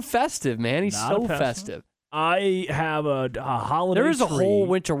just so festive, man. He's Not a so pessimist. festive. I have a holiday There is a tree. whole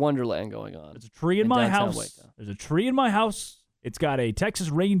winter wonderland going on. There's a tree in my downtown house. Waco. There's a tree in my house. It's got a Texas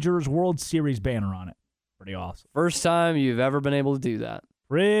Rangers World Series banner on it. Pretty awesome. First time you've ever been able to do that.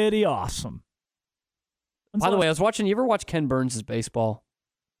 Pretty awesome. By the way, I was watching. You ever watch Ken Burns' baseball?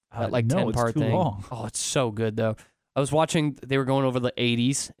 That like no, 10-part it's too thing. long. Oh, it's so good though. I was watching. They were going over the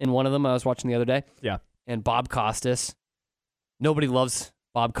 '80s in one of them. I was watching the other day. Yeah. And Bob Costas. Nobody loves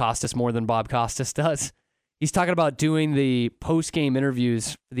Bob Costas more than Bob Costas does. He's talking about doing the post-game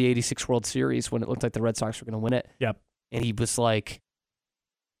interviews for the '86 World Series when it looked like the Red Sox were going to win it. Yep. And he was like,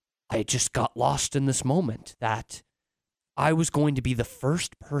 I just got lost in this moment that I was going to be the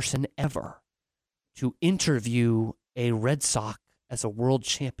first person ever to interview a Red Sox as a world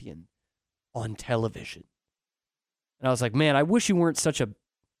champion on television. And I was like, man, I wish you weren't such a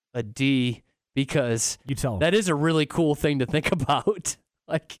D, because you tell him. That is a really cool thing to think about.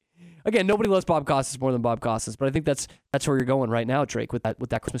 Like, again, nobody loves Bob Costas more than Bob Costas, but I think that's where you're going right now, Drake, with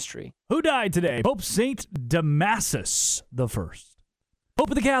that Christmas tree. Who died today? Pope Saint Damasus I. Pope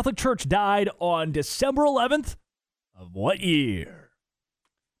of the Catholic Church died on December 11th of what year?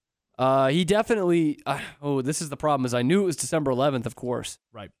 He definitely. This is the problem. Is I knew it was December 11th, of course.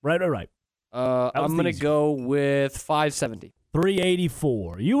 Right. I'm gonna go with 570.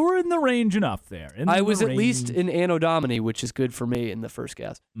 384. You were in the range enough there. I was at least in Anno Domini, which is good for me in the first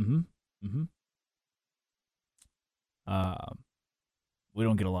guess. We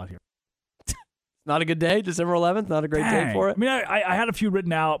don't get a lot here. Not a good day, December 11th. Not a great day for it. I mean, I had a few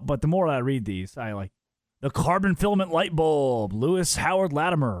written out, but the more I read these, I like the carbon filament light bulb. Lewis Howard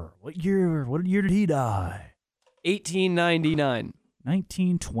Latimer. What year did he die? 1899.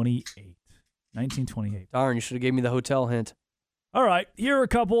 1928. Darn, you should have gave me the hotel hint. All right, here are a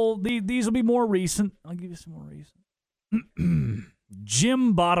couple. These will be more recent. I'll give you some more recent.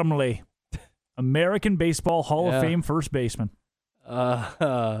 Jim Bottomley, American Baseball Hall of Fame first baseman.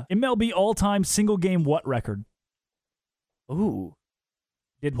 MLB all-time single-game what record? Ooh.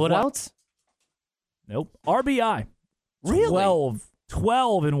 Did putouts? Nope. RBI. Really?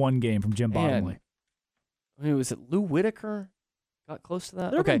 12 in one game from Jim Bottomley. I mean, was it Lou Whitaker? Got close to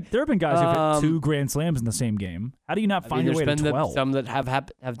that? There have been guys who've hit 2 Grand Slams in the same game. How do you not find your way to 12? Some that have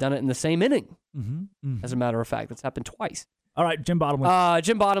done it in the same inning. Mm-hmm. As a matter of fact, that's happened twice. All right, Jim Bottomley.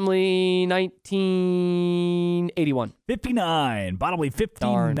 Jim Bottomley, 1981. 59. Bottomley,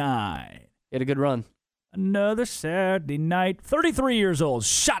 59. He had a good run. Another Saturday night. 33 years old,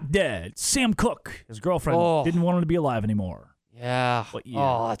 shot dead. Sam Cooke, his girlfriend, didn't want him to be alive anymore. Yeah. What year?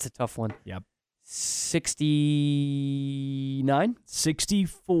 Oh, that's a tough one. Yep. 69?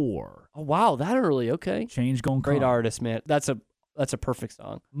 64. Oh, wow, that early. Okay. Change gone. Great artist, man. That's a perfect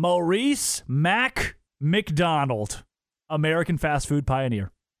song. Maurice Mac McDonald, American fast food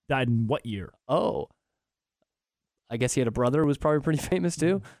pioneer. Died in what year? Oh. I guess he had a brother who was probably pretty famous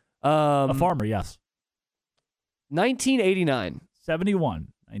too. A farmer, yes. 1989. 71.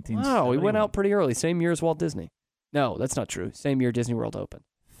 Wow, he went out pretty early. Same year as Walt Disney. No, that's not true. Same year Disney World opened.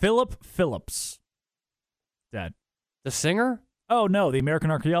 Philip Phillips. Dead. The singer? Oh, no, the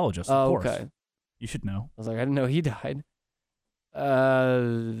American archaeologist, of course. Okay. You should know. I was like, I didn't know he died.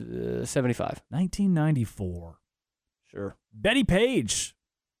 75. 1994. Sure. Betty Page.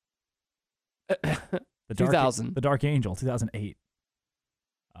 2000. The Dark Angel, 2008.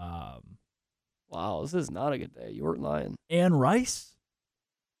 Wow, this is not a good day. You weren't lying. Anne Rice.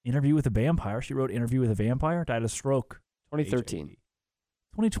 Interview with a Vampire. She wrote Interview with a Vampire. Died of stroke. 2013.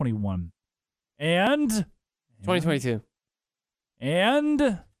 2021. And 2022.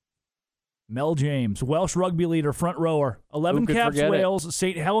 And Mel James, Welsh rugby leader, front rower, 11 caps, Wales,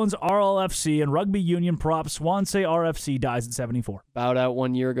 St. Helens RLFC, and rugby union prop, Swansea RFC, dies at 74. Bowed out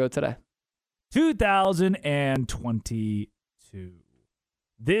 1 year ago today. 2022.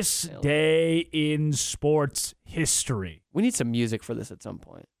 This day in sports history. We need some music for this at some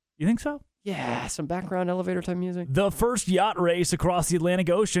point. You think so? Yeah, some background elevator type music. The first yacht race across the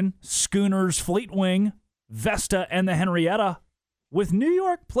Atlantic Ocean, schooners Fleetwing, Vesta, and the Henrietta, with New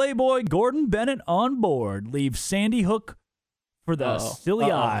York playboy Gordon Bennett on board, leave Sandy Hook for the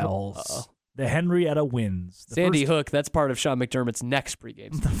Scilly Isles. The Henrietta wins. Sandy Hook, that's part of Sean McDermott's next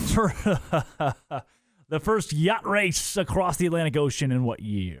pregame. The first yacht race across the Atlantic Ocean in what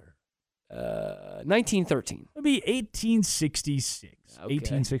year? 1913. It'd be 1866. Okay.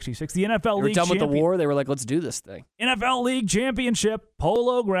 1866. The NFL League. They were done with the war. They were like, let's do this thing. NFL League Championship,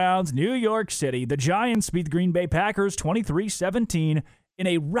 Polo Grounds, New York City. The Giants beat the Green Bay Packers 23-17 in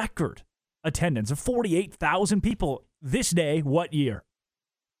a record attendance of 48,000 people. This day, what year?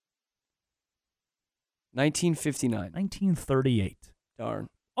 1959. 1938. Darn.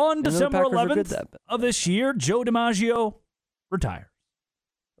 On December 11th of this year, Joe DiMaggio retired.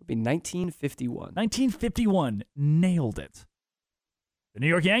 It would be 1951. 1951. Nailed it. The New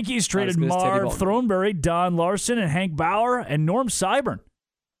York Yankees traded Marv Thornberry, Don Larson, and Hank Bauer, and Norm Seiburn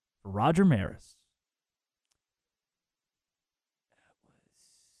for Roger Maris.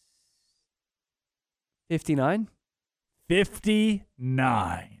 59?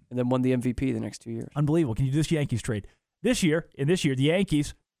 59. And then won the MVP the next 2 years. Unbelievable. Can you do this Yankees trade? This year, the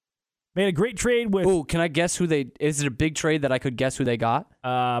Yankees made a great trade with... Oh, can I guess who they... Is it a big trade that I could guess who they got?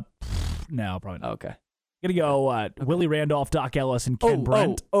 No, probably not. Okay. Gonna go Willie Randolph, Doc Ellis, and Ken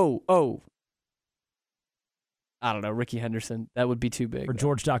Brent. I don't know. Ricky Henderson. That would be too big. For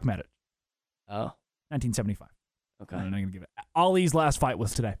George Doc Medit. Oh. 1975. Okay. I'm not gonna give it. Ali's last fight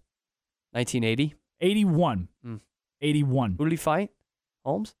was today. 1980? 81. 81. Who did he fight?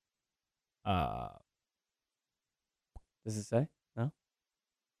 Holmes? Does it say? No?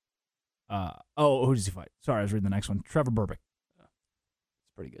 Who does he fight? Sorry, I was reading the next one. Trevor Burbick. It's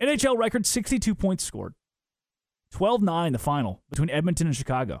pretty good. NHL record, 62 points scored. 12-9 the final between Edmonton and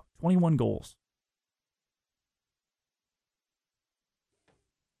Chicago. 21 goals.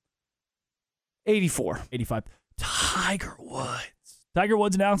 84. 85. Tiger Woods. Tiger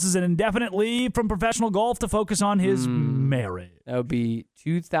Woods announces an indefinite leave from professional golf to focus on his marriage. That would be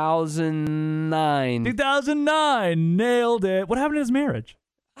 2009. 2009. Nailed it. What happened to his marriage?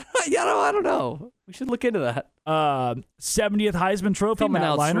 I don't know. We should look into that. 70th Heisman Trophy, Coming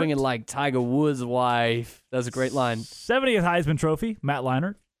Matt out Leinart. swinging like Tiger Woods' wife. That was a great line. 70th Heisman Trophy, Matt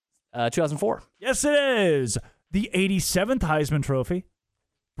Leinart. 2004. Yes, it is. The 87th Heisman Trophy,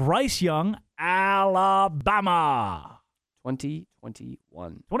 Bryce Young, Alabama.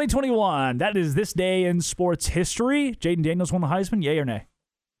 2021. 2021. That is this day in sports history. Jaden Daniels won the Heisman, yay or nay?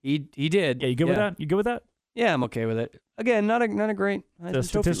 He did. Yeah, you good with that? You good with that? Yeah, I'm okay with it. Again, not a great Heisman The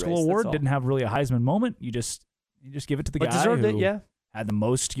statistical Trophy race, award that's all. didn't have really a Heisman moment. You just give it to the But guy deserved who it, yeah. had the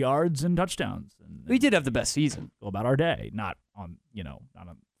most yards and touchdowns. And We did have the best season. go about our day. Not on as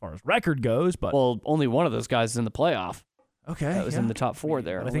far as record goes, but Well, only one of those guys is in the playoff. okay, That was in the top four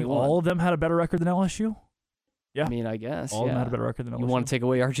there. But I think only one. all of them had a better record than LSU. Yeah, I mean, I guess. all of them yeah. had a better record than LSU. You want to take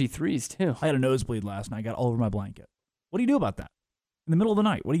away RG3s, too. I had a nosebleed last night. Got all over my blanket. What do you do about that? In the middle of the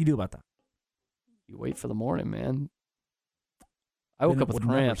night, what do you do about that? You wait for the morning, man. I woke Then up it with would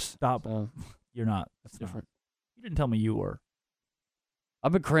never cramps. Stop. so You're not. That's different. You didn't tell me you were.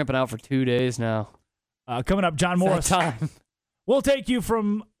 I've been cramping out for 2 days now. Coming up, John Morris. That time. We'll take you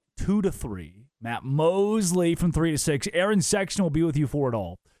from 2 to 3. Matt Mosley from 3 to 6. Aaron Sexton will be with you for it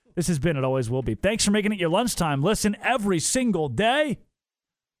all. This has been It Always Will Be. Thanks for making it your lunchtime. Listen every single day.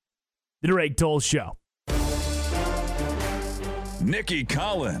 The Drake Toll Show. Nikki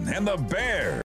Collin and the Bears.